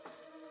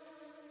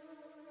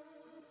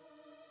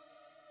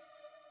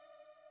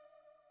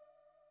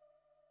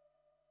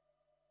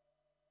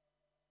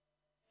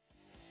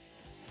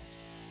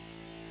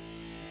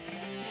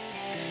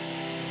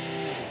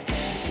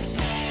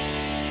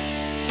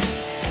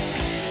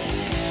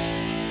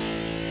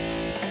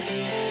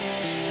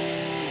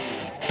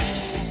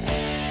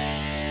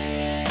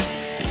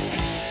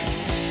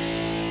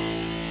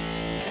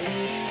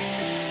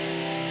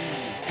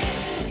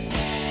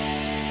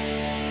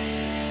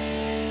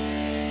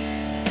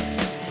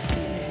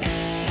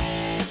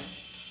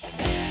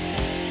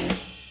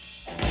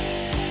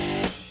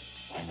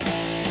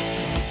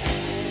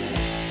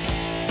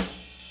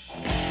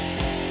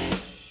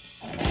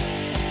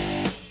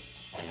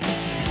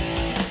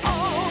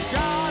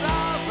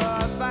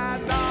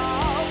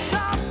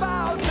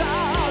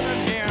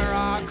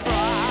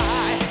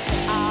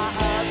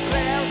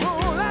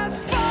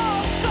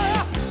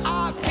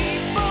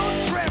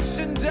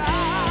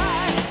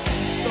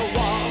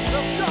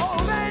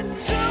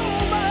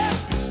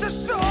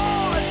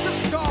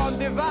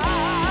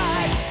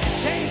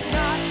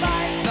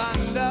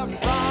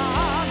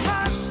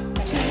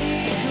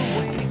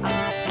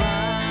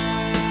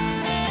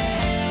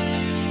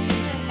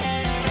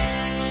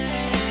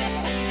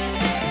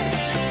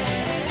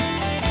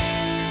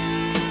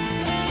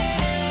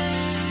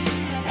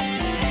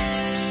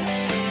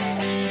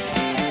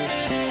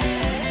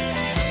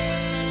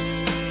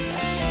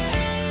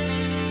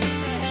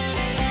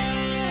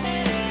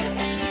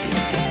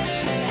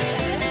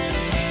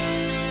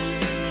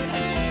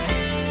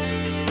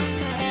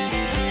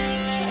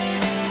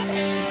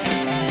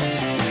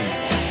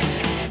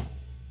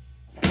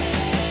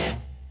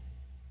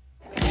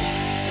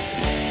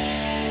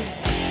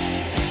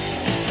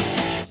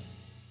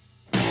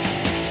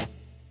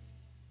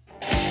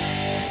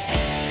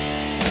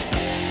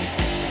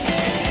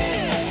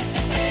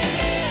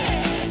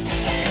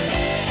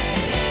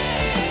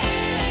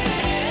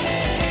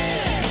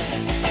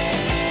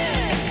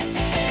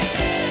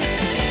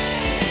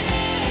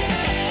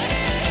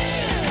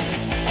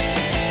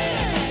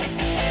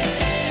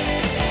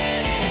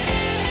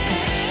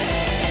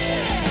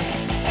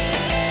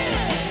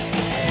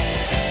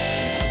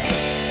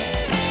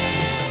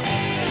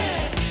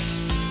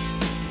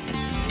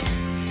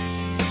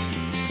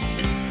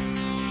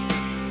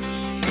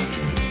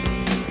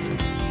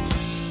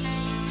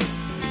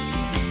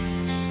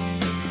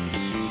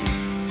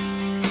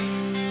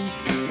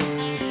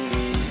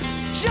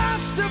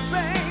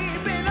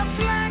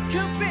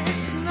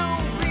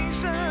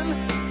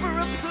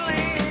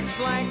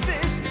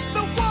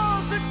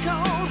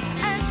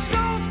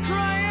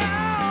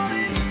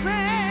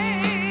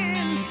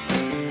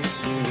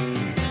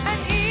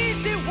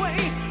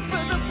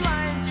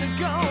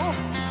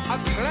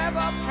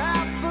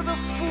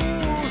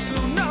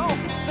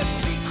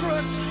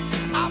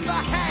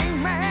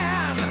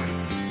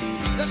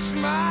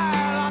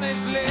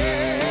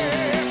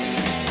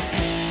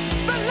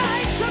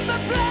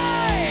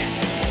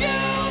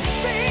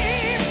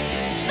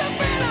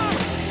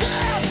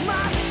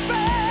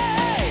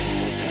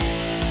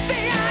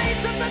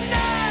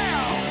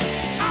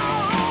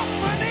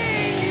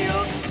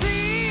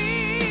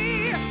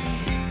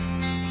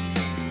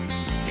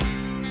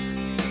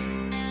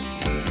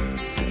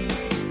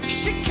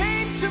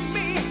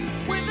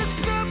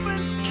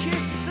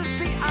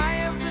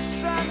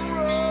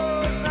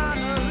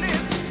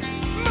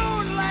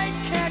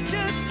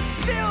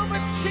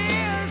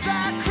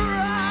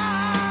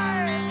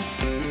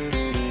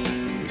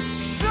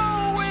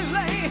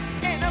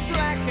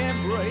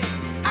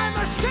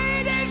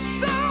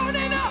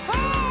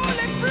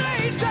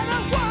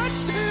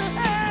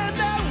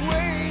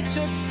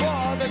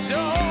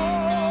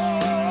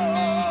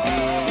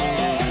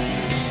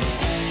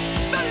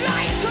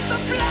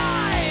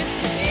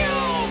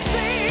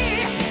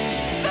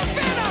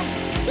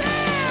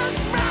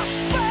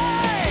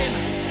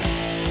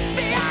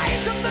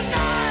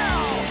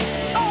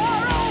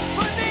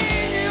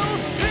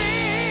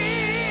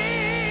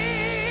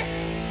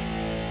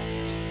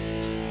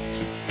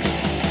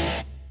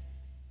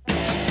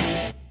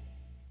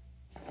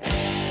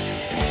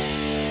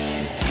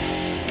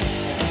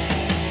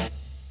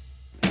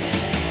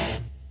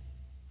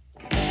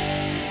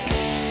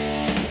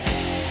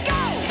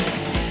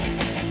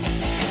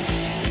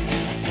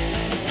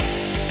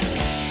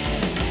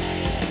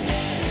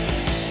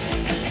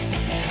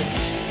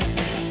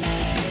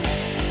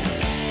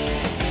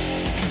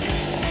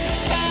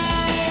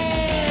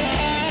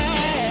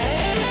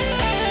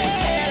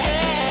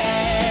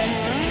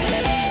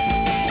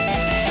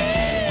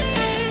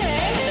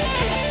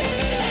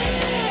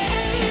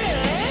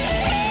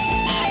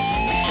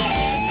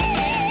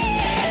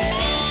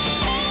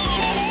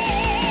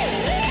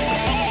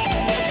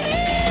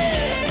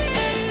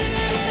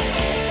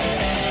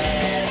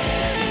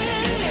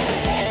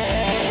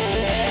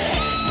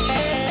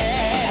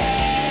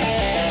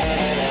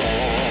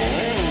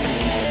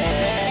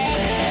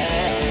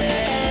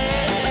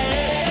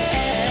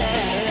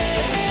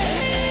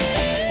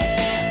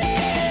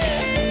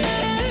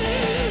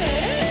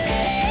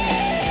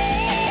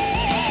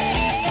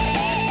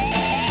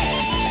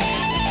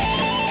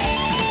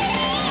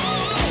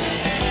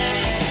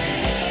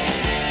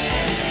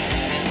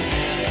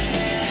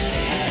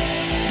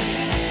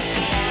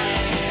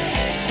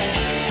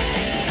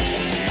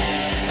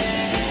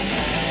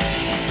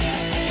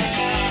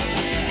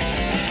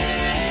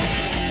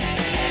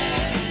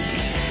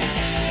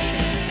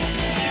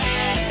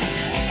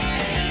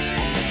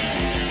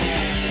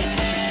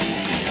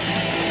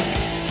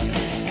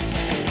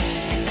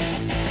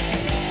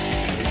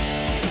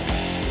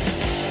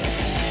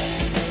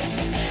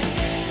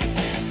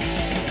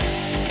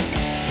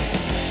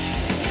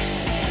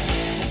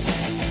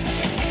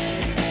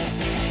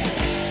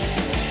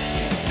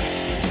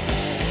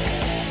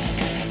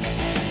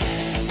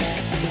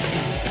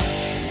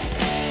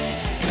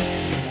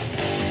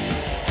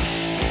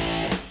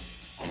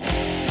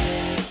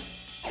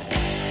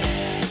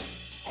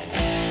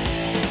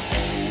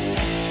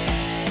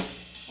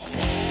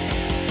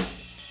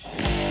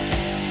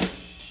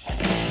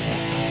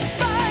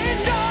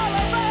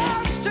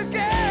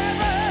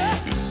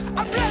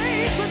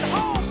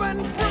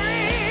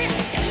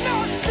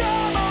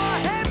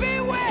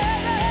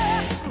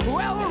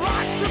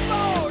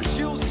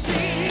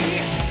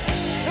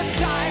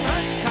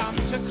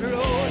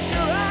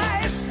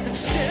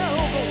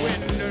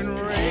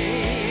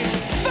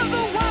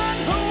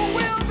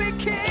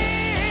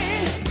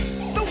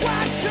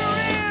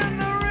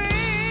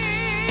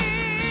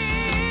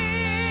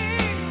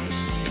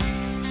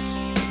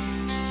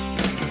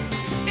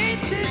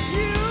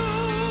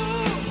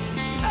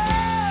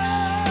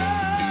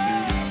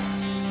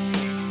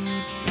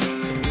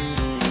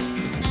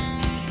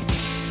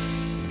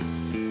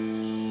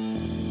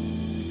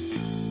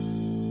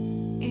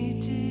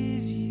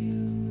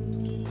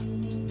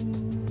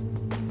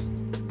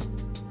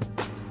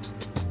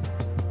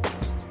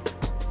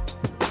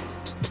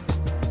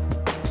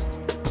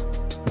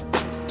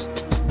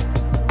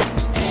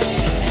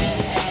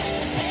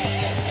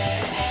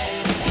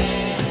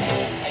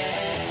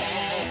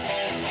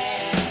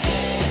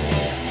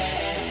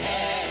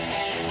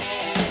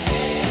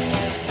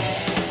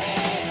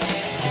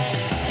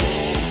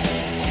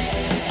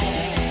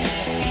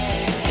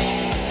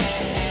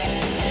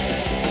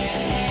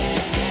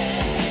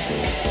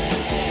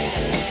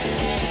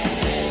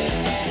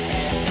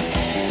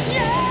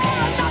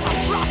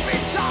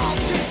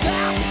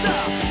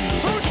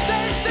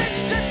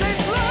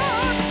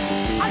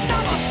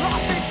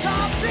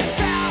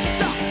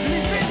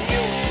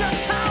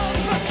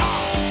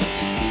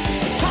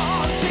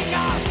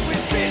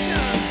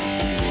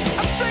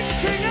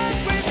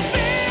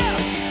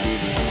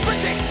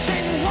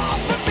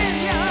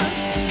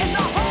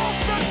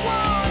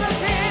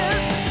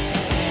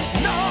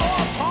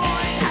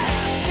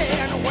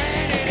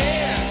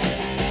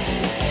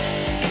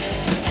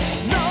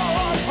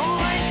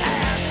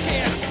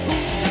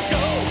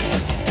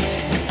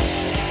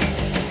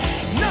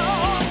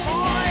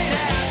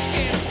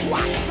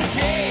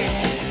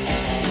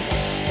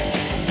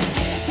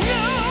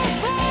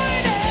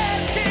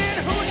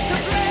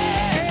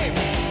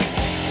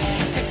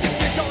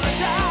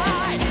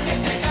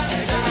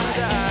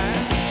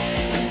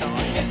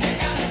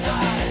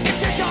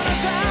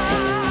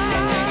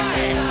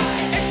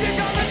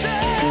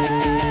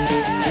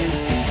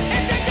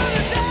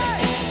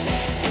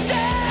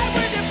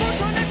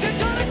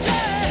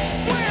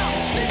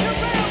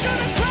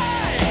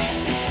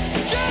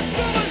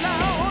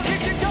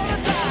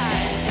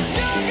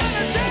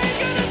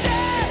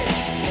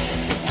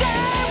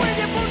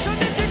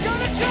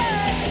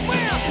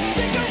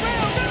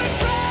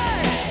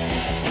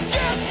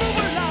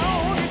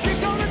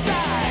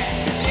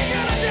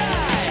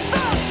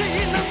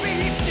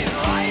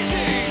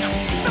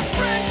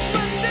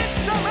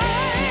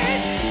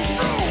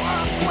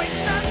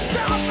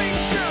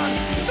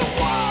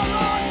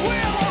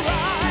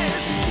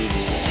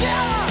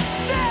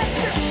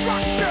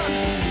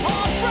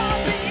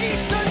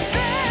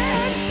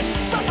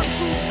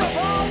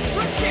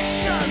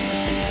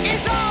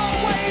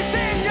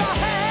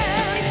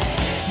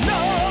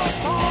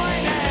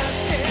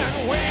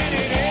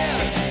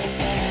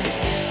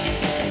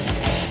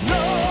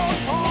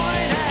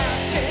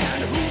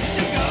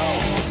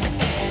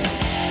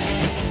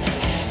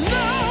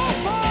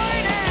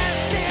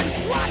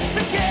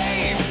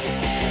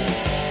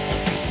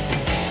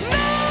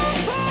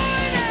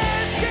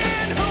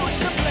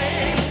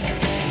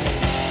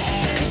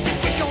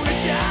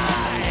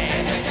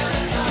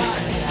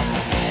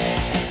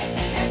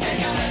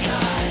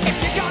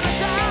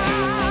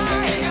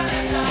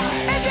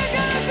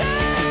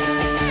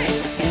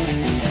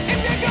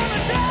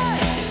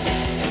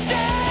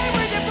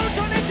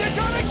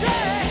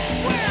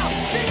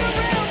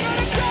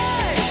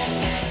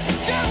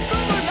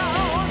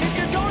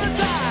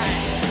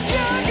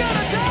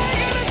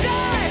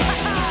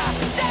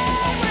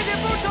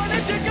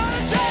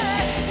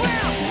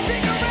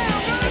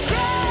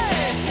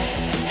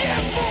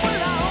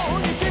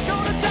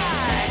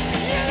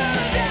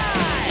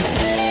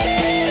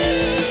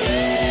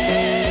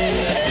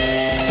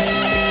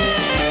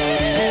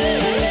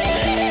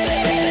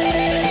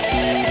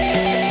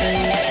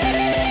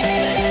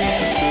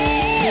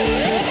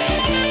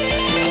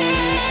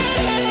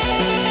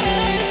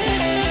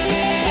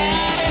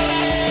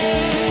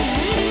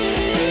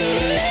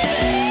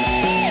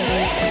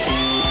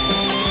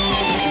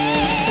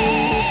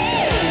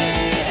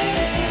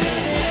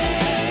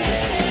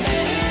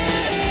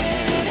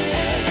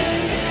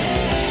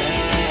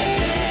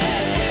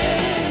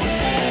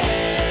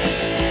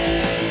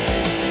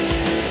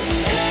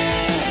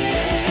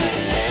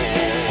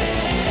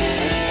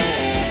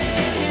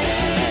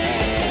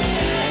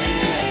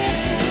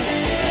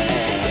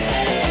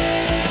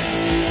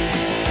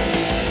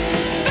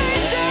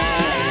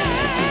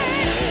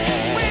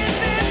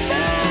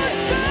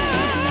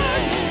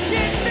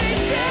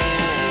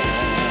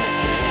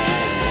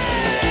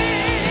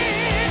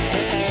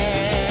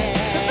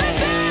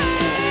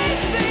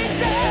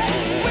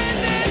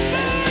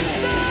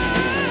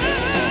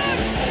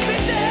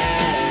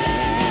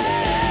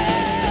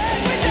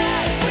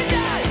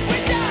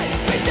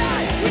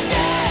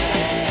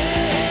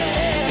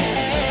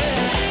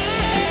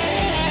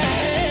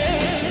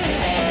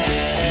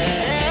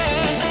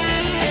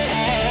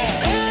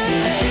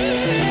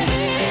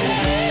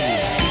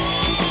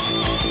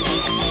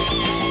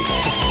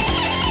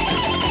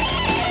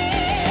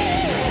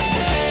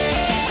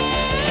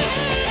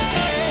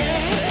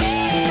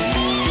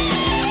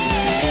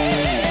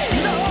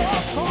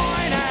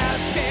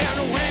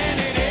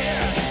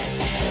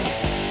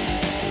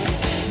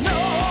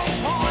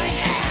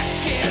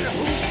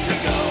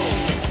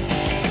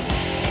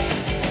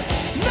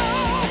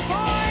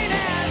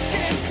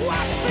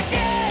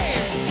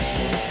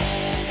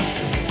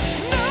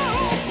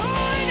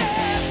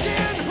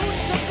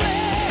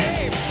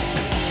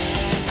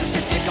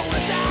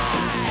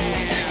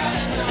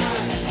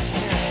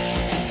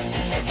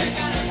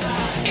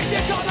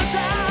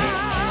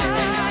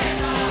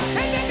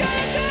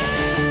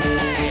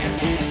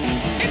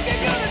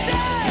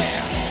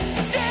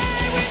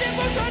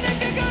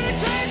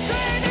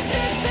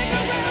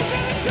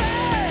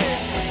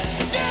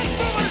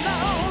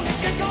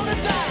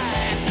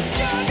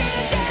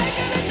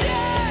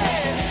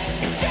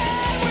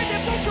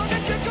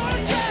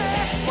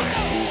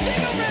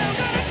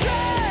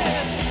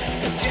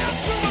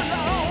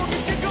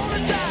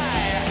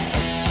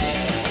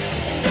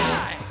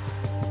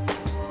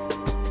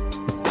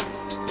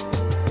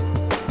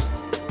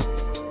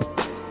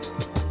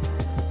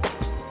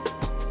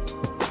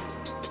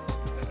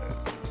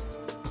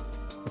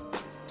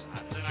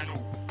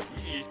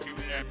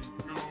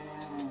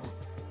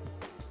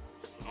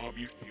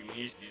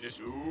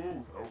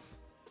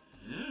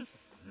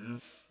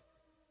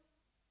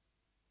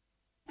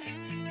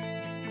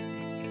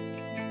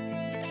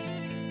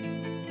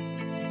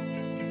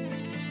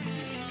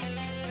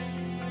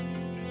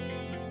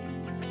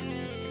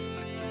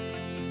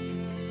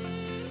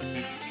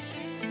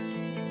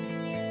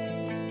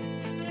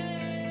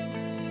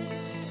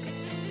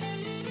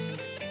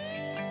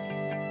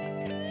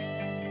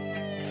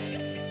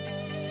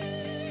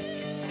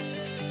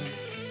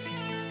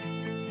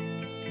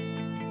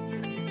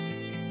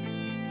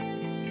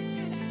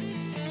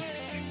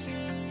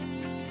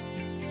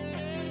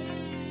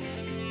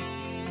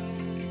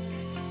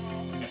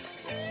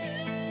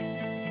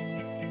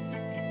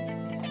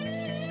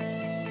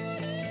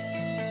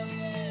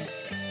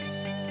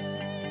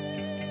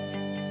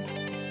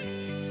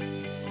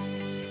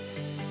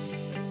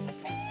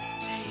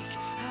 Take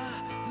a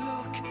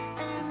look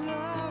in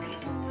the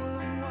pool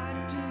and what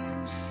do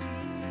you see?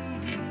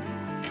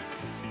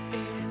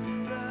 In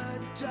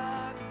the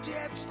dark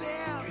depths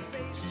their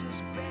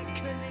faces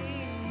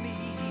beckoning me.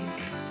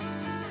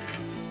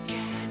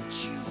 Can't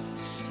you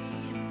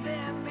see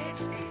them?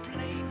 It's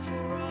plain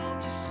for all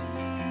to see.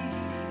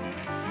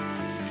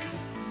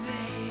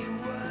 They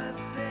were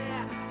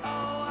there.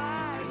 Oh,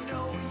 I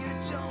know you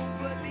don't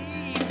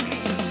believe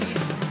me.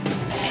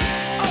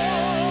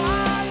 Oh,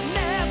 I've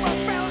never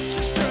felt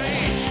you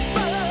strange,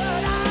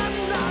 but I'm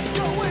not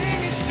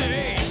going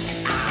insane.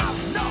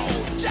 I've no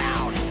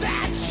doubt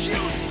that you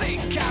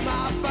think I'm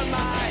off of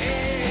my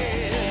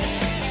head.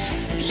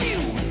 You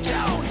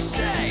don't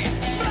say,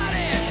 but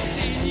it's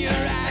in your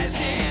eyes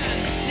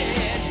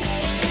instead.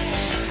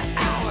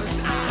 Hours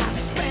I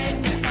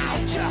spend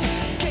out just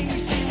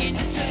gazing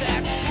into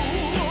that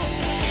pool.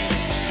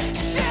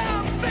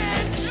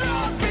 Something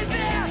draws me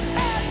there,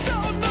 I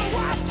don't know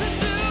what to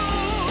do.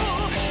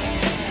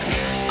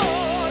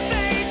 Oh,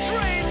 they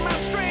drain my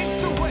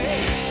strength away.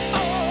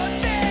 Oh,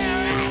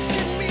 they're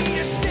asking me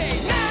to stay.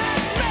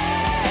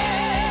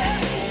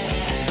 Nightmares,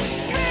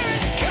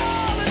 spirits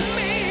calling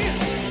me.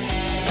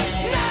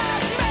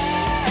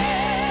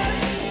 Nightmares,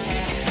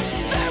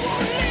 they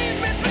won't leave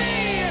me be.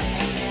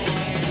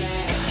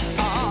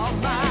 All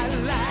my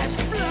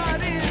life's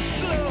blood is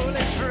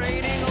slowly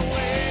draining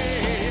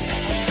away,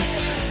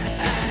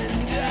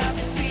 and I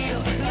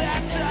feel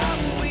that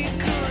I'm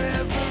weaker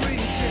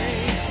every day.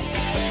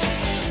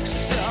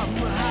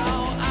 Somehow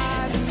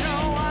I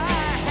know I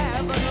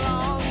haven't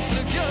long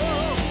to go,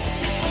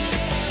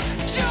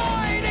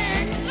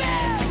 joining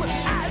them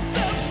at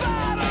the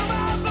bottom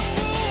of the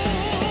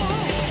pool.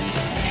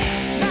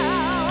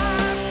 Now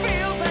I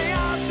feel they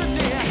are so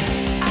near,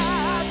 I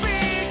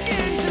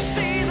begin to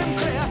see them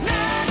clear.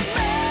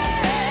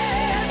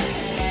 Nightmares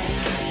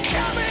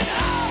coming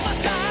all the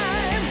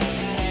time.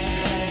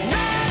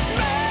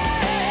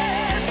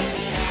 Nightmares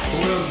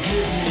will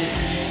give me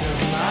peace of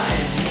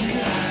mind.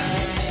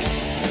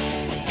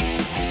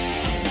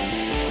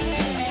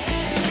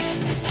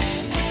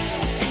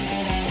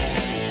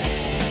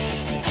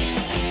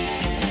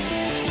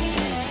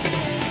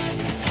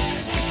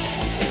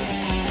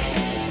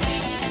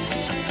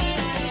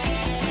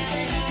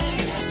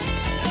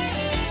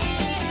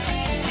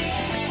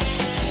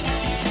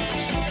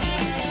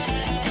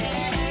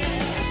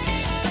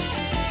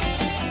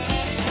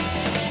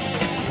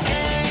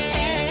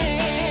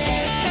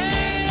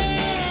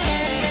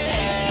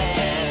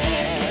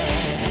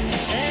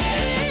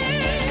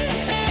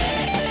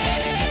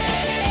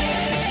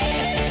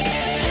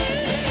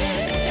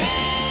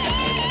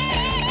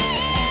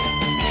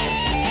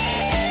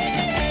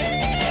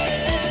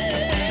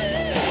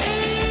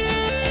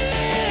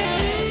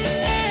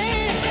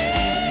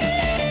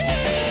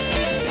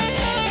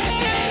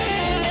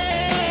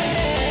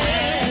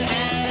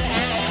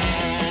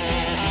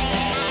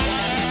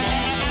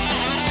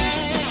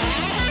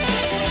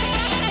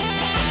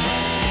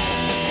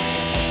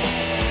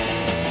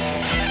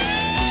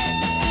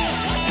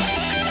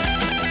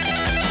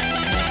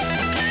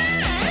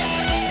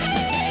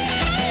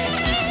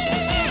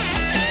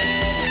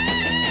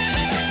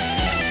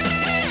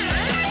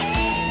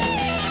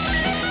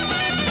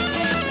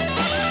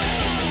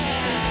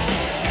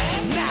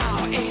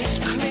 Now it's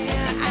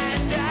clear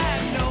and I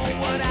know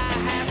what I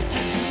have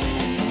to do.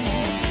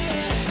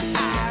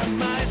 I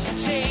must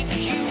take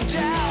you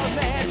down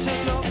there to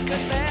look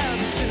at them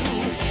too.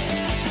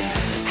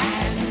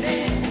 Hand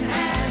in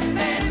hand,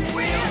 then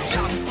we'll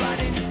jump right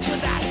into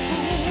that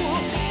pool.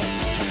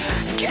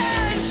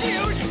 Can't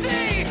you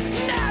see?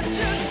 Not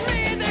just me,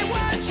 they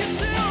want you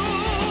to.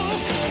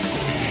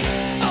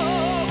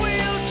 Oh,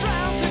 we'll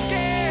drown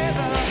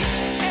together.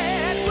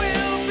 It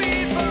will be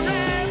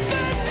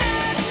forever.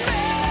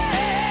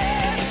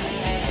 Nightmares,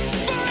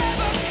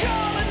 forever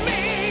calling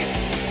me.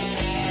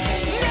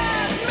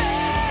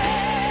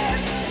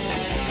 Nightmares,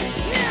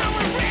 now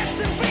we rest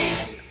in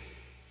peace.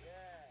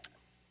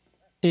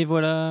 Et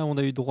voilà, on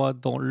a eu droit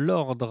dans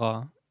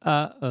l'ordre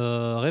à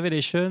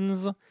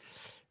Revelations,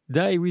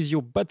 Die With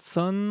Your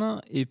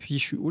Butson. Et puis,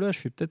 je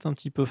suis peut-être un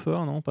petit peu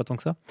fort, non, pas tant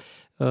que ça.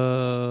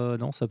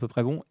 Non, c'est à peu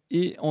près bon.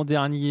 Et en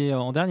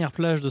dernière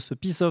plage de ce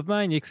Peace of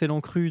Mind,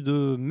 excellent cru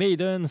de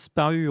Maidens,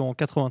 paru en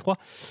 83,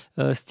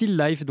 Still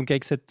Life, donc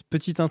avec cette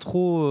petite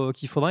intro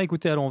qu'il faudra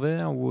écouter à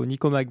l'envers, où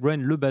Nico McBrain,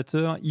 le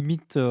batteur,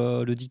 imite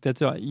le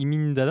dictateur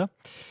Amin Dada,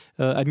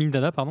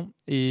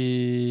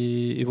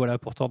 et voilà,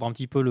 pour tordre un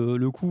petit peu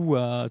le cou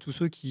à tous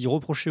ceux qui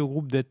reprochaient au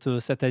groupe d'être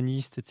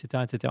satanistes,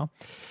 etc., etc.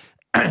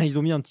 Ils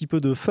ont mis un petit peu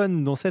de fun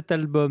dans cet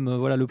album.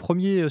 Voilà, le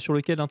premier sur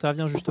lequel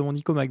intervient justement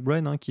Nico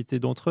McBrain, qui était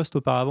dans Trust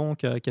auparavant,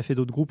 qui a fait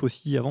d'autres groupes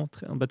aussi avant,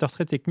 un batteur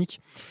très technique,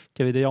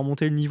 qui avait d'ailleurs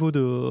monté le niveau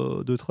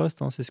de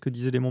Trust. C'est ce que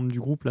disaient les membres du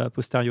groupe là, a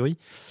posteriori.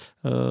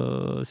 C'est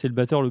le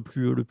batteur le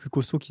plus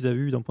costaud qu'ils avaient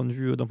eu d'un point de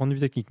vue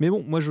technique. Mais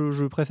bon, moi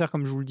je préfère,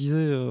 comme je vous le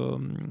disais,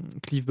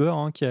 Cliff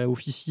Burr, qui a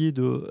officié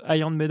de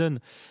Iron Maiden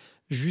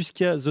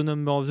jusqu'à The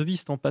Number of the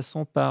Beast, en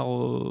passant par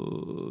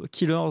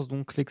Killers,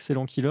 donc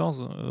l'excellent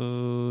Killers.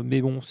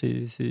 Mais bon,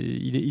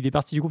 il est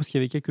parti du groupe parce qu'il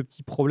y avait quelques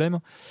petits problèmes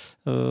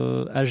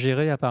à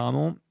gérer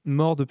apparemment.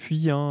 Mort depuis,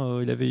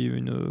 il avait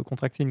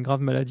contracté une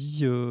grave maladie.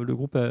 Le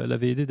groupe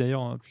l'avait aidé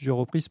d'ailleurs à plusieurs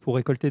reprises pour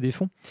récolter des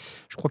fonds.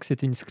 Je crois que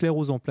c'était une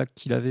sclérose en plaques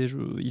qu'il avait,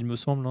 il me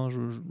semble.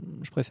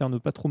 Je préfère ne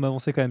pas trop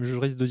m'avancer quand même, je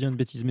risque de dire une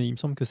bêtise, mais il me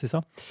semble que c'est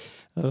ça.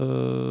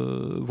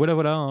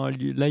 Voilà,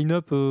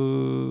 line-up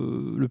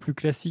le plus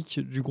classique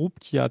du groupe,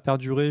 qui a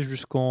perduré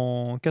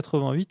jusqu'en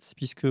 88,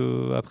 puisque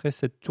après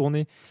cette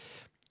tournée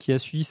qui a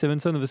suivi Seven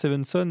Son of the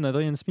Seven Son,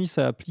 Adrian Smith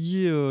a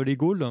plié les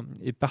Gaules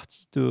et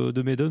parti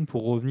de Maiden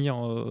pour revenir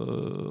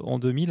en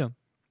 2000.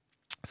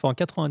 Enfin, en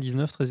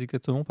 99, très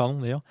exactement, pardon,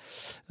 d'ailleurs.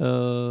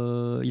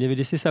 Il avait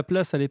laissé sa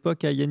place à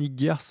l'époque à Yannick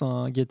Gers,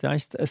 un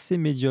guitariste assez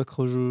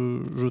médiocre,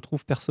 je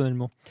trouve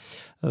personnellement.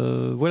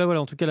 Voilà,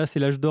 en tout cas, là, c'est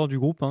l'âge d'or du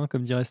groupe,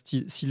 comme dirait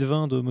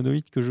Sylvain de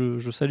Monolith, que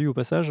je salue au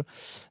passage.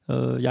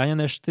 Il n'y a rien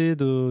acheté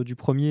du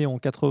premier en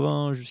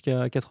 80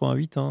 jusqu'à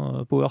 88.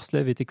 Power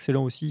Slave est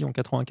excellent aussi en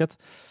 84.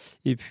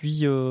 Et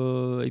puis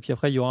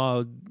après, il y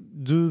aura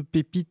deux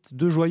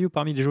joyaux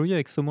parmi les joyaux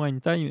avec Somewhere in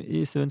Time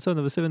et Seven Son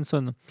of the Seven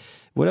Son.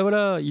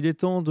 Voilà, il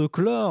est temps de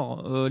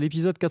clore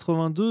l'épisode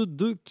 82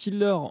 de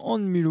Killer on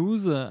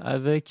Mulhouse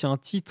avec un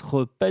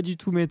titre pas du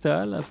tout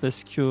métal,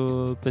 parce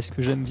que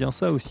j'aime bien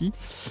ça aussi,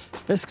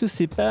 parce que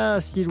c'est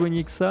pas si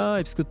éloigné que ça,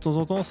 et parce que de temps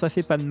en temps ça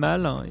fait pas de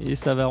mal et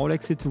ça va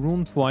relaxer tout le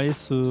monde pour aller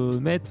se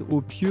mettre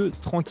au pieu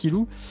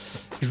tranquillou.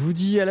 Je vous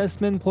dis à la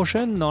semaine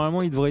prochaine.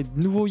 Normalement, il devrait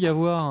de nouveau y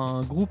avoir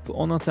un groupe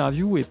en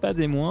interview, et pas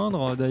des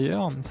moindres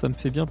d'ailleurs. Ça me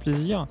fait bien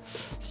plaisir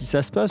si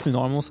ça se passe, mais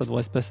normalement ça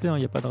devrait se passer, il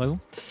n'y a pas de raison.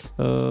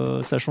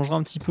 Ça changera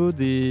un petit peu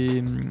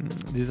des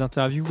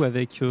interviews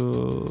avec,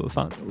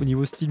 au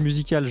niveau style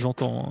musical,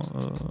 j'entends.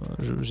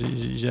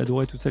 J'ai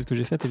adoré toutes celles que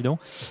j'ai faites évidemment,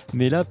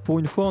 mais là pour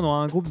une fois on aura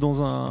un groupe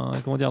dans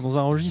un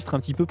registre un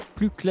petit peu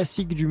plus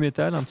classique du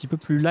métal, un petit peu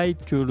plus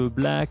light que le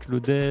black, le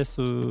death,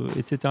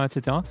 etc.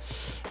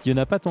 Il n'y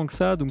en a pas tant que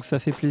ça, donc ça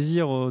fait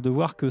plaisir de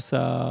voir que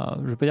ça,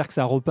 je ne veux pas dire que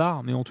ça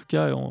repart, mais en tout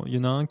cas il y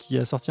en a un qui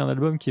a sorti un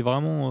album qui est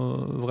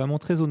vraiment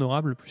très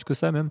honorable, plus que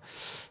ça même.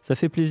 Ça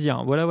fait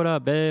plaisir. Voilà.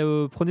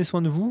 Prenez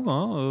soin de vous,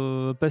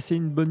 passez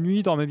une bonne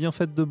nuit, dormez bien,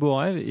 faites de beaux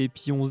rêves, et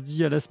puis on se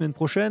dit à la semaine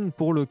prochaine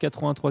pour le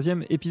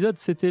 83e épisode.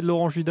 C'était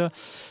Laurent Judas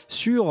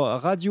sur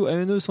Radio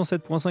MNE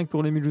 107.5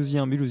 pour les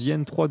Mulhousiens,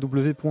 Mulhousiennes,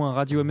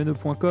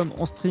 www.radiomne.com,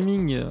 en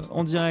streaming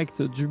en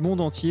direct du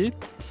monde entier.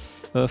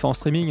 En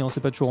streaming, c'est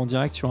pas toujours en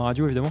direct sur la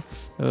radio évidemment.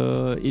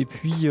 Et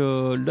puis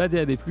la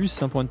DAB+,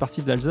 pour une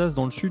partie de l'Alsace,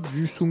 dans le sud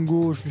du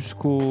Sungo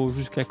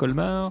jusqu'à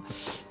Colmar.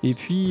 Et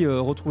puis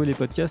retrouvez les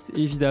podcasts,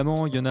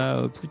 évidemment, il y en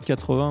a plus de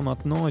 80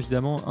 maintenant,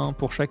 évidemment, un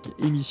pour chaque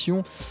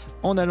émission,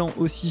 en allant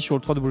aussi sur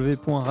le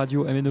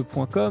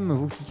www.radiomne.com.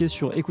 Vous cliquez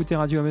sur écouter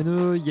Radio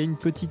MNE, il y a une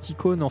petite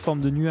icône en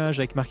forme de nuage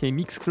avec marqué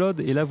Mixcloud,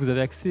 et là vous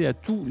avez accès à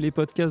tous les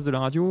podcasts de la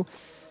radio.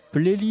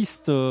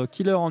 Playlist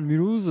Killer on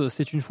Mulhouse,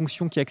 c'est une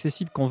fonction qui est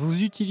accessible quand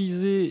vous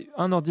utilisez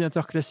un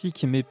ordinateur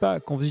classique, mais pas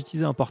quand vous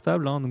utilisez un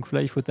portable. Donc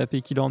là, il faut taper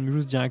Killer on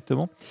Mulhouse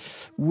directement,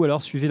 ou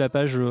alors suivez la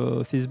page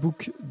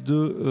Facebook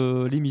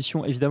de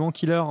l'émission. Évidemment,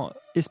 Killer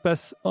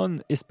espace on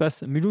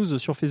espace Mulhouse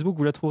sur Facebook,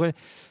 vous la trouverez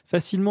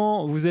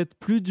facilement. Vous êtes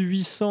plus de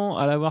 800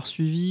 à l'avoir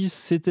suivi,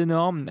 c'est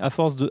énorme. À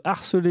force de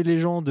harceler les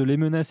gens, de les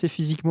menacer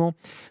physiquement,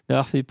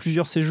 d'avoir fait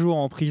plusieurs séjours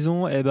en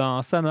prison,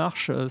 ça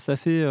marche, ça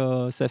fait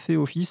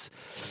office.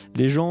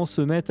 Les gens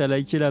se mettent à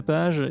liker la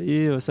page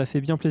et ça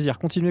fait bien plaisir.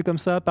 Continuez comme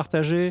ça,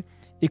 partagez,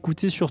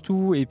 écoutez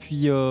surtout, et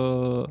puis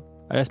à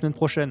la semaine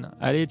prochaine.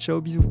 Allez,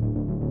 ciao, bisous.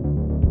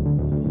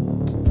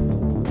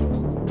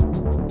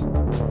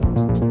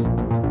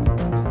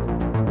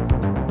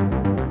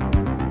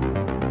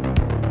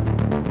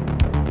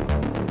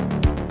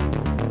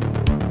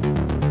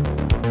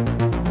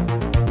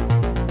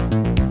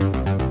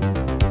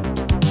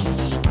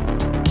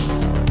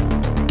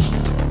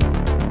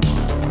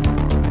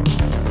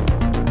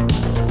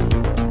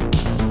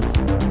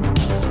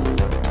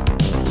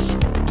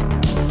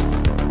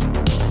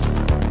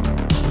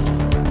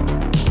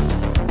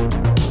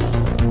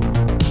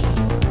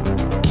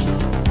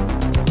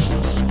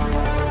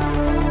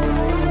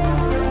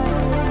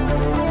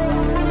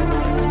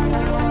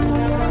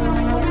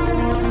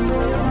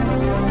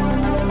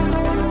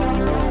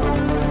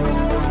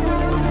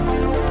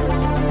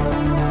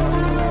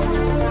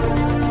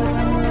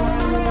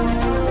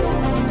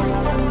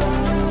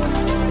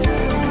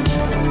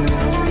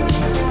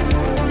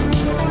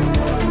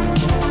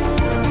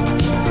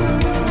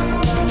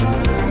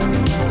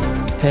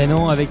 Eh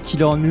non, avec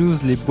Killer on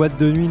Muse, les boîtes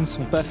de nuit ne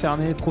sont pas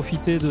fermées.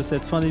 Profitez de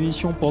cette fin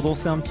d'émission pour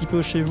danser un petit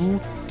peu chez vous.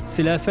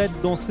 C'est la fête,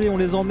 danser, on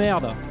les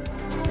emmerde.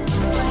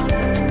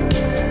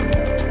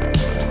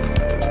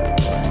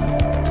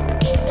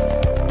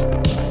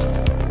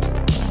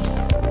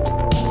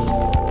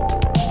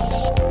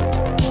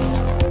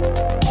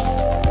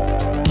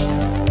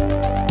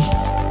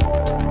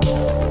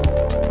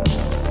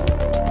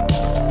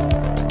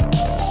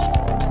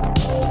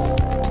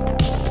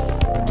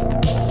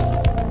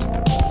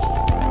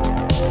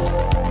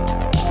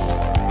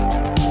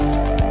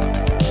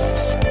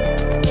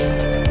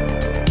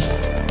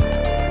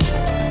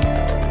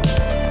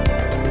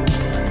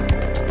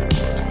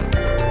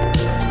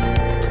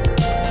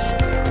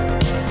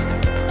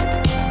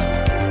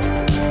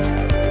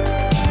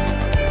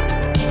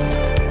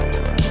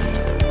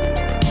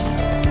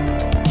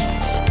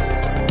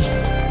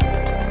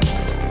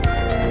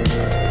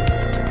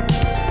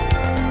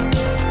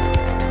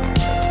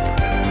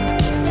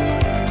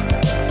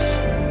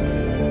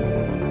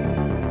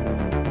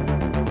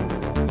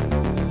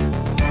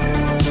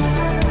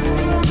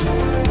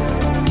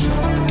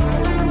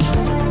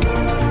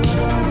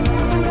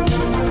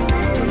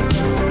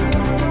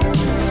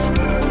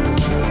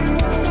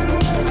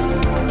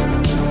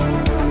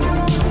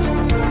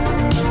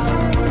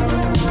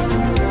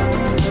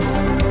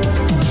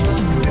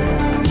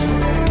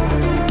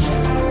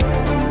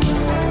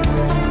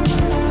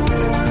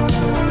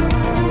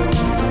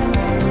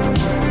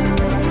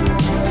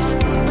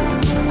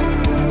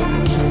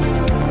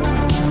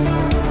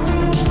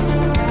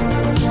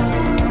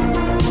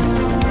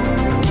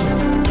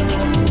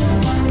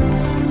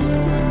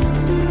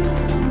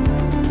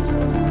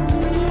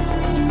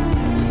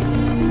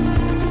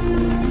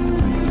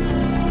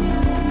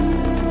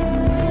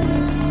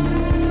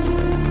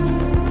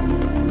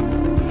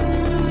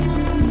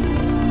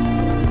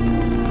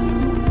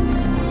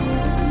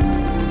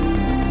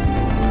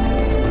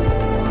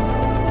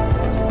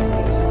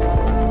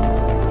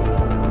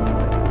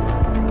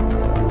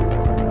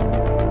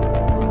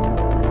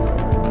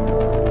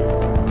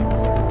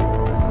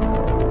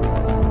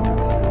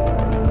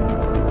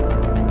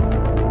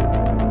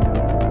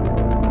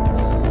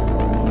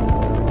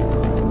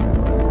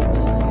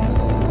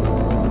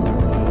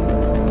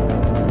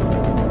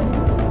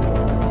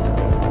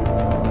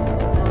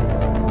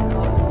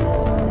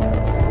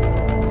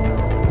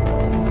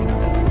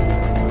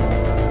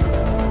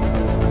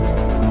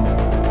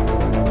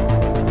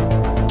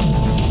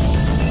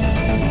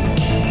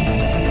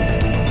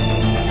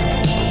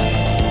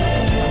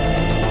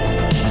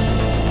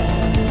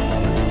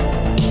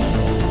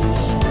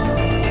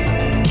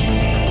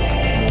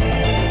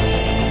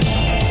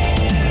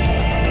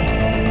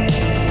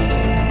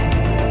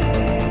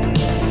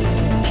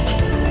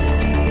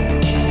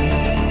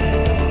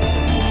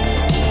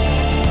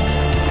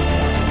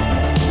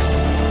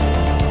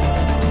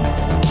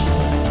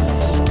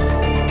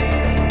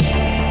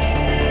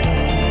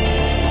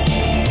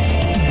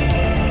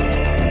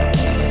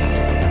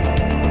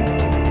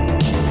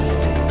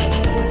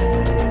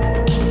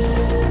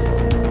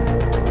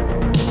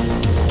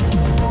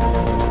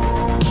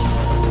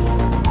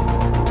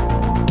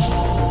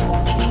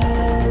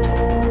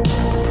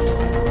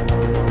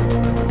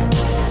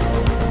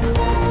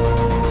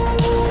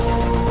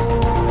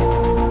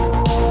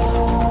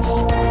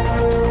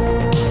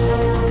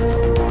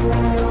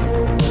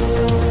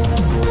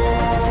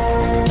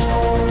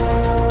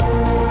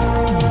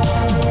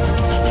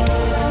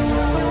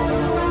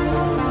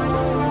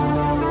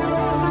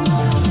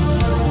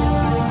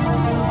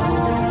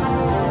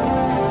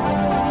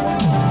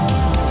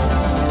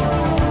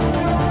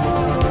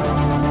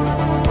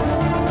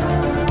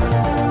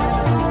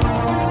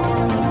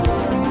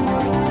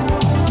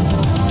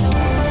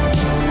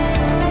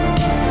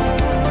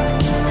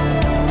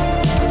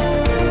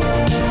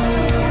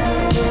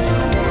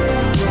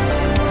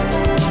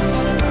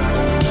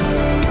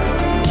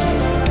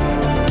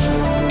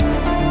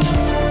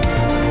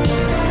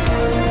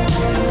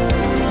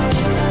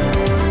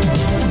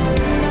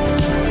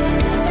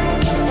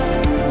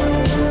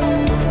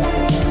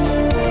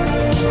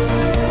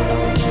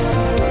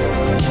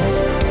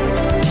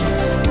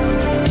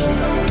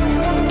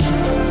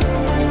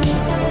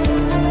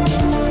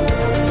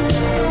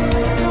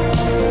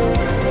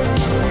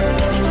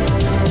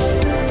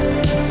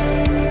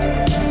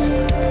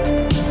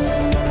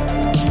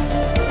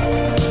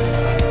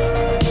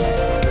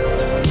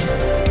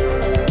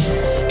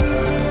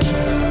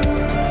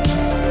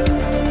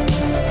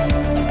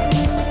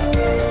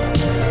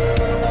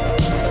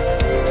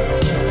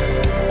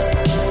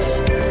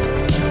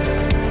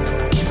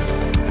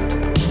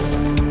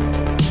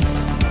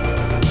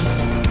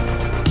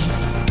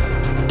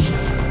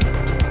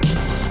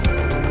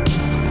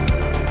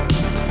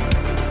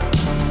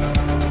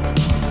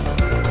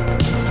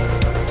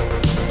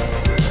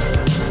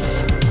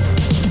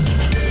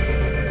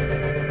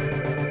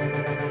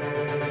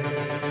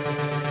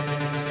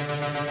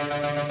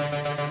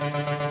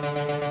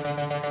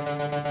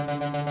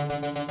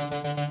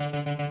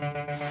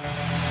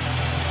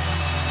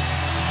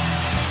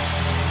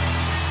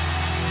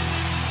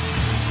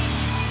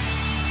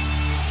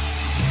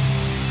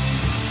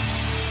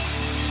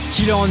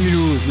 Killer on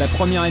Mulhouse, la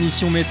première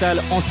émission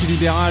métal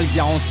antilibérale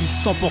garantie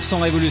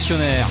 100%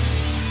 révolutionnaire.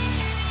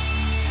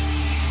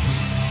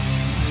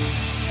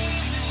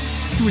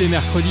 Tous les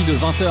mercredis de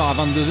 20h à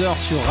 22h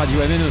sur Radio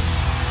MNE.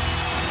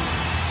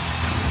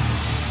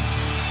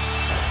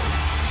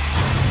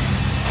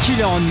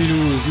 Killer on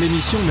Mulhouse,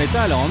 l'émission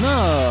métal en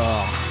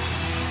or.